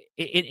 Like,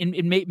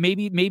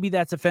 maybe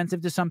that's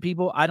offensive to some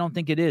people. I don't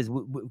think it is.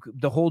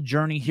 The whole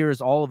journey here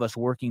is all of us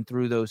working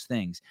through those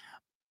things.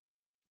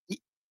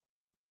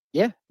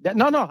 Yeah.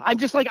 No. I'm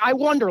just like, I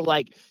wonder,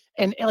 like,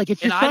 and like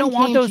if I don't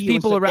want those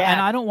people around, and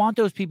I don't want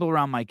those people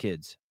around my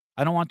kids.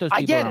 I don't want those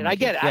people. I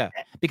get it. Yeah,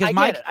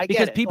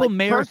 because people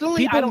mirror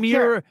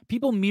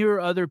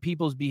other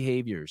people's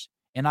behaviors,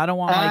 and I don't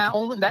want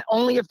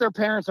only if their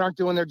parents aren't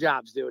doing their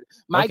jobs, dude.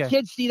 My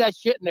kids see that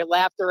shit and they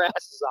laugh their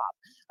asses off.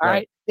 All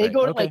right. They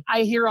go to like,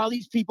 I hear all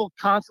these people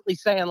constantly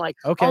saying like,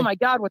 oh my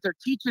God, what they're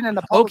teaching in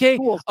the public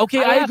schools.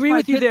 Okay. I agree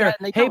with you there.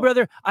 Hey,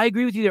 brother, I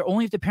agree with you there.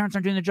 Only if the parents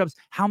aren't doing their jobs.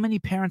 How many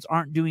parents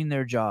aren't doing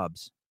their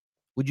jobs?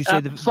 Would you say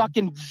the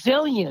fucking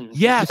zillions?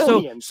 Yeah.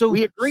 Zillions. So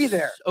we agree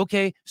there.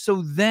 Okay.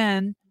 So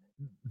then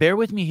bear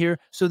with me here.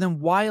 So then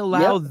why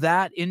allow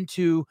that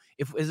into,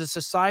 if as a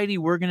society,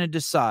 we're going to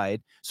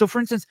decide. So for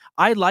instance,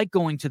 I like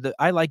going to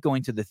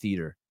the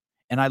theater.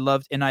 And I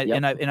loved, and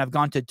I've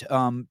gone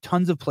to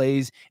tons of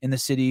plays in the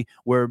city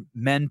where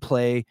men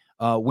play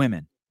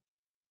women,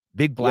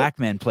 big black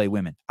men play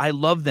women. I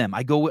love them.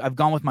 I've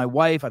gone with my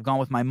wife. I've gone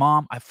with my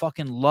mom. I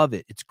fucking love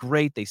it. It's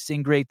great. They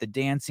sing great. The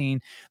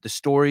dancing, the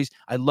stories.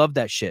 I love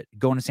that shit.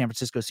 Going to San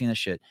Francisco, seeing that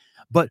shit.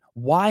 But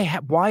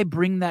why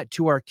bring that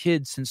to our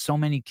kids, since so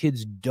many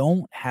kids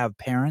don't have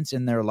parents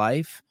in their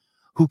life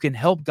who can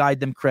help guide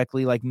them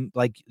correctly, like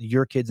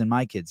your kids and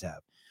my kids have.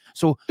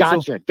 So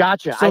gotcha.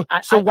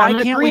 So why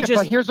can't we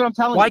just? Here's what I'm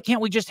telling you. Why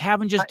can't we just have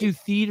them just do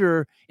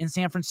theater in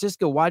San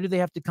Francisco? Why do they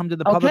have to come to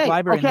the public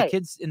library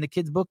in the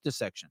kids book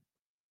section?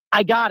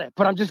 I got it,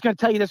 but I'm just going to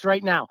tell you this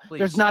right now. Please.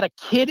 There's not a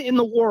kid in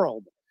the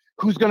world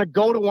who's going to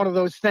go to one of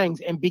those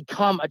things and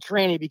become a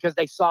tranny because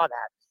they saw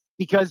that.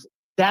 Because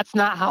that's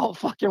not how it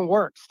fucking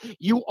works.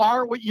 You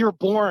are what you're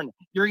born.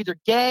 You're either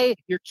gay,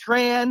 you're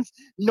trans.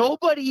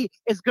 Nobody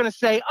is going to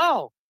say,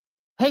 oh,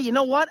 hey, you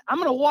know what? I'm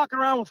going to walk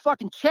around with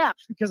fucking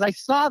chaps because I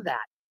saw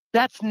that.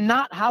 That's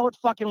not how it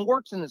fucking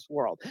works in this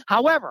world.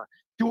 However,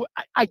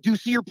 I do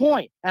see your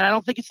point, and I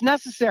don't think it's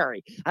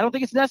necessary. I don't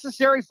think it's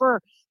necessary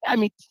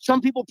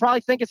some people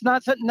probably think it's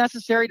not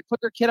necessary to put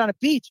their kid on a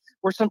beach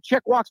where some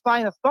chick walks by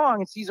in a thong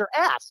and sees her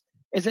ass.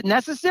 Is it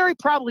necessary?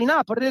 Probably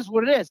not, but it is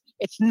what it is.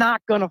 It's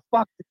not going to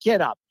fuck the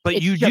kid up. But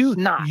it's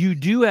you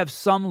do have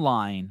some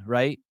line,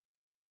 right?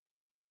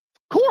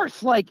 Of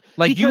course, like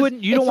you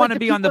don't want to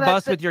be on the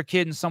bus with your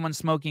kid and someone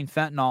smoking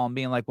fentanyl and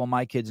being like, well,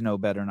 my kids know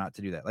better not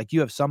to do that. Like, you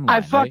have some line,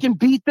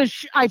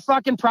 I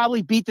fucking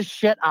probably beat the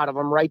shit out of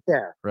them right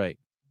there.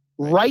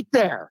 Right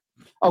there.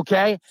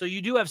 Okay. So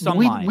you do have some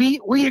line.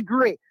 We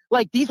agree.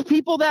 Like, these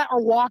people that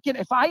are walking,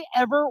 if I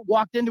ever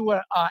walked into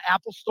a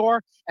Apple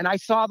store and I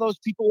saw those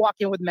people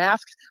walking with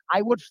masks,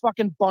 I would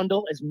fucking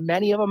bundle as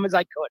many of them as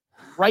I could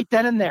right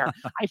then and there.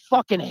 I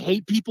fucking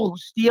hate people who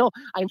steal.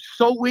 I'm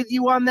so with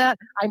you on that.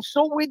 I'm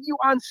so with you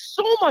on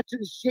so much of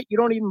this shit you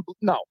don't even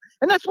know.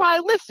 And that's why I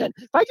listen.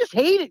 If I just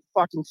hated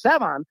fucking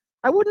Sevan,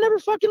 I would never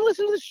fucking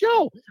listen to the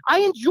show. I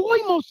enjoy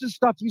most of the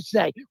stuff you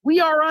say. We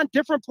are on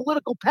different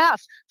political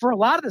paths for a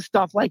lot of the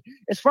stuff. Like,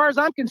 as far as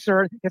I'm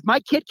concerned, if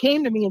my kid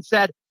came to me and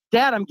said,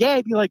 Dad, I'm gay,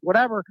 I'd be like,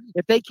 whatever.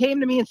 If they came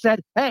to me and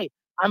said, hey,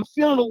 I'm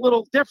feeling a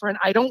little different,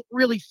 I don't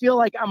really feel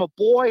like I'm a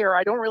boy, or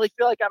I don't really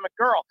feel like I'm a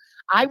girl,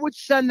 I would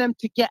send them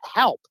to get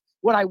help.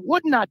 What I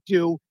would not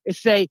do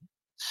is say,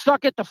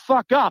 suck it the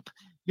fuck up,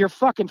 you're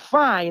fucking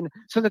fine,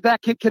 so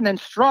that kid can then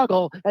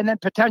struggle and then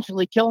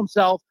potentially kill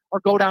himself or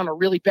go down a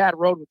really bad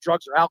road with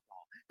drugs or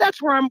alcohol.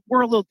 That's where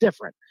we're a little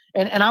different.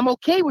 And I'm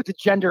okay with the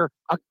gender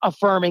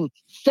affirming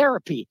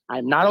therapy.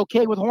 I'm not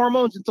okay with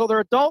hormones until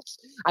they're adults.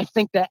 I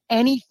think that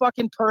any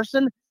fucking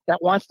person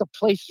that wants to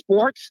play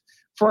sports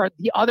for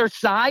the other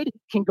side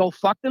can go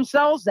fuck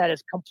themselves. That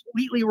is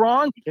completely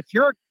wrong. If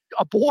you're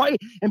a boy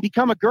and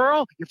become a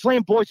girl, you're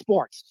playing boy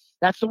sports.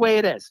 That's the way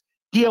it is.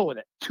 Deal with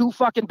it. Too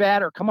fucking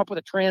bad, or come up with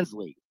a trans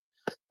league.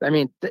 I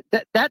mean,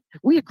 that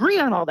we agree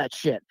on all that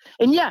shit.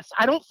 And yes,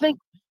 I don't think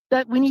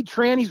that we need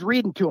trannies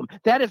reading to them.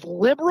 That is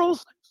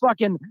liberals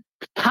fucking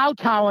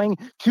kowtowing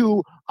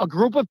to a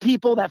group of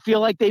people that feel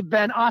like they've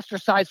been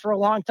ostracized for a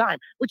long time,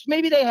 which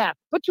maybe they have,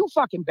 but too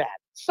fucking bad.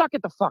 Suck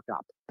it the fuck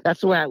up. That's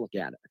the way I look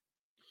at it.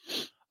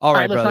 All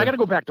right, listen, brother. I got to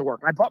go back to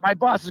work. My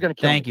boss is going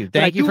to kill me.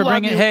 Thank you for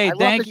bringing. Hey,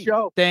 thank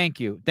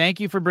you. Thank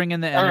you for bringing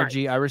the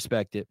energy. Right. I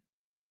respect it.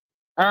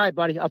 All right,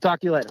 buddy. I'll talk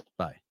to you later.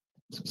 Bye.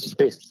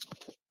 Peace.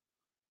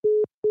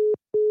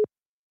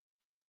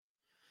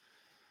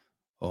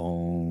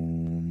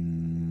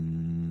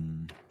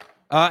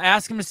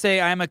 Ask him to say,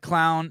 I'm a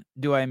clown.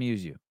 Do I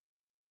amuse you?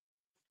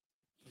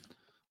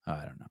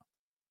 I don't know.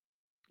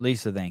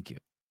 Lisa, thank you.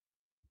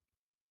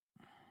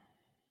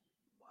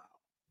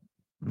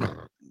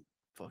 Wow.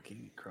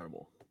 Fucking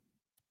incredible.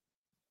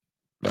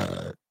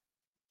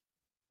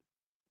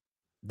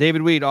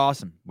 David Weed,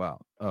 awesome.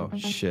 Wow. Oh,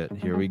 shit.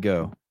 Here we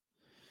go.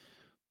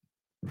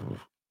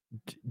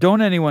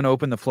 Don't anyone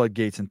open the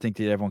floodgates and think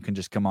that everyone can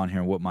just come on here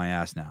and whoop my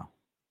ass now.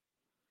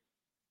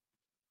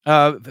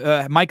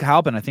 Mike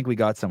Halpin, I think we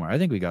got somewhere.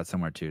 Too,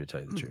 to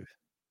tell you the truth.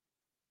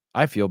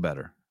 I feel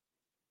better.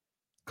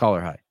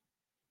 Caller, hi.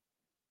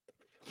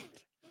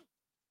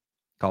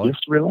 Caller?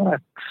 Just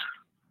relax.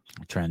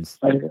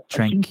 Tranquilo.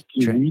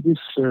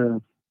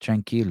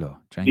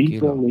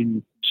 People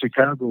in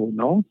Chicago,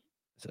 no?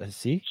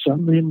 See?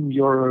 Send in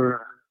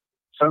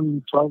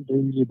 12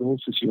 daily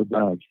doses your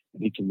bag,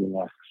 and you can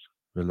relax.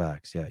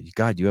 Relax, yeah.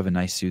 God, you have a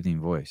nice soothing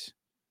voice.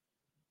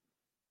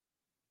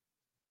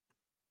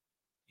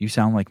 You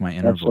sound like my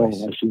inner voice.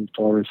 All. I feel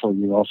sorry for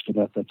you after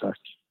that attack.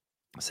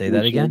 Say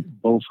that again?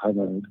 Both have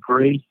a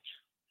great...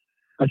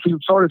 I feel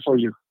sorry for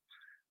you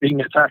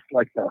being attacked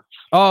like that.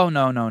 Oh,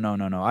 no.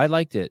 I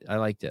liked it.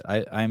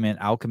 I'm an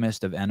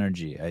alchemist of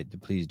energy.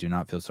 Please do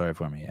not feel sorry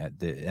for me.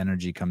 The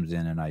energy comes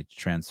in and I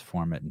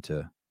transform it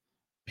into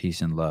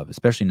peace and love,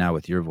 especially now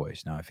with your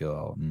voice. Now I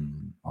feel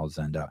all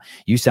zened out.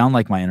 You sound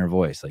like my inner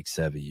voice, like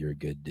Sevi. You're a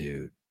good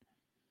dude.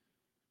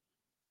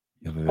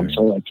 I'm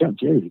sorry, I can't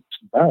hear you.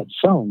 It's bad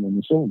sound on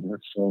the phone there.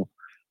 So,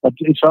 but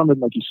it sounded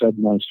like you said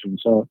nice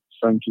things. So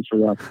thank you for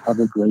that. Have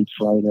a great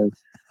Friday.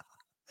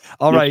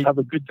 All right. Have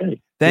a good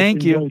day.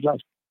 Thank you.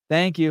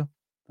 Thank you.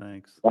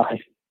 Thanks. Bye.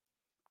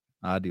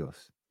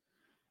 Adios.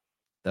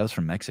 That was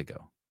from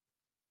Mexico.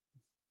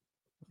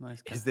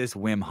 Nice guy. Is this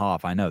Wim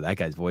Hof? I know that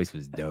guy's voice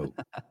was dope.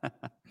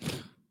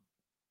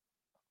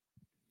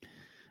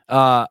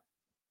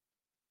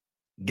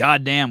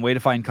 Goddamn, way to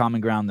find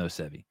common ground though,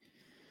 Sevi.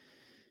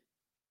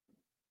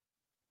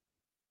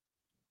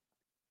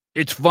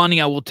 It's funny,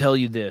 I will tell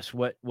you this.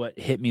 What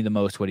hit me the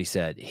most, what he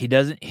said. He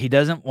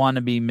doesn't want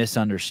to be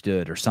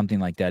misunderstood or something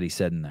like that, he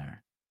said in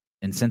there.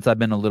 And since I've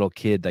been a little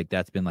kid, like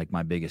that's been like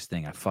my biggest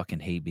thing. I fucking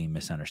hate being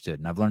misunderstood.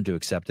 And I've learned to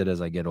accept it as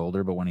I get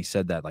older, but when he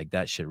said that, like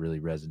that shit really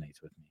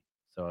resonates with me.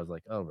 So I was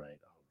like, all right.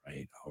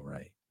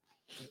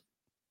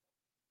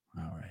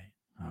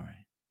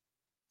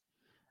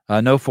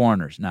 No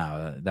foreigners.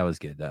 No, that was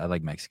good. I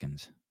like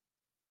Mexicans.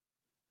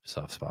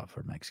 Soft spot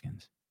for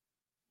Mexicans.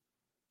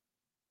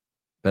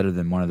 Better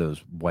than one of those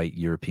white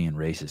European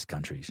racist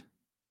countries.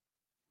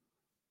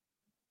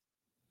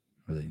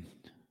 really,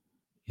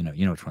 you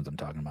know which ones I'm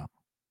talking about.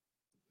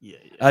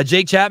 Yeah.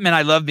 Jake Chapman,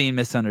 I love being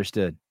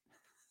misunderstood.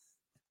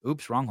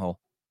 Oops, wrong hole.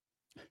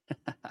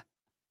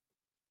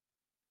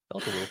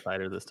 Felt a little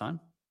tighter this time.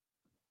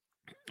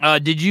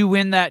 Did you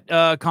win that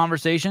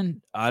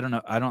conversation? I don't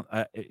know.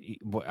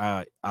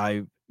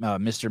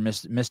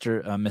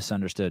 Mr.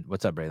 Misunderstood.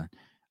 What's up, Braylon?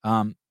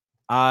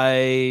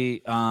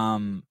 I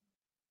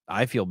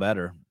feel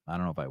better. I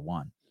don't know if I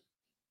won,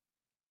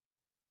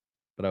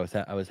 but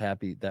I was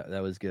happy. That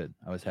was good.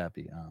 I was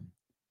happy.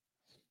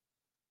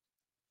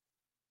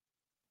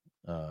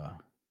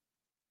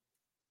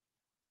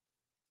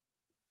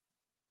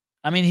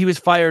 I mean, he was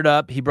fired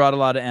up. He brought a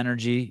lot of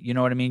energy. You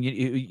know what I mean?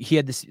 He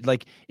had this,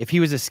 like, if he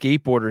was a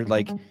skateboarder,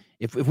 like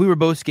if we were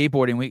both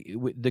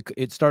skateboarding,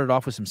 it started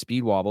off with some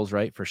speed wobbles,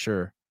 right? For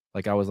sure.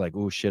 Like I was like,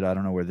 oh shit, I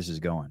don't know where this is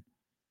going.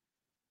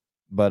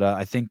 But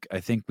I think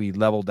we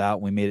leveled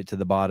out. We made it to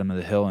the bottom of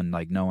the hill and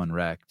like no one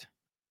wrecked.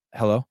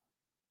 Hello?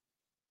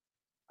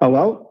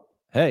 Hello?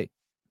 Hey.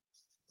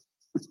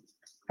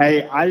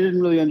 Hey, I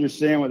didn't really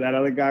understand what that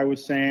other guy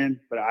was saying,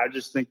 but I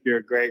just think you're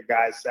a great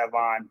guy,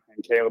 Sevon,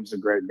 and Caleb's a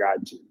great guy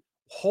too.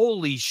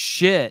 Holy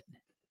shit.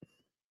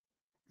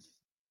 Is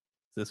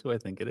this who I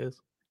think it is?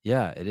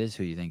 Yeah, it is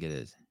who you think it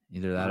is.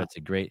 Either that or it's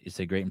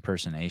a great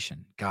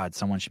impersonation. God,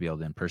 someone should be able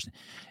to impersonate.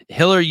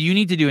 Hiller, you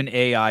need to do an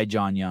AI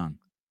John Young.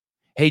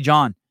 Hey,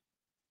 John.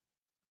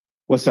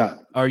 What's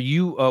up? Are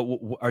you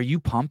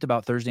pumped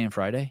about Thursday and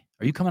Friday?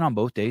 Are you coming on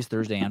both days,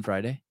 Thursday and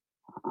Friday?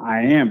 I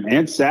am.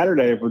 And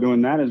Saturday, if we're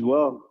doing that as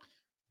well.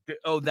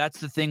 Oh, that's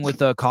the thing with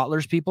the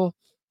Kotler's people?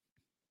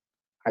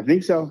 I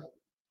think so.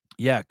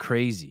 Yeah,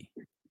 crazy.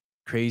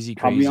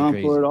 I'll be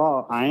on for it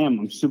all. I am.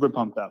 I'm super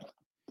pumped up.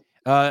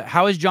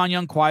 How is John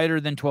Young quieter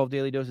than 12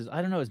 Daily Doses?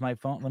 I don't know. Is my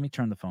phone? Let me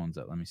turn the phones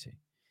up. Let me see.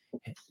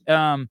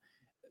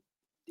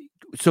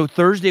 So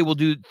Thursday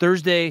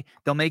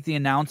they'll make the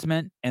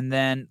announcement, and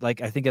then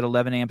like I think at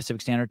 11 a.m.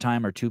 Pacific Standard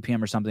Time or 2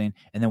 p.m. or something,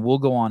 and then we'll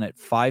go on at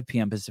 5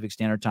 p.m. Pacific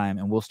Standard Time,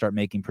 and we'll start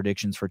making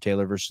predictions for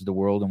Taylor versus the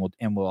world,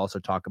 and we'll also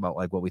talk about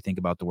like what we think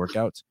about the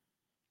workouts.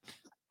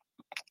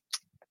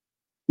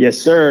 Yes,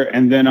 sir.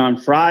 And then on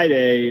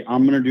Friday,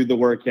 I'm gonna do the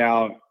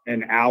workout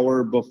an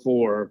hour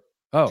before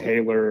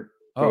Taylor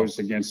goes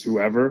against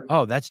whoever.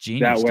 Oh, that's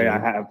genius.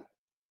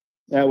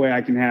 That way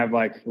I can have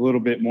like a little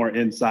bit more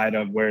insight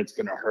of where it's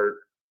gonna hurt.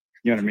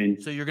 You know what I mean?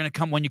 So you're gonna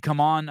come when you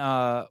come on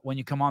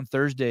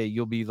Thursday,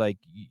 you'll be like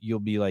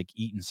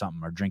eating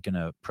something or drinking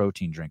a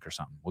protein drink or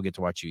something. We'll get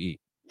to watch you eat.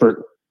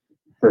 For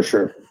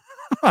sure.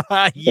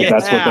 Yeah.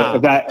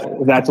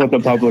 That's what the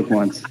public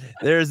wants.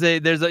 There's a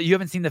you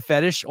haven't seen the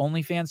Fetish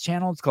OnlyFans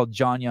channel? It's called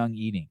John Young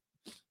Eating.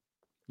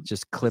 It's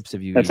just clips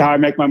of you. That's how I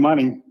make my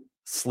money.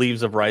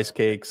 Sleeves of rice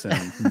cakes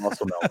and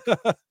muscle milk.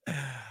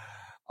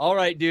 All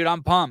right, dude,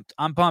 I'm pumped.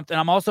 And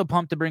I'm also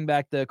pumped to bring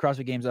back the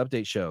CrossFit Games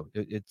update show.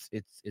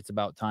 It's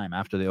about time.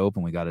 After the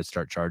Open, we got to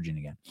start charging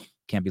again.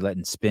 Can't be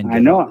letting Spin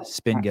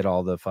get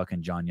all the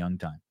fucking John Young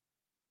time.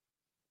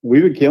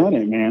 We've been killing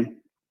it, man.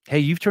 Hey,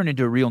 you've turned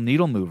into a real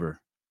needle mover.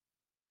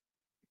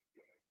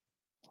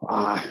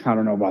 I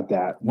don't know about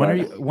that. When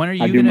are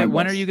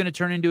you gonna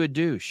turn into a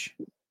douche?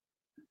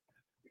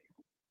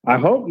 I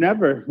hope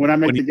never. When I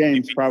make the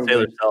games, probably.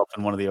 Taylor Self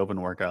in one of the Open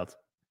workouts.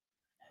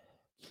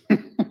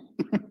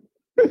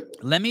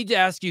 Let me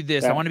ask you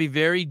this. I want to be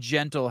very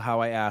gentle how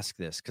I ask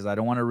this because I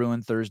don't want to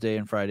ruin Thursday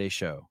and Friday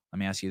show. Let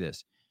me ask you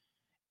this.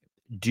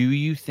 Do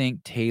you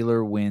think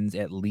Taylor wins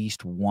at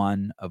least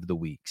one of the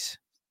weeks?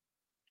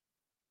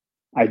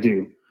 I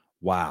do.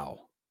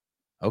 Wow.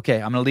 Okay,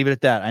 I'm going to leave it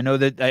at that. I know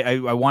that I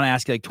want to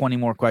ask you like 20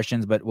 more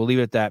questions, but we'll leave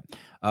it at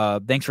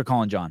that. Thanks for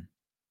calling, John.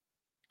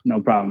 No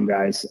problem,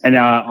 guys. And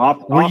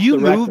were you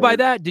moved by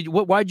that?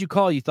 Why'd you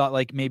call? You thought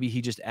like maybe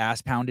he just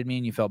ass pounded me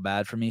and you felt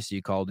bad for me, so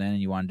you called in and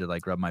you wanted to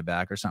like rub my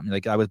back or something.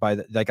 Like I was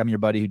like I'm your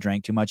buddy who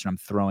drank too much and I'm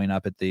throwing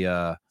up at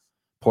the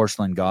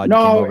porcelain god.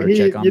 No,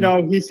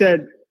 he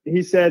said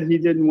he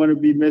didn't want to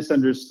be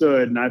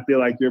misunderstood, and I feel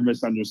like you're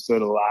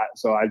misunderstood a lot.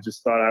 So I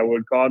just thought I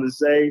would call to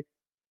say,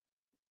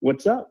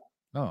 "What's up?"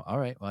 Oh, all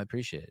right. Well, I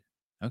appreciate it.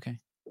 Okay.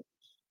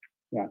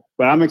 Yeah,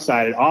 but I'm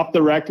excited. Off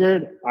the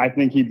record, I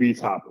think he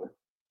beats Hopper.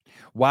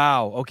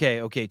 Wow. Okay.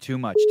 Too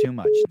much.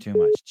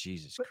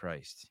 Jesus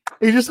Christ.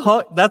 He just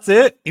that's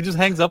it. He just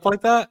hangs up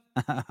like that.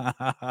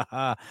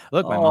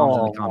 Look, my mom's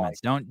in the comments.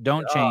 Don't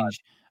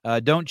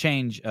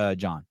change,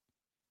 John.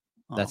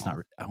 That's not.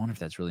 I wonder if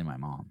that's really my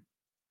mom.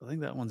 I think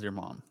that one's your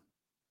mom.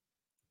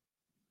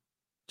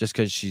 Just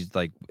because she's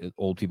like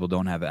old people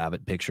don't have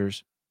Abbott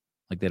pictures,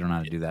 like they don't know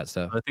how to do that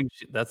stuff. I think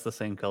that's the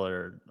same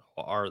color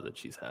R that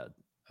she's had.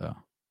 Oh.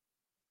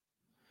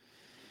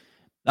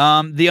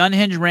 The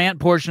unhinged rant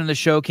portion of the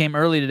show came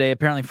early today.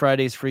 Apparently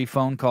Friday's free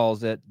phone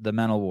calls at the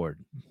mental ward.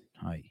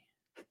 Hi.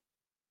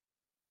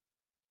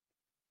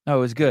 No, it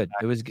was good.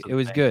 It was good. It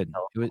was good.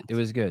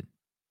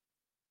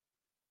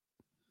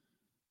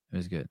 It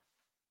was good.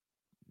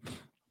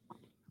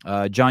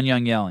 John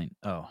Young yelling.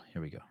 Oh,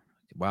 here we go.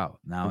 Wow.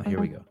 Now here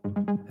we go.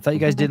 I thought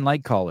you guys didn't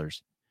like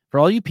callers. For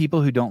all you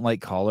people who don't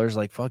like callers,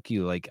 like fuck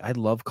you. Like I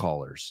love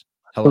callers.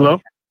 Hello. Hello?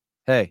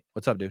 Hey,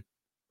 what's up, dude?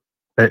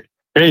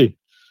 Hey,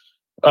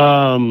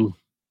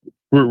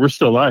 We're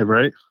still live,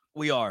 right?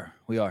 We are.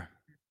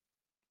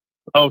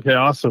 Okay,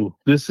 awesome.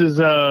 This is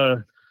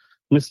Mr.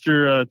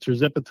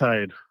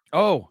 Terzepatide.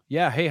 Oh,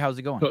 yeah. Hey, how's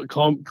it going?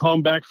 Call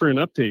him back for an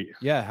update.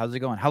 Yeah, how's it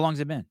going? How long's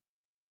it been?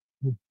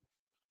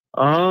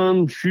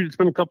 Shoot, it's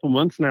been a couple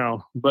months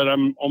now, but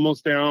I'm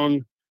almost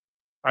down.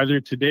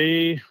 Either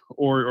today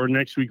or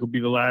next week will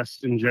be the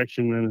last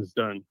injection, and it's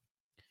done.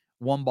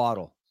 One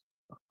bottle.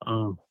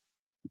 Well,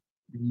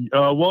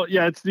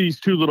 yeah, it's these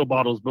 2 little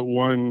bottles, but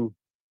one,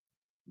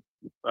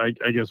 I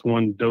guess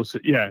one dose.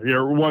 Yeah,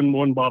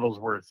 one bottle's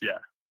worth. Yeah,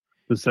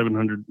 the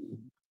 $700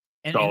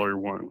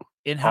 one.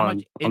 And how on,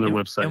 much on their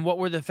website? And what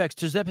were the effects?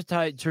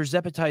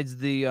 Terzepatide's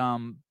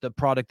the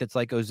product that's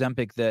like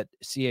Ozempic that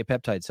CA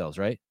Peptide sells,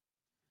 right?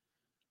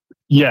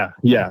 Yeah.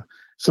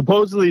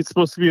 Supposedly it's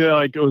supposed to be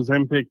like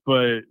Ozempic,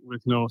 but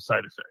with no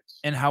side effects.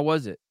 And how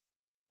was it?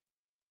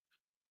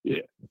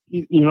 Yeah,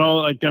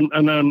 like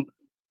I'm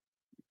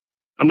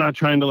not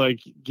trying to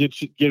like get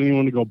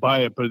anyone to go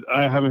buy it, but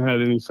I haven't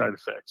had any side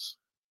effects.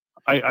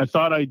 I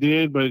thought I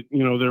did, but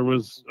there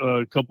was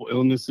a couple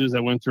illnesses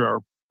that went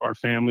through our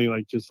family,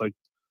 like just like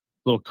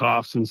little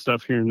coughs and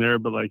stuff here and there,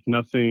 but like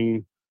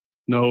nothing,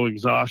 no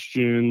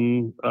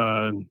exhaustion,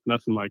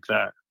 nothing like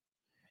that.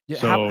 Yeah,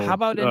 So, how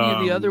about any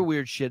of the other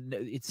weird shit?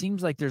 It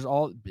seems like there's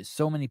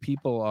so many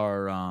people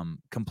are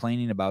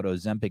complaining about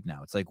Ozempic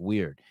now. It's like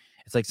weird.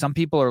 It's like some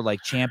people are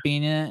like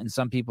championing it and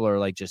some people are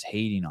like just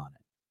hating on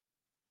it.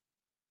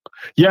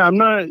 Yeah, I'm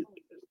not,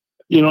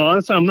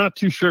 honestly, I'm not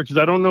too sure because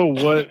I don't know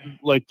what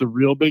like the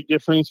real big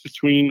difference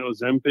between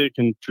Ozempic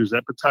and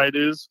Terzepatide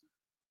is.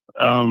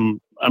 I'm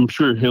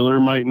sure Hiller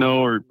might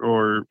know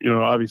or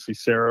obviously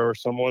Sarah or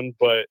someone,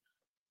 but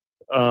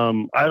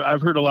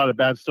I've heard a lot of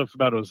bad stuff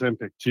about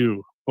Ozempic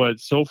too.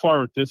 But so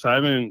far with this, I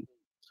haven't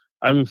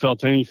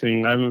felt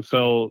anything. I haven't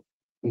felt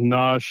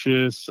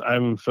nauseous. I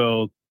haven't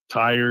felt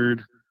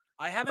tired.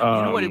 I haven't.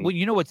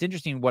 You know what's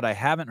interesting? What I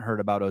haven't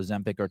heard about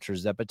Ozempic or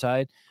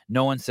Terzepatide,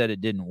 no one said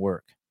it didn't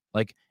work.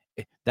 Like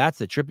that's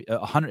the trip.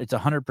 100. It's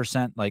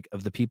 100% like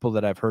of the people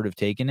that I've heard have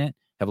taken it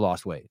have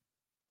lost weight.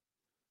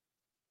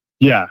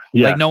 Yeah.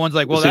 Like no one's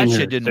like, well, Same that here,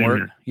 shit didn't same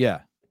work.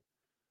 here.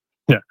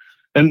 Yeah.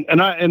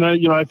 And I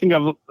I think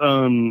I've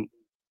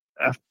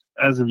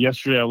as of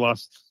yesterday I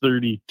lost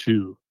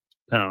 32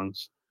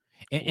 pounds.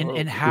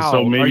 And how?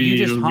 So maybe are you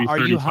just it'll be are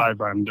 35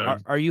 by I'm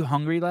done. are you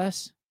hungry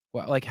less?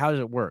 Like how does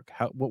it work?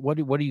 What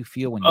do you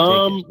feel when you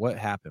take it? What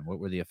happened? What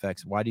were the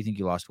effects? Why do you think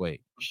you lost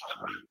weight?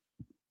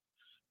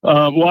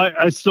 Well,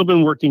 I still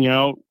been working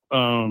out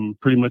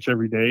pretty much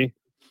every day,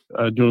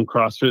 doing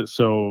CrossFit.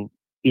 So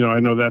I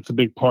know that's a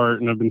big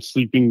part, and I've been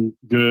sleeping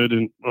good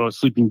and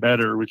sleeping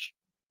better, which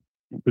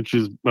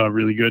is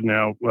really good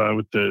now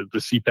with the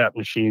CPAP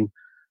machine.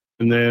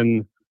 And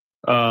then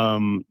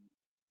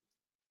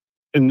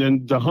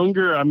the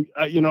hunger, I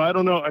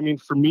don't know. I mean,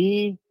 for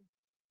me,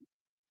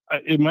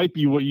 it might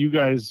be what you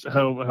guys,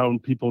 how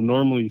people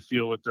normally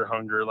feel with their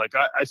hunger. Like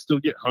I still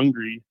get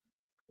hungry,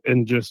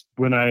 and just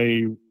when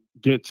I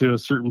get to a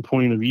certain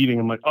point of eating,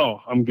 I'm like, oh,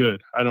 I'm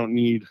good. I don't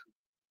need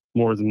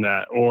more than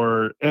that.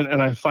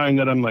 And I find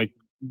that I'm like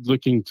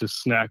looking to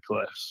snack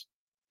less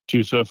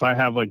too. So if I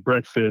have like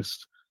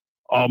breakfast,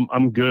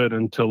 I'm good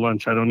until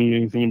lunch. I don't need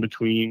anything in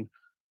between.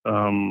 I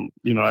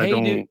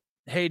don't. Dude.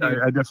 Hey, dude.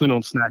 I definitely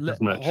don't snack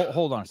as much.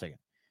 Hold on a second.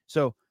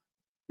 So,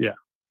 yeah.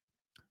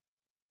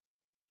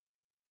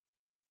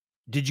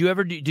 Did you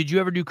ever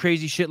do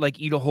crazy shit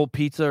like eat a whole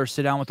pizza or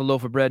sit down with a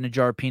loaf of bread and a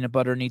jar of peanut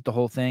butter and eat the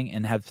whole thing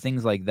and have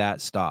things like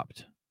that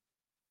stopped?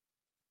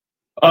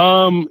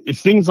 If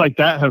things like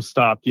that have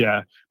stopped,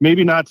 yeah,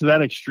 maybe not to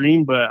that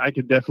extreme, but I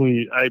could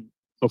definitely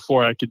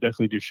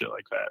do shit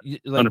like that.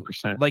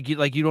 100%.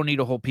 Like you don't need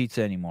a whole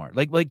pizza anymore.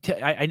 I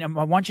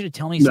want you to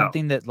tell me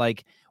something that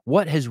like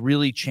what has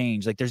really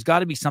changed. Like there's got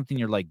to be something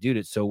you're like, dude,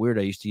 it's so weird.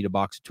 I used to eat a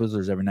box of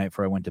Twizzlers every night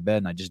before I went to bed,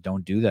 and I just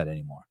don't do that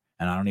anymore.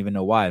 And I don't even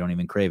know why. I don't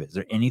even crave it. Is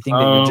there anything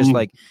that you just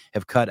like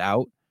have cut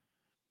out?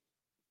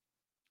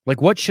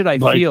 Like, what should I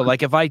feel?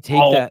 Like, if I take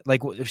that,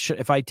 like,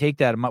 if I take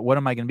that, what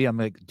am I going to be? I'm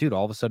like, dude,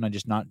 all of a sudden, I'm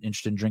just not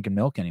interested in drinking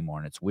milk anymore.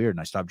 And it's weird. And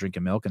I stopped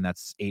drinking milk, and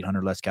that's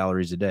 800 less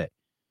calories a day.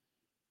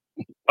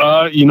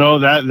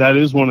 That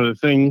is one of the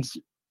things.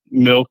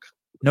 Milk.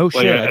 No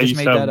shit. I just used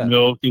made to that have up.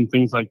 milk and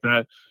things like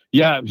that.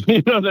 Yeah,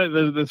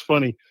 that's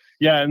funny.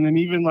 Yeah, and then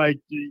even like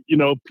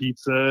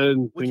pizza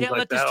and we things can't like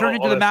let this that. turn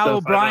into the Mal stuff,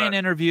 O'Brien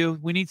interview.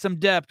 We need some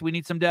depth. We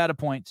need some data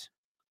points.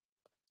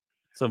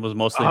 So it was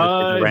mostly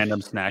just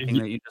random snacking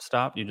that you just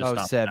stopped. You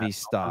just stopped. Sevy,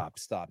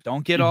 stop.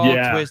 Don't get all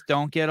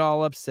Don't get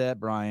all upset,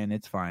 Brian.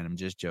 It's fine. I'm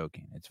just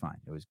joking. It's fine.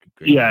 It was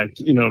great. Yeah,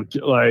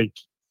 like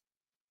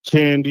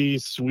candy,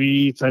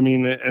 sweets. I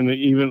mean, and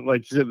even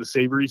like you said, the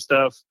savory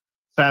stuff,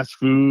 fast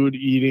food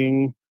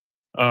eating.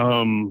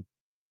 And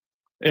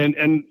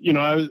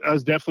I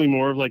was definitely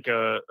more of like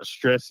a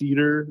stress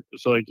eater.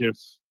 So like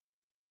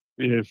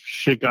if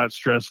shit got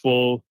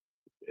stressful,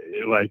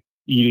 like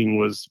eating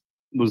was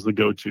the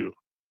go-to.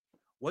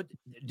 What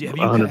have you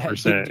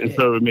 100%, and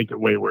so it would make it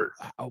way worse.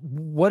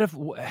 What if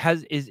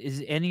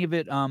is any of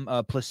it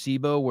a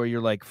placebo where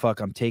you're like, fuck,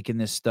 I'm taking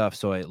this stuff,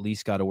 so I at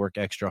least got to work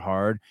extra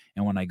hard,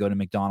 and when I go to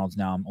McDonald's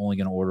now, I'm only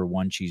going to order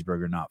 1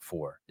 cheeseburger, not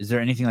 4. Is there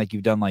anything like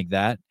you've done like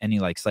that? Any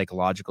like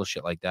psychological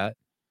shit like that?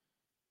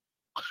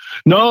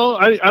 No,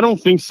 I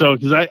don't think so,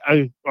 because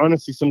I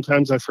honestly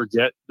sometimes I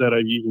forget that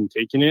I've even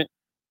taken it.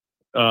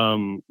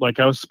 Like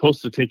I was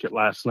supposed to take it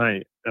last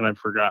night and I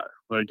forgot.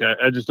 Like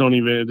I just don't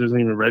even, it doesn't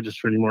even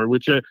register anymore,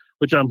 which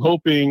I'm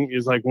hoping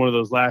is like one of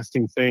those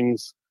lasting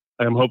things.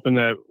 I'm hoping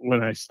that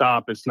when I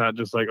stop, it's not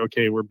just like,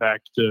 okay, we're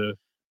back to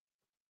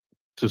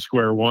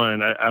square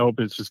one. I hope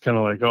it's just kind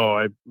of like, oh,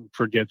 I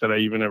forget that I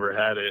even ever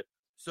had it.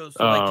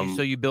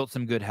 So you built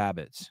some good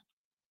habits.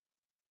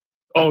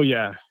 Oh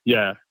yeah.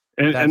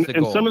 And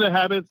some of the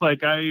habits,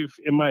 like I've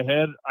in my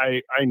head,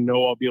 I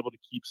know I'll be able to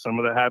keep some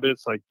of the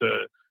habits, like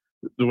the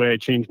way I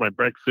change my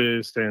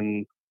breakfast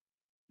and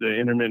the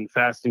intermittent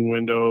fasting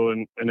window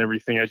and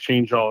everything. I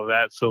changed all of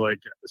that. So like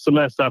some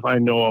of that stuff I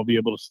know I'll be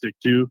able to stick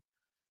to,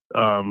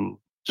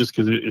 just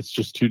because it's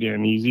just too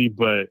damn easy.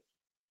 But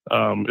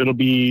it'll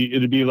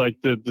be like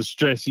the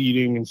stress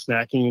eating and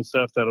snacking and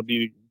stuff. That'll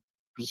be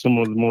some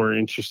of the more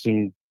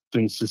interesting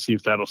things to see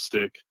if that'll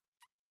stick.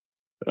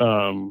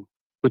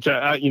 Which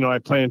I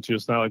plan to.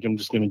 It's not like I'm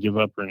just going to give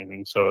up or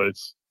anything. So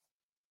it's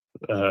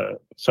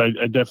so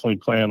I definitely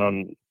plan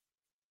on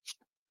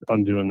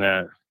doing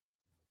that.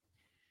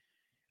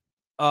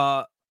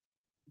 Where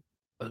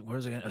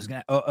was I was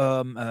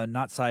gonna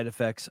not side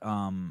effects.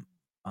 I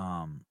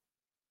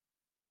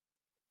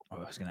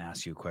was gonna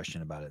ask you a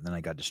question about it, and then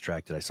I got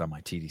distracted. I saw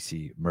my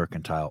TDC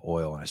mercantile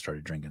oil, and I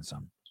started drinking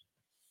some.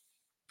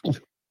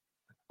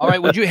 All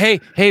right, would you? Hey,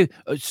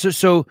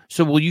 so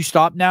will you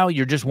stop now?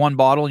 You're just 1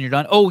 bottle and you're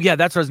done. Oh yeah,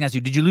 that's what I was gonna ask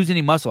you. Did you lose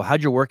any muscle?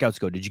 How'd your workouts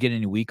go? Did you get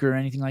any weaker or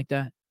anything like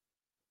that?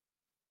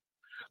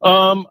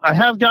 I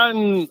have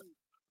gotten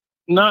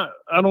I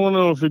don't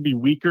know if it'd be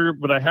weaker,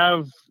 but I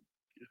have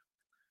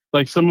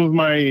like some of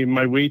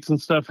my weights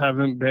and stuff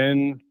haven't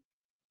been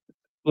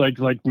like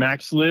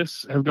max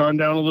lifts have gone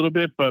down a little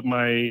bit, but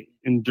my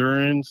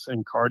endurance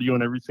and cardio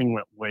and everything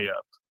went way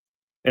up.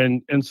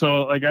 And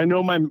so like I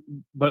know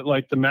but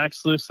like the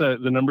max lifts, the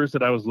numbers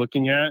that I was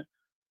looking at,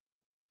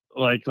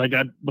 like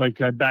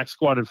I back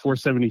squatted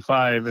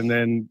 475, and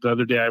then the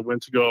other day I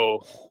went to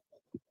go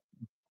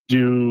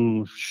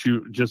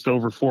shoot just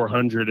over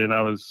 400, and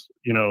I was,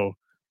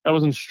 I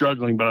wasn't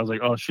struggling, but I was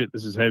like, oh shit,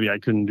 this is heavy. I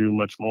couldn't do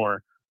much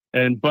more.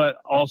 But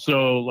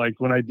also like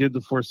when I did the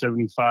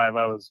 475,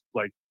 I was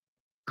like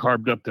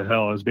carved up to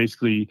hell. I was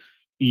basically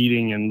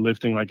eating and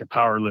lifting like a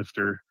power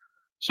lifter.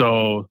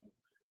 So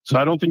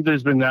I don't think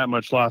there's been that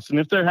much loss. And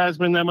if there has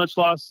been that much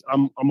loss,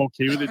 I'm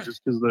okay with it,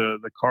 just because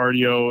the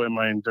cardio and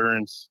my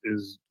endurance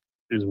is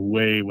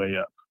way, way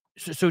up.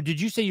 So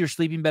did you say you're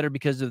sleeping better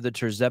because of the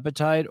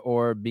tirzepatide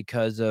or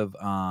because of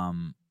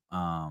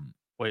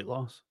weight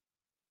loss?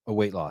 A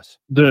weight loss.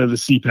 The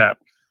CPAP.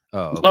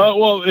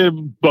 Oh, okay.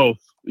 Both.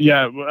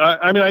 Yeah.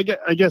 I mean,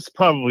 I guess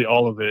probably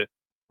all of it.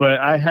 But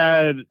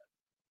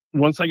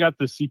once I got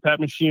the CPAP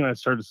machine, I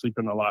started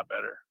sleeping a lot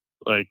better.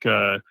 Like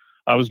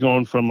I was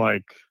going from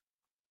like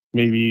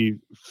maybe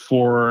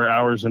 4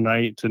 hours a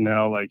night to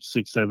now like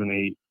 6, 7,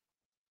 8.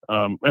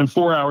 And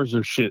 4 hours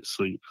of shit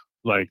sleep,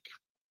 like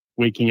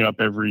waking up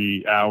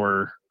every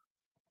hour,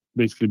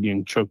 basically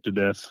being choked to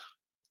death.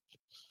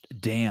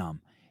 Damn.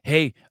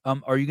 Hey,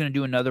 are you going to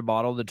do another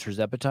bottle of the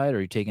tirzepatide, or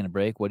are you taking a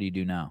break? What do you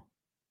do now?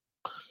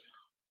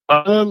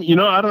 I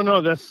don't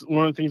know. That's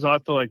one of the things I'll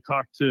have to like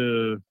talk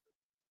to,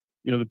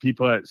 the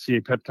people at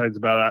CA Peptides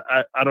about.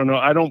 I don't know.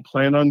 I don't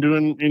plan on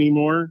doing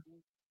anymore.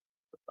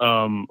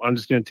 I'm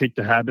just going to take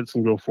the habits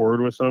and go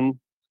forward with them.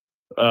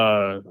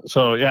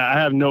 So yeah, I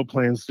have no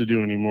plans to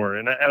do anymore.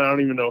 And I don't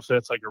even know if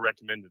that's like a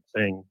recommended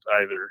thing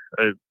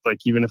either. Like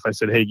even if I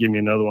said, hey, give me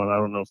another one, I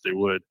don't know if they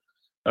would.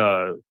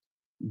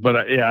 But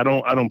I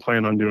don't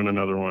plan on doing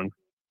another one.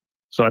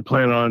 So I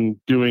plan on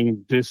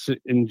doing this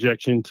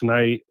injection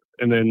tonight.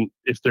 And then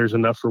if there's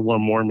enough for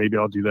one more, maybe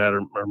I'll do that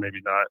or maybe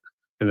not.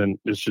 And then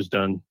it's just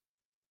done.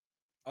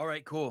 All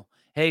right, cool.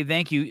 Hey,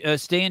 thank you.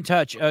 Stay in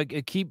touch.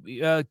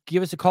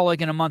 Give us a call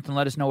like in a month and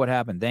let us know what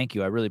happened. Thank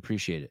you. I really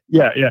appreciate it.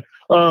 Yeah.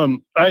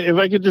 If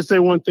I could just say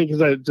one thing,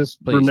 because I just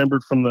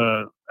remembered from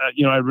the,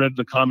 I read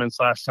the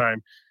comments last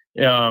time.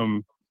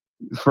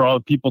 For all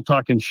the people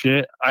talking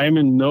shit, I am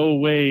in no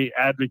way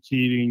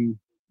advocating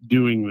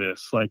doing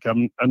this. Like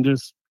I'm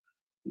just,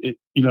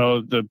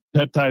 the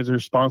peptides are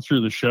sponsor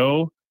of the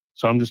show,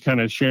 so I'm just kind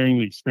of sharing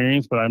the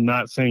experience. But I'm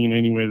not saying in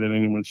any way that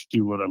anyone should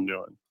do what I'm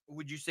doing.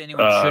 Would you say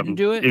anyone shouldn't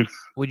do it?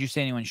 Would you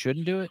say anyone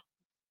shouldn't do it?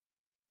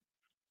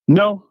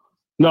 No,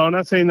 I'm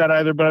not saying that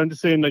either. But I'm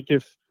just saying, like,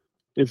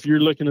 if you're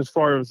looking as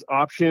far as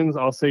options,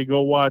 I'll say go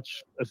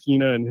watch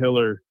Athena and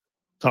Hiller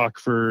talk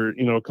for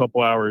a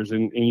couple hours,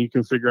 and you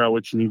can figure out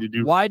what you need to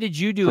do. Why did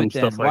you do it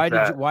then?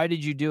 Why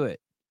did you do it?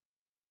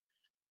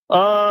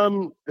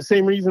 The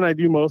same reason I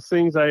do most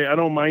things. I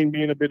don't mind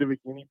being a bit of a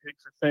guinea pig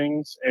for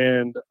things,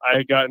 and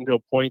I got into a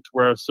point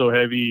where I was so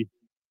heavy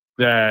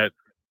that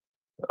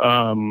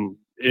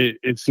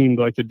it seemed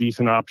like a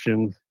decent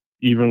option,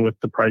 even with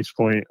the price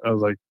point. I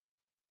was like,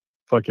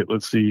 fuck it,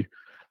 let's see.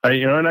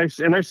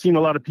 I've seen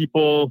a lot of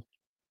people,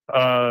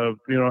 have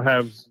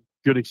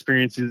good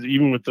experiences,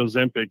 even with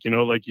Ozempic.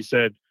 Like you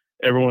said,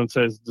 everyone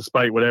says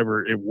despite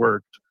whatever, it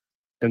worked.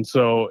 And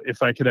so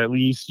if I could at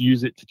least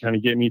use it to kind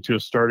of get me to a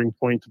starting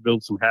point to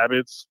build some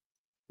habits,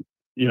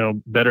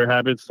 better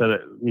habits that,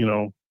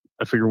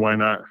 I figure why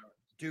not?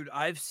 Dude,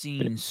 I've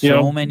seen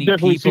so many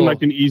definitely people. Seem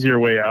like an easier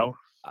way out.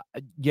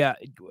 Yeah.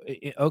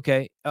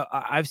 Okay.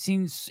 I've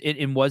seen it.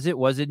 And was it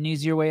an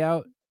easier way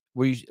out?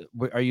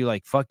 Are you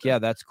like, fuck yeah,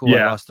 that's cool.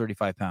 Yeah. I lost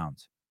 35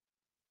 pounds.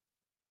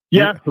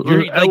 Yeah. That's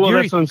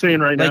what I'm saying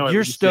right now. Like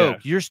you're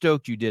stoked. You're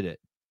stoked you did it.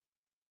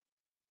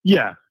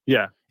 Yeah.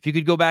 Yeah. If you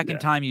could go back in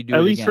time, you do it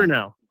at least again. for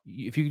now.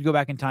 If you could go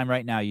back in time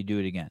right now, you do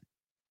it again.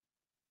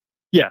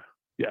 Yeah.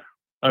 Yeah,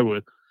 I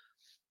would.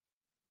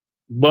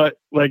 But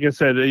like I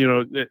said,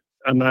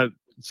 I'm not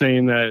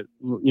saying that,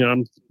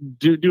 I'm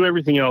do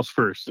everything else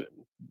first,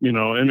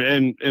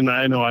 and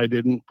I know I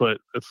didn't,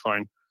 but that's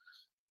fine.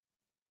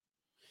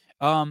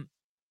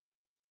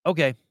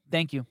 Okay.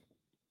 Thank you.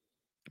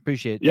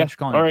 Appreciate it. Yeah, Thanks for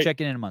calling. all right. Check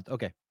in a month.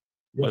 Okay.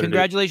 Later,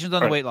 Congratulations on the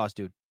all right. weight loss,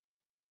 dude.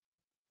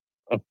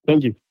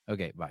 Thank you.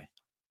 Okay. Bye.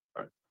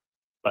 All right.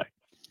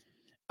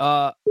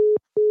 Bye.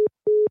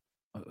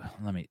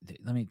 Let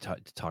me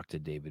talk to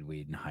David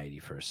Weed and Heidi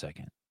for a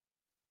second.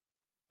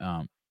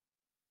 Oh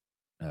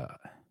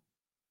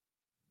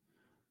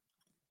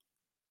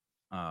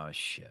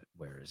shit,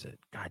 where is it?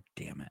 God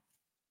damn it.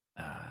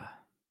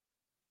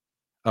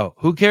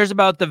 Who cares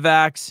about the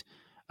vax?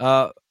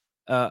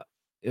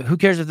 Who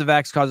cares if the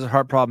vax causes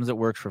heart problems? It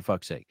works, for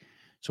fuck's sake.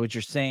 So what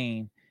you're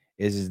saying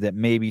is that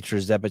maybe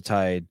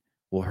tirzepatide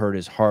will hurt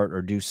his heart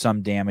or do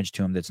some damage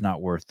to him that's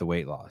not worth the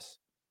weight loss.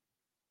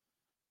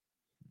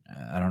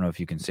 I don't know if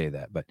you can say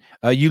that, but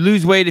you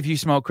lose weight if you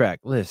smoke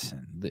crack.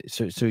 Listen,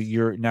 so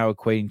you're now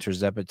equating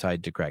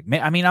tirzepatide to crack.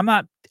 I mean, I'm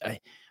not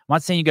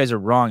saying you guys are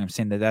wrong. I'm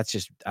saying that's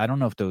just, I don't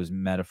know if those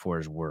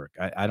metaphors work.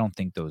 I don't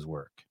think those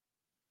work.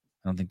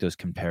 I don't think those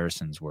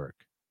comparisons work.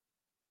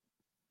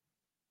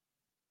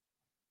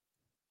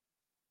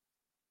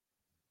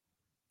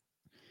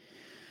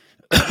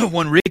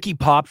 When Ricky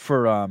popped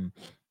for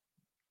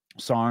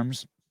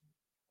SARMs,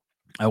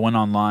 I went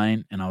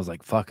online and I was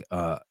like, fuck,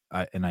 I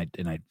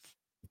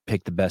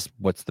picked the best,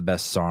 what's the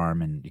best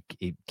SARM, and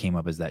it came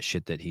up as that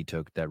shit that he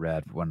took, that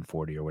Rad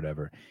 140 or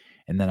whatever.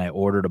 And then I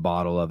ordered a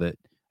bottle of it.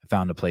 I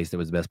found a place that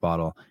was the best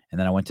bottle, and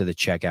then I went to the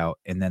checkout,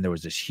 and then there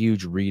was this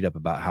huge read up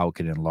about how it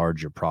could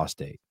enlarge your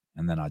prostate.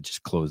 And then I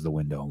just closed the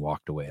window and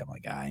walked away. I'm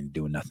like, I ain't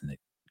doing nothing that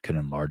could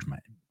enlarge my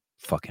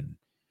fucking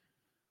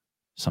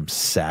some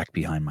sack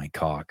behind my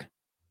cock.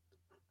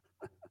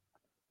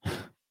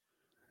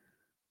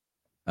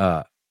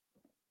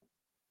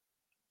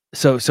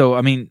 So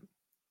I mean,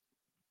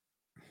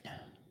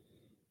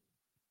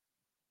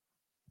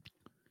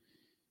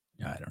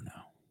 I don't know.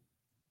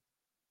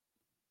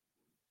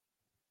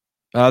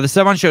 The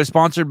Sevon Show is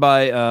sponsored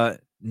by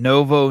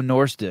Novo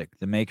Nordisk,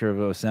 the maker of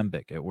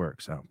Ozempic. It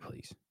works. Oh,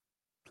 please.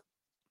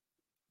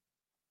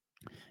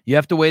 You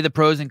have to weigh the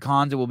pros and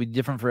cons. It will be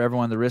different for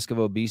everyone. The risk of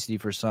obesity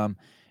for some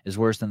is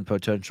worse than the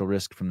potential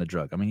risk from the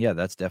drug. I mean, yeah,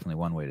 that's definitely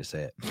one way to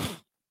say it.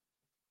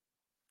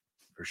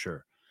 For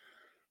sure.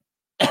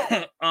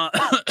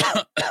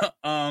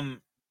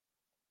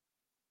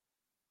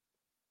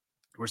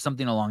 Or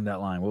something along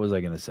that line. What was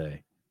I going to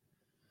say?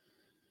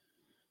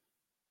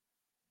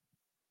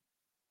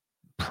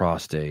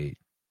 Prostate.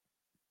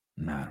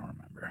 No, I don't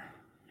remember.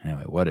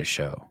 Anyway, what a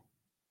show.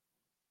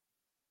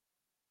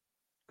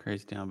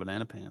 Crazy Town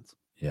Banana Pants.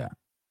 Yeah.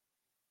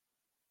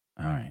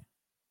 All right.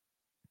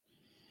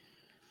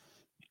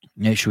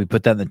 Yeah, should we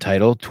put that in the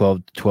title?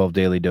 12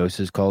 daily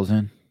doses calls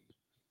in?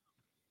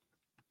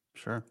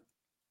 Sure.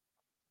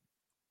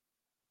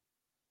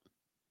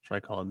 Should I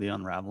call it The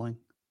Unraveling?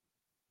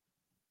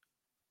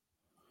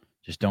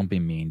 Just don't be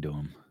mean to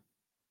him.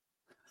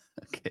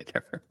 Okay,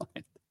 never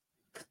mind.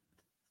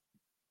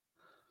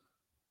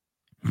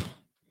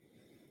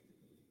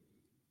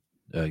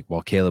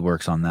 While Caleb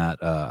works on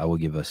that, I will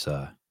give us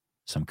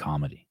some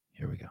comedy.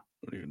 Here we go. I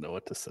don't even know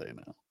what to say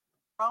now. The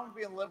problem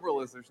with being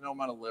liberal is there's no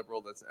amount of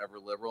liberal that's ever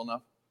liberal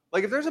enough.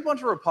 Like, if there's a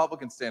bunch of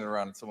Republicans standing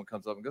around and someone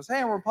comes up and goes, hey,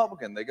 I'm a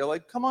Republican, they go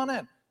like, come on in.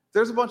 If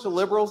there's a bunch of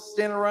liberals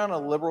standing around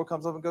and a liberal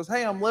comes up and goes,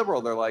 hey, I'm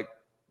liberal, they're like,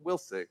 we'll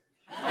see.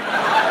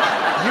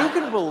 You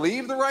can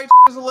believe the right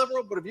is a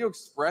liberal, but if you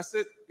express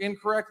it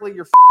incorrectly,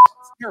 you're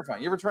it's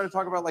terrifying. You ever try to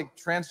talk about like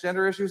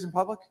transgender issues in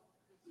public?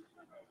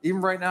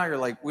 Even right now, you're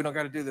like, we don't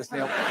got to do this,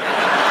 Neil.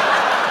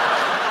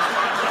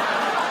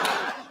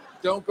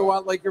 Don't go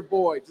out like your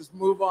boy. Just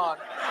move on.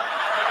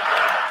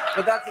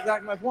 But that's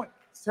exactly my point.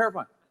 It's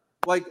terrifying.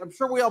 Like, I'm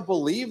sure we all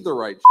believe the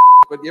right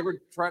but you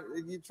ever try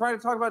to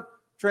talk about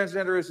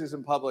transgender issues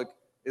in public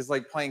is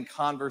like playing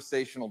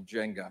conversational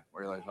Jenga,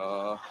 where you're like,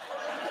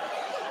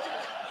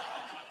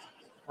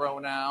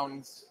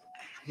 pronouns,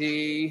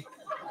 he,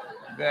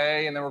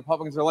 they, and then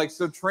Republicans are like,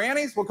 so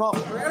trannies? We'll call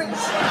them trannies.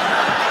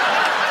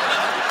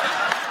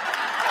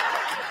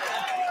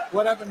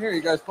 What happened here?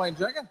 You guys playing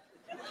Jenga?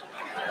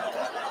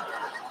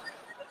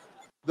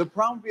 The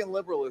problem with being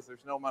liberal is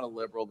there's no amount of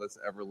liberal that's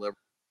ever liberal.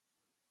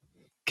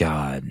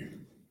 God.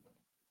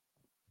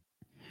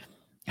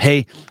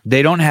 Hey,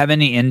 they don't have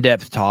any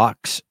in-depth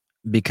talks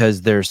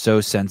because they're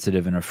so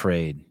sensitive and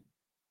afraid.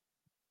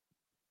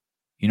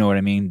 You know what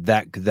I mean?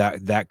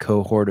 That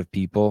cohort of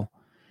people,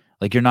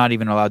 like you're not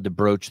even allowed to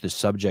broach the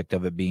subject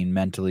of it being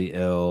mentally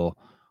ill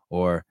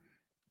or.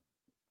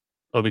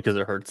 Oh, because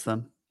it hurts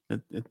them.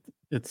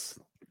 It's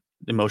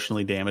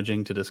emotionally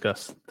damaging to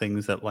discuss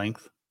things at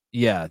length.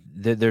 Yeah,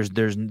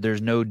 there's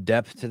no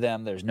depth to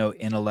them. There's no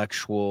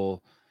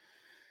intellectual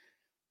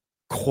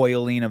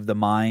coiling of the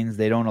minds.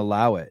 They don't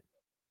allow it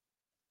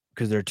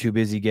because they're too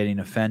busy getting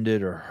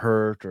offended or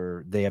hurt,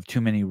 or they have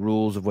too many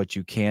rules of what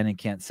you can and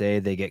can't say.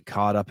 They get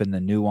caught up in the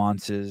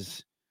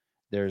nuances.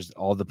 There's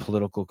all the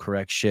political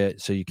correct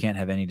shit, so you can't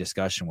have any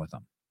discussion with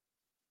them.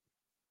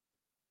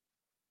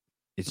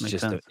 It's Makes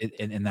just, sense.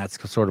 and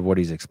that's sort of what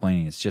he's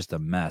explaining. It's just a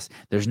mess.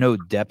 There's no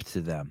depth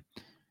to them.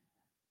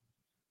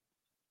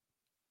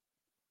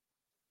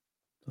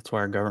 That's why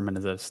our government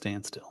is at a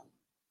standstill.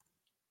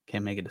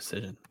 Can't make a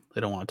decision. They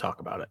don't want to talk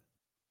about it.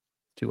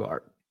 Too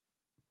hard.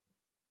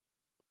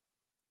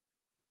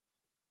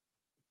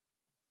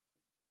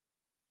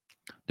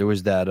 There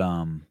was that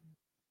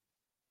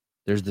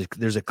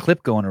there's a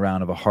clip going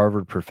around of a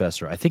Harvard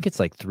professor. I think it's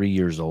like 3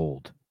 years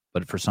old,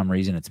 but for some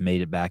reason it's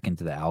made it back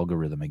into the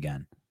algorithm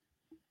again.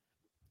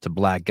 It's a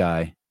black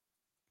guy,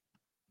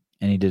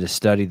 and he did a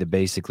study that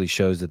basically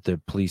shows that the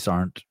police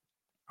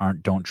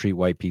don't treat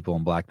white people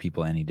and black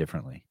people any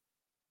differently.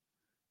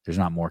 There's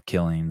not more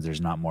killings,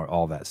 there's not more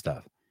all that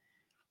stuff.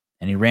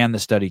 And he ran the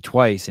study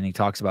twice, and he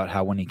talks about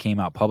how when he came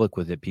out public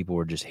with it, people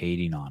were just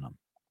hating on him.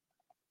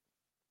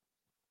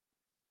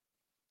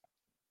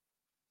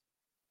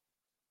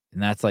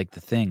 And that's like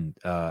the thing.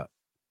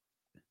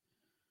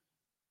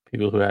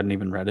 People who hadn't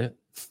even read it.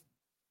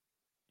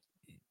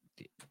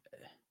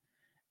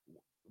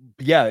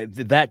 Yeah,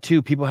 that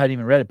too. People hadn't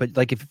even read it. But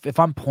like if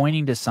I'm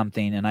pointing to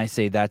something and I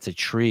say that's a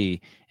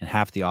tree and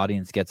half the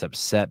audience gets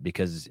upset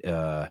because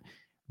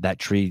that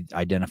tree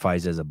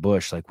identifies as a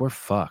bush, like we're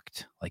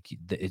fucked. Like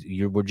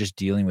we're just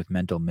dealing with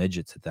mental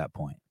midgets at that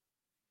point.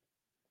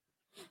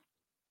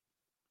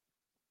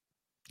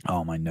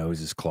 Oh, my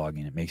nose is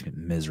clogging. It makes me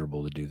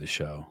miserable to do the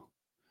show.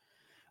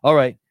 All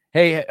right.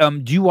 Hey,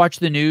 do you watch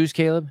the news,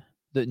 Caleb?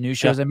 The news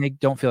shows I make?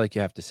 Don't feel like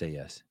you have to say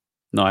yes.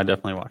 No, I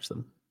definitely watch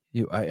them.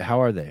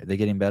 How are they? Are they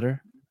getting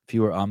better?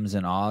 Fewer ums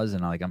and ahs,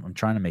 and I'm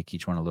trying to make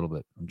each one a little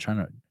bit. I'm trying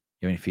to.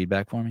 You have any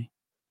feedback for me?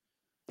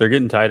 They're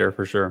getting tighter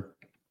for sure.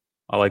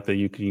 I like that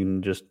you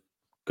can just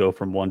go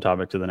from one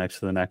topic to the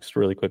next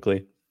really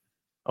quickly.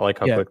 I like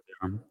how quick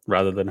they are.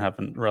 Rather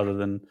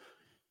than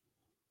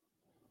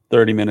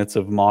 30 minutes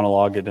of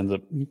monologue, it ends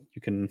up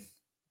you can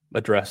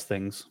address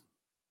things.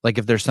 Like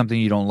if there's something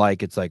you don't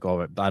like, it's like,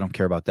 oh, I don't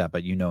care about that,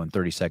 but in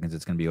 30 seconds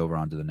it's going to be over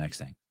onto the next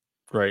thing.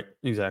 Right.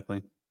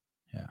 Exactly.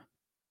 Yeah.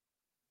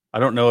 I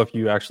don't know if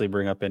you actually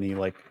bring up any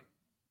do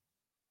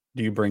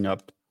you bring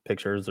up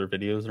pictures or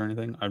videos or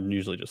anything? I'm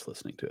usually just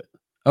listening to it.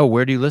 Oh,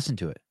 where do you listen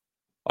to it?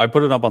 I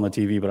put it up on the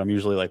TV, but I'm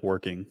usually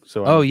working.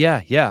 So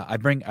yeah.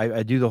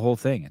 I do the whole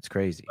thing. It's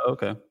crazy.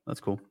 Okay, that's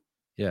cool.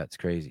 Yeah, it's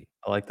crazy.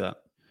 I like that.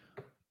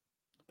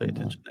 Pay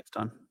attention next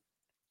time.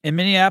 In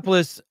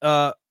Minneapolis,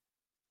 a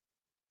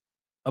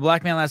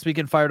black man last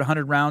weekend fired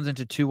 100 rounds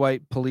into 2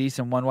 white police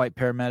and 1 white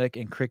paramedic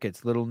and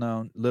crickets. Little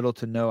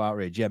to no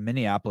outrage. Yeah,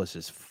 Minneapolis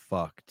is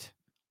fucked.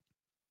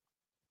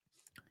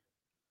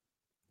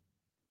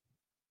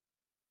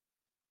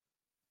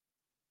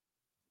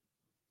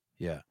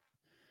 Yeah.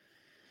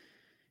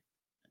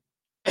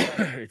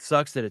 It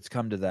sucks that it's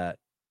come to that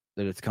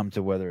it's come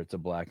to whether it's a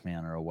black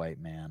man or a white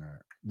man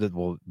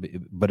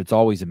but it's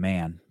always a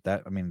man.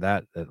 That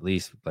at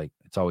least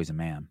it's always a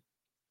man.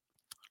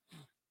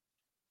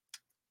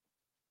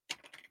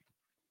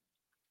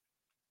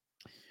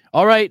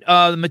 All right,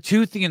 the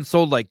Matoothian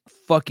sold like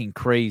fucking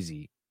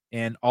crazy,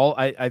 and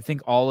I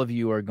think all of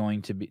you are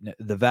going to be,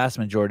 the vast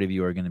majority of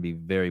you are going to be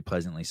very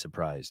pleasantly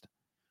surprised,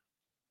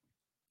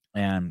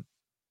 and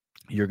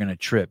you're going to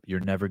trip. You're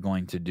never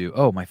going to do.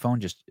 Oh, my phone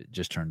just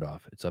turned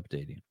off. It's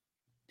updating.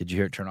 Did you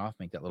hear it turn off?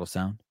 Make that little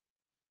sound.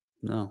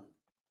 No.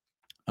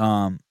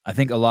 I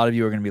think a lot of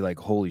you are going to be like,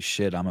 holy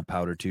shit, I'm a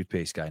powder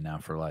toothpaste guy now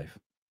for life.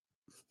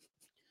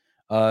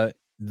 The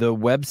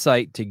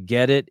website to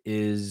get it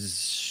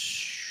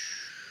is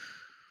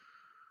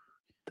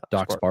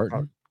Doc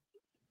Spartan.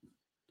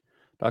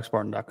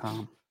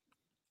 DocSpartan.com.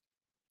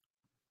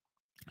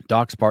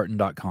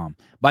 DocSpartan.com.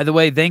 By the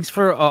way, thanks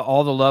for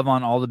all the love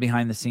on all the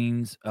behind the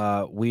scenes.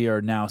 We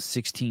are now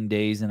 16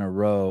 days in a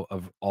row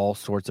of all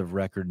sorts of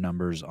record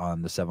numbers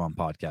on the Sevon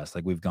podcast.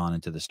 Like we've gone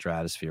into the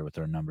stratosphere with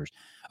our numbers.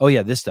 Oh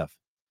yeah, this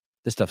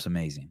stuff's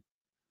amazing.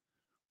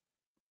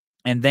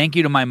 And thank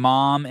you to my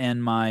mom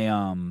and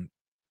my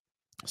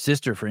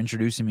sister for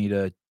introducing me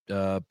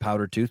to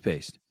powder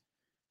toothpaste.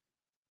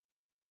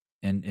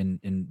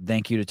 And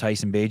thank you to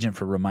Tyson Bagent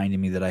for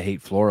reminding me that I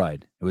hate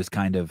fluoride. It was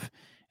kind of.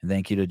 And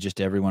thank you to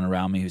just everyone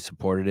around me who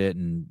supported it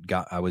and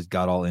got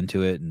all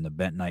into it, and the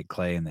bentonite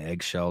clay and the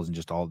eggshells and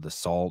just all the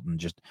salt and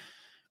just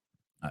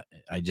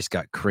I just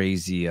got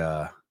crazy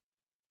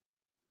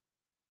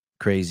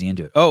crazy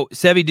into it. Oh,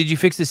 Sevi, did you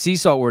fix the sea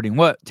salt wording?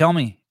 What? Tell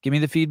me. Give me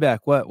the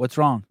feedback. What's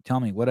wrong? Tell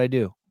me what I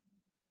do.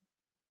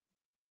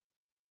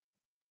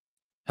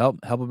 Help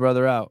a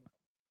brother out.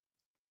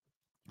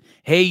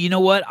 Hey, you know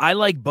what? I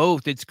like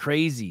both. It's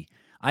crazy.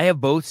 I have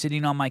both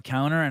sitting on my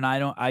counter, and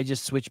I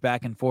just switch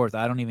back and forth.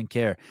 I don't even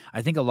care.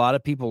 I think a lot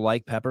of people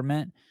like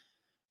peppermint.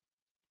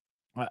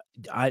 My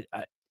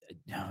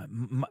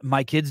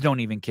kids don't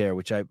even care,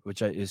 which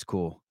is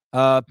cool.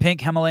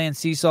 Pink Himalayan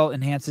sea salt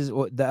enhances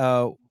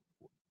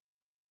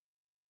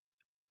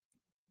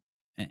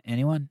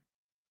anyone?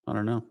 I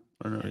don't know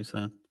what he's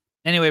saying.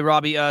 Anyway,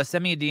 Robbie,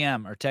 send me a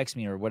DM or text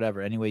me or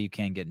whatever. Any way you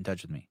can get in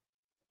touch with me.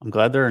 I'm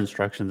glad there are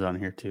instructions on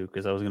here too,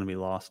 because I was going to be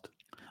lost.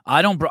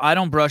 I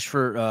don't brush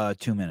for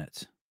 2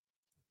 minutes.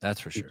 That's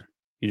for sure.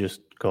 You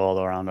just go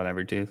all around on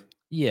every tooth.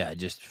 Yeah,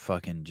 just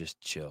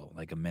chill.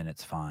 Like a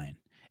minute's fine.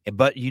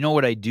 But you know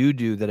what I do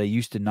that I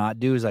used to not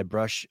do is I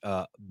brush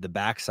the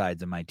back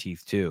sides of my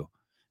teeth too,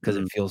 because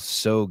it feels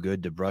so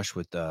good to brush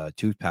with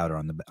tooth powder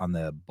on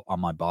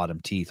my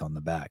bottom teeth on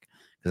the back,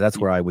 because that's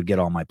where I would get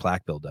all my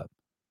plaque buildup.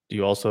 Do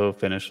you also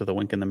finish with a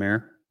wink in the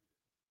mirror?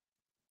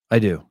 I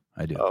do.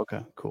 Oh,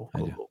 okay, cool.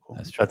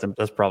 That's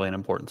probably an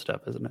important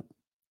step, isn't it?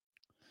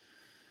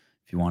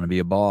 If you want to be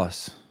a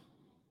boss.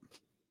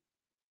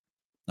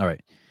 All right.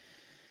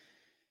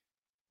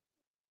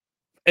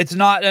 It's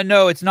not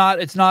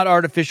it's not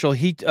artificial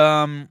heat.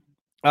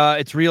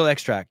 It's real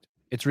extract.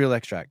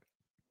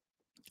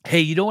 Hey,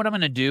 you know what I'm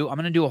going to do? I'm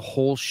going to do a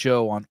whole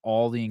show on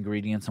all the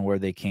ingredients and where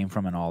they came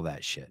from and all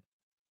that shit.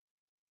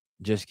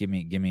 Just give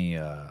me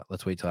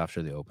let's wait till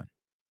after the open.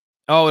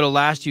 Oh, it'll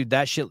last you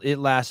that shit. It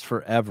lasts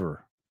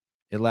forever.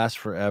 I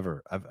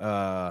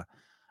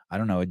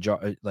don't know,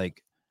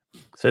 like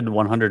said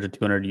 100 to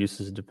 200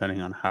 uses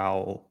depending on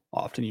how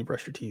often you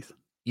brush your teeth.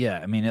 Yeah,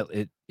 I mean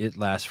it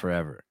lasts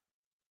forever.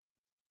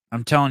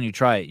 I'm telling you,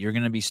 try it. You're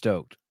gonna be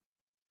stoked.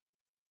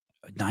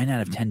 9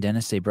 out of 10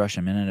 dentists say brush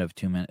a minimum of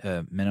 2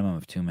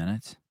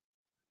 minutes.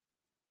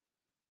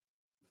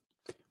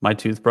 My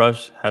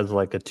toothbrush has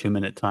like a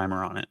 2-minute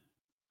timer on it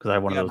because I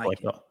have one of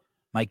those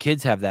my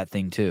kids have that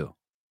thing too,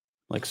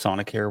 like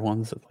Sonicare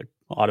ones that's like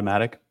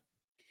automatic.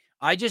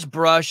 I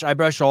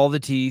brush all the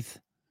teeth,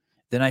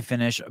 then I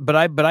finish. But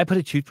I put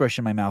a toothbrush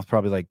in my mouth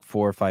probably like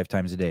 4 or 5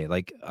 times a day.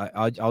 Like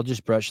I'll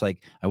just brush.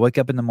 Like I wake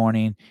up in the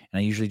morning and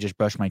I usually just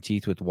brush my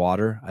teeth with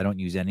water. I don't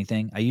use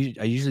anything. I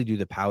usually do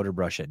the powder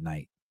brush at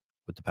night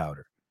with the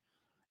powder,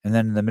 and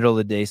then in the middle of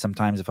the day,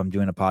 sometimes if I'm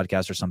doing a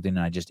podcast or something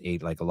and I just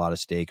ate like a lot of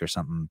steak or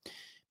something,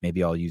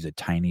 maybe I'll use a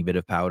tiny bit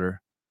of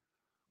powder.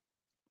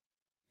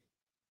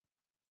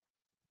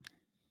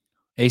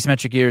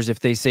 Asymmetric ears. If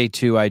they say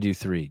 2, I do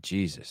 3.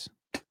 Jesus.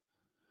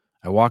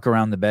 I walk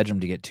around the bedroom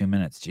to get 2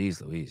 minutes.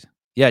 Jeez Louise.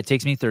 Yeah, it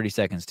takes me 30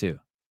 seconds too.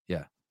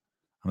 Yeah.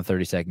 I'm a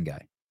 30-second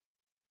guy.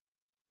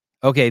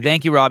 Okay,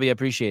 thank you, Robbie. I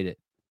appreciate it.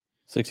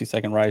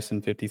 60-second rice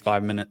in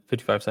 55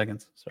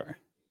 seconds. Sorry.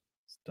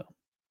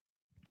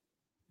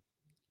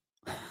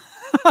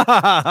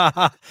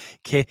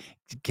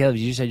 Caleb,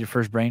 you just had your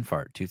first brain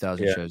fart.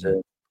 2,000 shows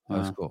in. That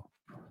was cool.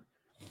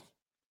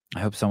 I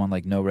hope someone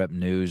like No Rep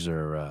News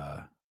or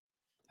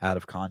Out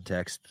of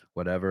Context,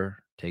 whatever,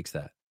 takes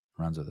that,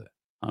 runs with it.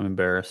 I'm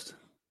embarrassed.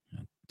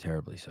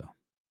 Terribly so.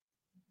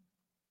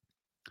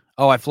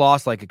 Oh, I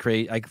floss like a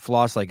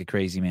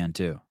crazy man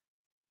too.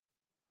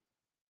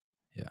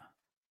 Yeah.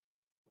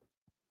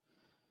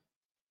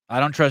 I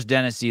don't trust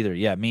dentists either.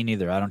 Yeah, me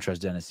neither. I don't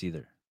trust dentists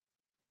either.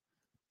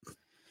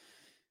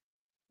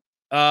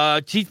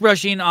 Teeth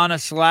brushing on a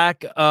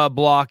Slack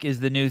block is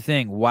the new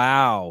thing.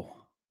 Wow.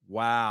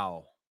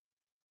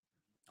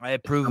 I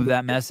approve of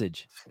that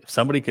message. If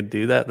somebody could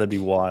do that, that'd be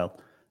wild.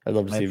 I'd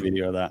love to see a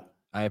video of that.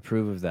 I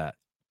approve of that.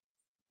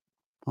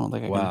 I don't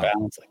think I can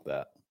balance like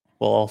that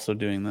while also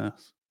doing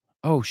this.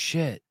 Oh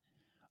shit.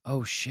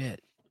 I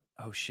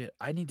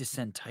need to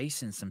send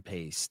Tyson some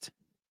paste.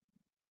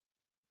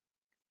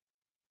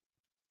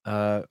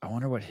 I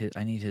wonder what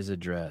I need his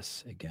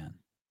address again.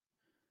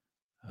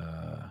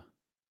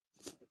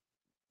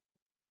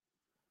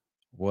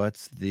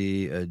 What's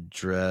the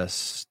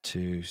address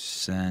to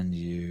send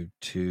you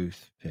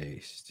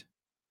toothpaste?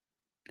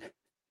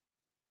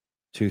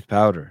 Tooth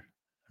powder.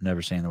 I'm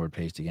never saying the word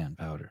paste again.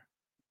 Powder.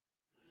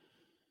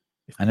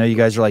 I know you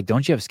guys are like,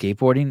 don't you have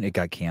skateboarding? It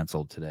got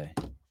canceled today.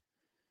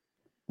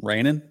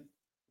 Raining?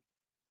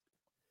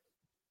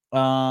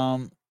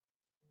 Oh,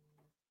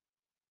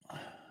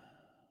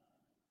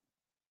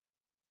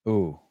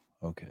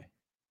 okay.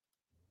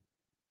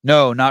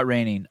 No, not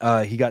raining.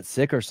 He got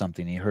sick or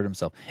something. He hurt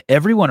himself.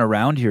 Everyone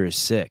around here is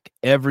sick.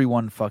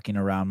 Everyone fucking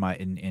around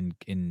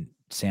in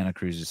Santa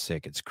Cruz is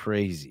sick. It's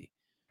crazy.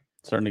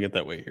 Starting to get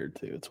that way here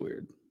too. It's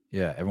weird.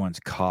 Yeah, everyone's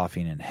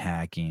coughing and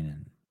hacking,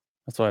 and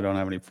that's why I don't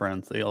have any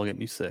friends. They all get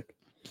me sick.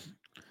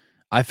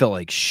 I felt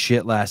like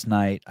shit last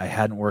night. I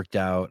hadn't worked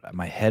out.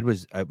 My head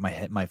was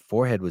my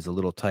forehead was a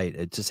little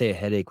tight. To say a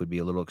headache would be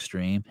a little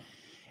extreme.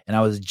 And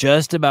I was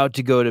just about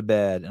to go to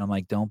bed, and I'm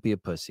like, don't be a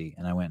pussy.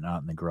 And I went out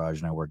in the garage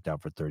and I worked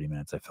out for 30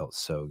 minutes. I felt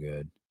so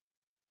good.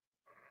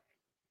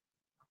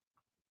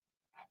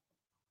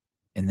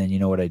 And then you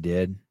know what I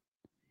did?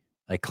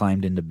 I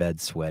climbed into bed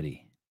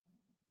sweaty.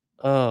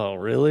 Oh,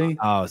 really?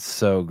 Oh, it's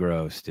so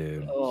gross,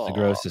 dude. It's Oh. the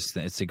grossest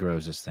thing. It's the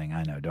grossest thing.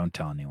 I know. Don't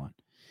tell anyone.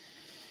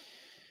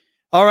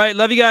 All right.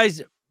 Love you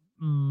guys.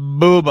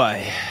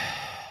 Bye-bye.